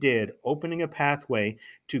he did, opening a pathway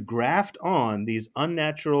to graft on these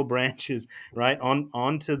unnatural branches, right,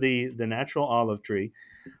 onto the natural olive tree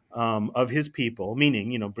of his people,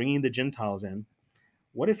 meaning, bringing the Gentiles in.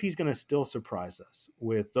 What if he's going to still surprise us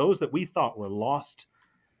with those that we thought were lost,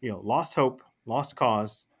 lost hope, lost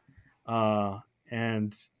cause, uh,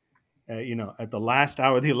 and at the last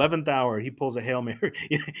hour, the 11th hour, he pulls a Hail Mary.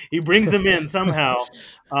 He brings them in somehow.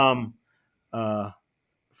 Um, uh,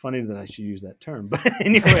 Funny that I should use that term, but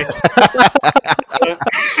anyway,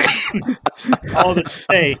 all to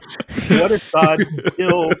say, what if God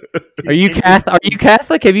still Are you continues? Catholic? Are you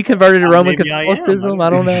Catholic? Have you converted to Roman Maybe I am. Catholicism? I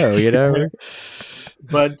don't know.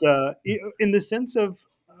 But in the sense of,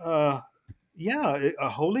 yeah, a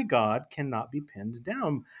holy God cannot be pinned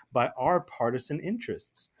down by our partisan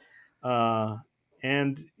interests. Uh,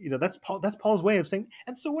 and that's Paul's way of saying.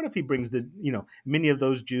 And so, what if he brings many of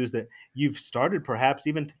those Jews that you've started perhaps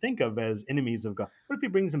even to think of as enemies of God? What if he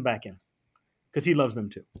brings them back in because he loves them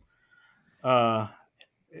too? Uh,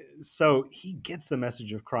 so he gets the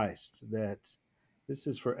message of Christ that this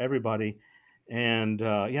is for everybody. And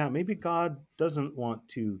yeah, maybe God doesn't want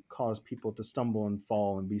to cause people to stumble and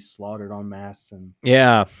fall and be slaughtered en masse. And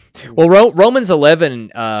Yeah. Well, Romans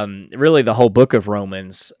 11, really the whole book of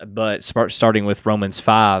Romans, but starting with Romans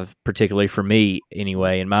 5, particularly for me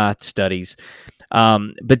anyway, in my studies.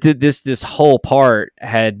 But this whole part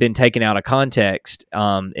had been taken out of context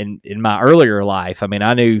in my earlier life. I mean,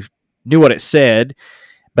 I knew what it said,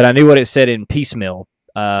 but I knew what it said in piecemeal.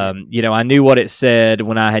 I knew what it said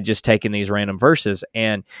when I had just taken these random verses,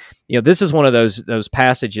 and this is one of those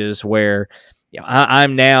passages where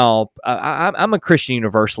I'm a Christian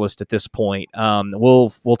universalist at this point.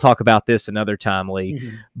 We'll talk about this another time, Lee.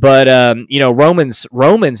 Mhm. But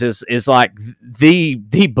Romans is like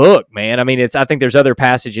the book, man. I mean, I think there's other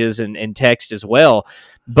passages and text as well,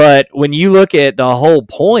 but when you look at the whole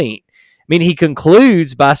point, I mean, he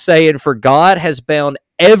concludes by saying, "For God has bound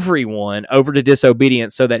everyone over to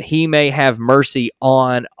disobedience so that he may have mercy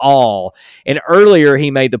on all." And earlier he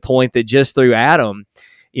made the point that just through Adam,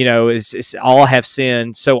 is all have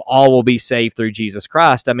sinned, so all will be saved through Jesus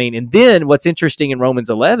Christ. I mean, and then what's interesting in Romans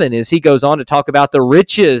 11 is he goes on to talk about the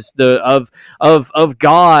riches of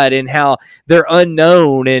God and how they're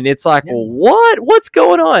unknown, and it's like, Yeah. well, what's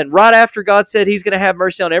going on? Right after God said He's going to have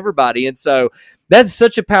mercy on everybody, and so that's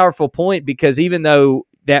such a powerful point, because even though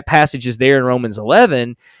that passage is there in Romans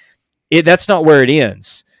 11, that's not where it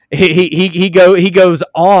ends. He goes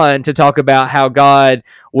on to talk about how God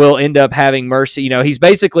will end up having mercy. He's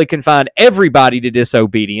basically confined everybody to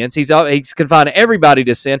disobedience. He's confined everybody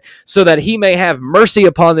to sin, so that he may have mercy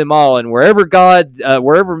upon them all. And wherever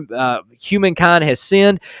humankind has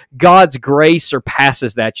sinned, God's grace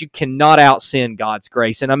surpasses that. You cannot out sin God's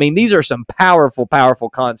grace. And I mean, these are some powerful, powerful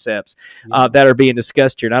concepts that are being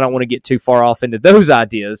discussed here. And I don't want to get too far off into those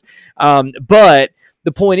ideas, but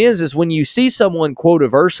the point is when you see someone quote a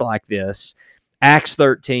verse like this, Acts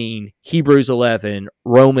 13, Hebrews 11,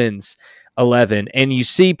 Romans 11, and you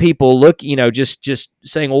see people look, just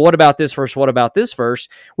saying, well, what about this verse? What about this verse?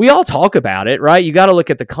 We all talk about it, right? You got to look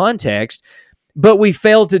at the context. But we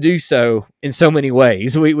fail to do so in so many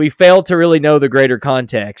ways. We fail to really know the greater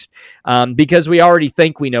context because we already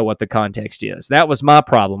think we know what the context is. That was my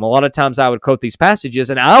problem. A lot of times I would quote these passages,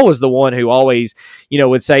 and I was the one who always,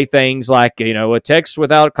 would say things like, a text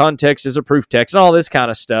without context is a proof text and all this kind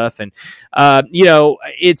of stuff. And,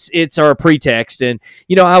 it's our pretext. And,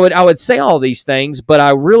 I would say all these things, but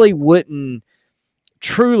I really wouldn't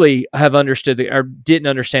truly have understood or didn't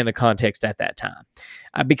understand the context at that time.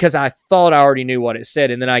 Because I thought I already knew what it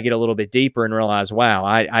said, and then I get a little bit deeper and realize, wow,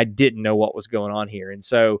 I didn't know what was going on here. And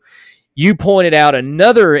so you pointed out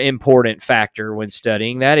another important factor when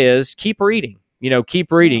studying, that is keep reading.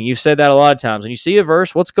 Keep reading. You've said that a lot of times. When you see a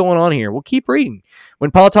verse, what's going on here? Well, keep reading.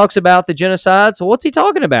 When Paul talks about the genocides, well, what's he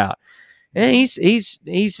talking about? And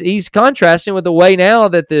he's contrasting with the way now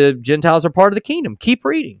that the Gentiles are part of the kingdom. Keep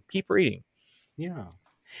reading. Keep reading. Yeah.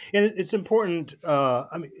 And it's important,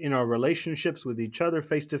 in our relationships with each other,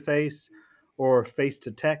 face to face or face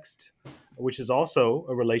to text, which is also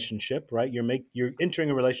a relationship, right? You're entering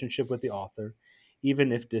a relationship with the author,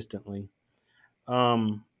 even if distantly.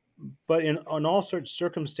 But on all sorts of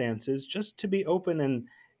circumstances, just to be open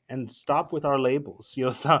and stop with our labels.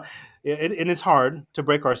 Stop. And it's hard to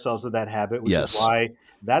break ourselves of that habit, which is why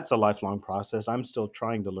that's a lifelong process. I'm still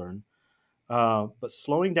trying to learn. But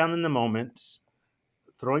slowing down in the moment,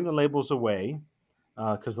 throwing the labels away,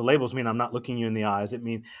 because the labels mean I'm not looking you in the eyes. It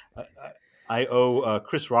means I owe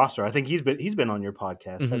Chris Rosser. I think he's been on your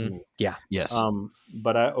podcast, hasn't he? Yeah. Yes.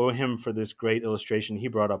 But I owe him for this great illustration he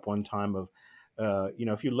brought up one time of,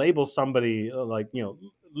 if you label somebody like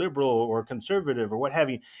liberal or conservative or what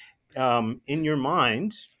have you, in your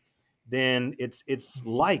mind, then it's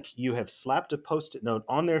like you have slapped a Post-it note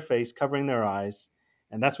on their face, covering their eyes,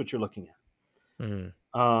 and that's what you're looking at. Mm.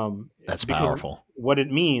 That's powerful. What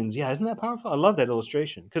it means, isn't that powerful? I love that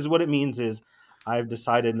illustration, because what it means is I've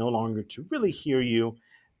decided no longer to really hear you,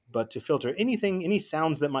 but to filter any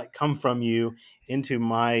sounds that might come from you into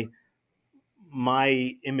my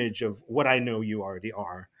image of what I know you already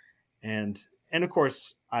are, and of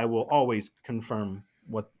course I will always confirm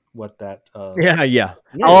what that. Yeah.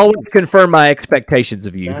 I'll always confirm my expectations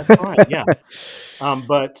of you. That's right. Yeah.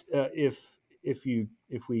 But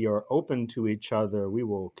if we are open to each other, we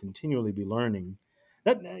will continually be learning.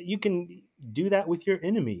 That you can do that with your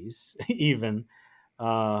enemies, even,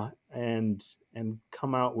 and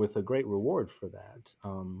come out with a great reward for that,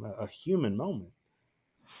 a human moment.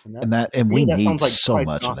 And we need so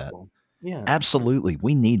much of that. Yeah. Absolutely.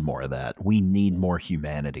 We need more of that. We need more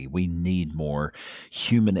humanity. We need more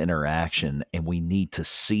human interaction. And we need to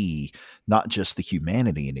see not just the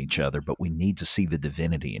humanity in each other, but we need to see the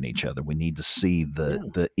divinity in each other. We need to see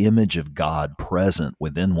the image of God present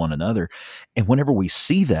within one another. And whenever we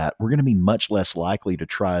see that, we're going to be much less likely to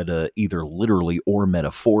try to either literally or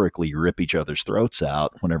metaphorically rip each other's throats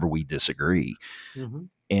out whenever we disagree. Mm-hmm.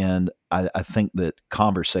 And I think that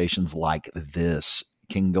conversations like this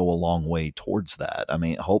can go a long way towards that. I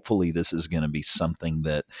mean, hopefully this is going to be something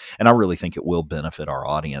that, and I really think it will benefit our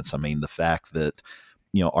audience. I mean, the fact that,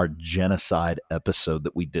 our genocide episode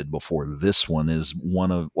that we did before this one is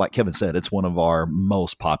one of, like Kevin said, it's one of our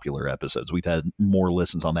most popular episodes. We've had more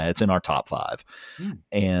listens on that. It's in our top 5.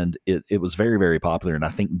 And it was very, very popular. And I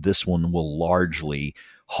think this one will largely,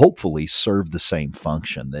 hopefully, serve the same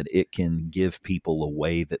function, that it can give people a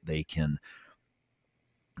way that they can,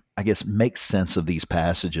 I guess, make sense of these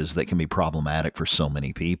passages that can be problematic for so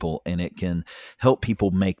many people. And it can help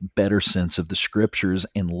people make better sense of the scriptures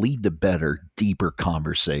and lead to better, deeper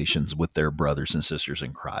conversations with their brothers and sisters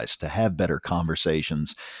in Christ, to have better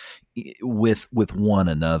conversations with one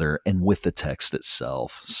another and with the text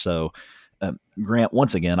itself. So, Grant,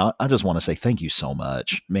 once again, I just want to say thank you so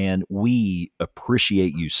much, man. We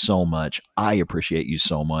appreciate you so much. I appreciate you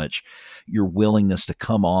so much. Your willingness to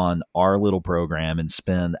come on our little program and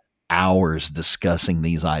spend hours discussing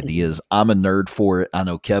these ideas. I'm a nerd for it. I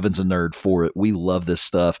know Kevin's a nerd for it. We love this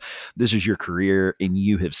stuff. This is your career, and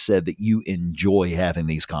you have said that you enjoy having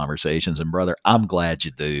these conversations. And brother, I'm glad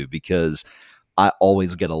you do, because I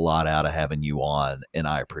always get a lot out of having you on, and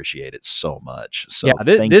I appreciate it so much. So yeah,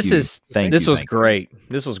 this was thank great. You.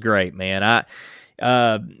 This was great, man.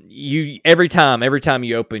 You every time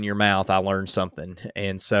you open your mouth, I learn something,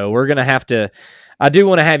 and so we're gonna have to. I do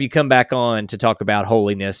want to have you come back on to talk about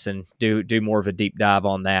holiness and do more of a deep dive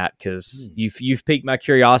on that, because you've piqued my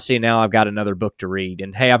curiosity, and now I've got another book to read,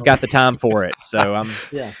 and hey, I've got the time for it, so I'm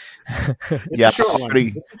It's a short one.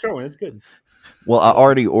 It's a short one. It's good. Well, I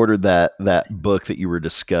already ordered that book that you were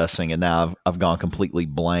discussing, and now I've gone completely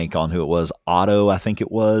blank on who it was. Otto, I think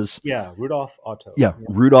it was. Yeah, Rudolf Otto. Yeah,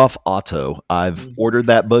 Rudolf Otto. I've ordered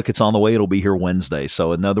that book. It's on the way. It'll be here Wednesday.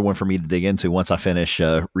 So another one for me to dig into once I finish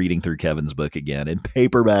reading through Kevin's book again in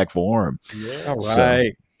paperback form. Yeah. All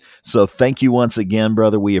right. So thank you once again,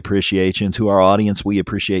 brother. We appreciate you. And to our audience, we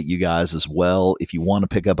appreciate you guys as well. If you want to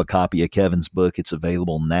pick up a copy of Kevin's book, it's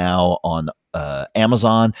available now on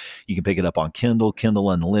Amazon. You can pick it up on Kindle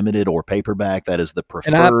Unlimited, or paperback. That is the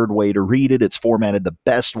preferred way to read it. It's formatted the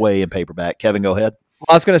best way in paperback. Kevin, go ahead. Well,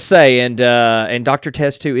 I was going to say, and Dr.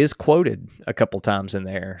 Test too is quoted a couple times in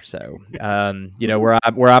there. So, where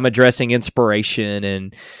I'm addressing inspiration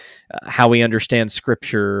and how we understand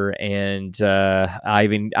Scripture, and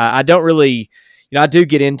I don't really, I do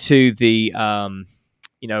get into the,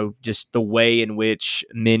 just the way in which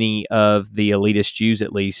many of the elitist Jews,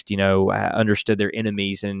 at least, understood their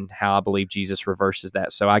enemies, and how I believe Jesus reverses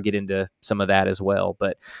that. So I get into some of that as well.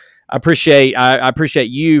 But I appreciate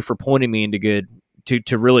you for pointing me into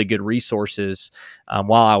to really good resources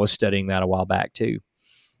while I was studying that a while back too.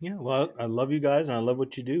 Yeah, well, I love you guys, and I love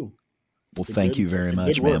what you do. Well, thank you very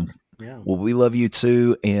much, man. Yeah. Well, we love you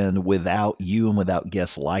too. And without you and without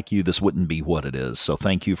guests like you, this wouldn't be what it is. So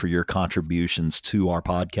thank you for your contributions to our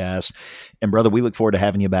podcast. And brother, we look forward to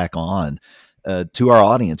having you back on. To our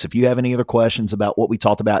audience, if you have any other questions about what we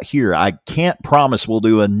talked about here, I can't promise we'll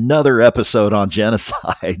do another episode on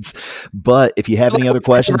genocides, but if you have any other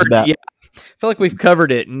questions about... Yeah. I feel like we've covered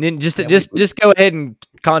it, and then just go ahead and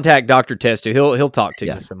contact Dr. Testu. He'll talk to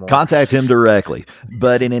you some more. Contact him directly.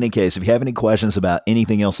 But in any case, if you have any questions about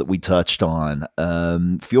anything else that we touched on,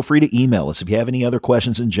 feel free to email us. If you have any other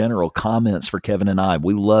questions in general, comments for Kevin and I,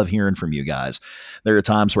 we love hearing from you guys. There are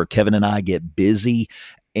times where Kevin and I get busy,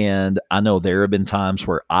 and I know there have been times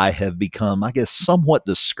where I have become, I guess, somewhat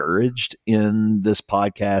discouraged in this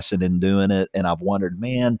podcast and in doing it. And I've wondered,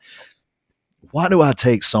 man, why do I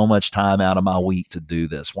take so much time out of my week to do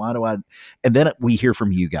this? And then we hear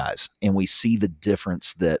from you guys, and we see the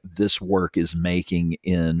difference that this work is making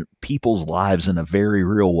in people's lives in a very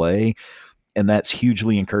real way. And that's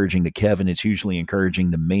hugely encouraging to Kevin. It's hugely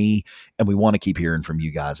encouraging to me. And we want to keep hearing from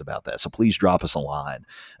you guys about that. So please drop us a line.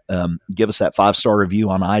 Give us that 5-star review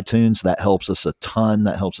on iTunes. That helps us a ton.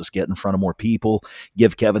 That helps us get in front of more people.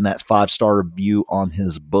 Give Kevin that 5-star review on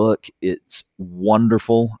his book. It's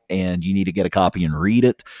wonderful, and you need to get a copy and read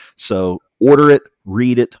it. So order it,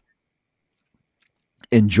 read it,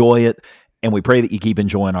 enjoy it, and we pray that you keep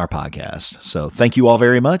enjoying our podcast. So thank you all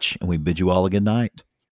very much, and we bid you all a good night.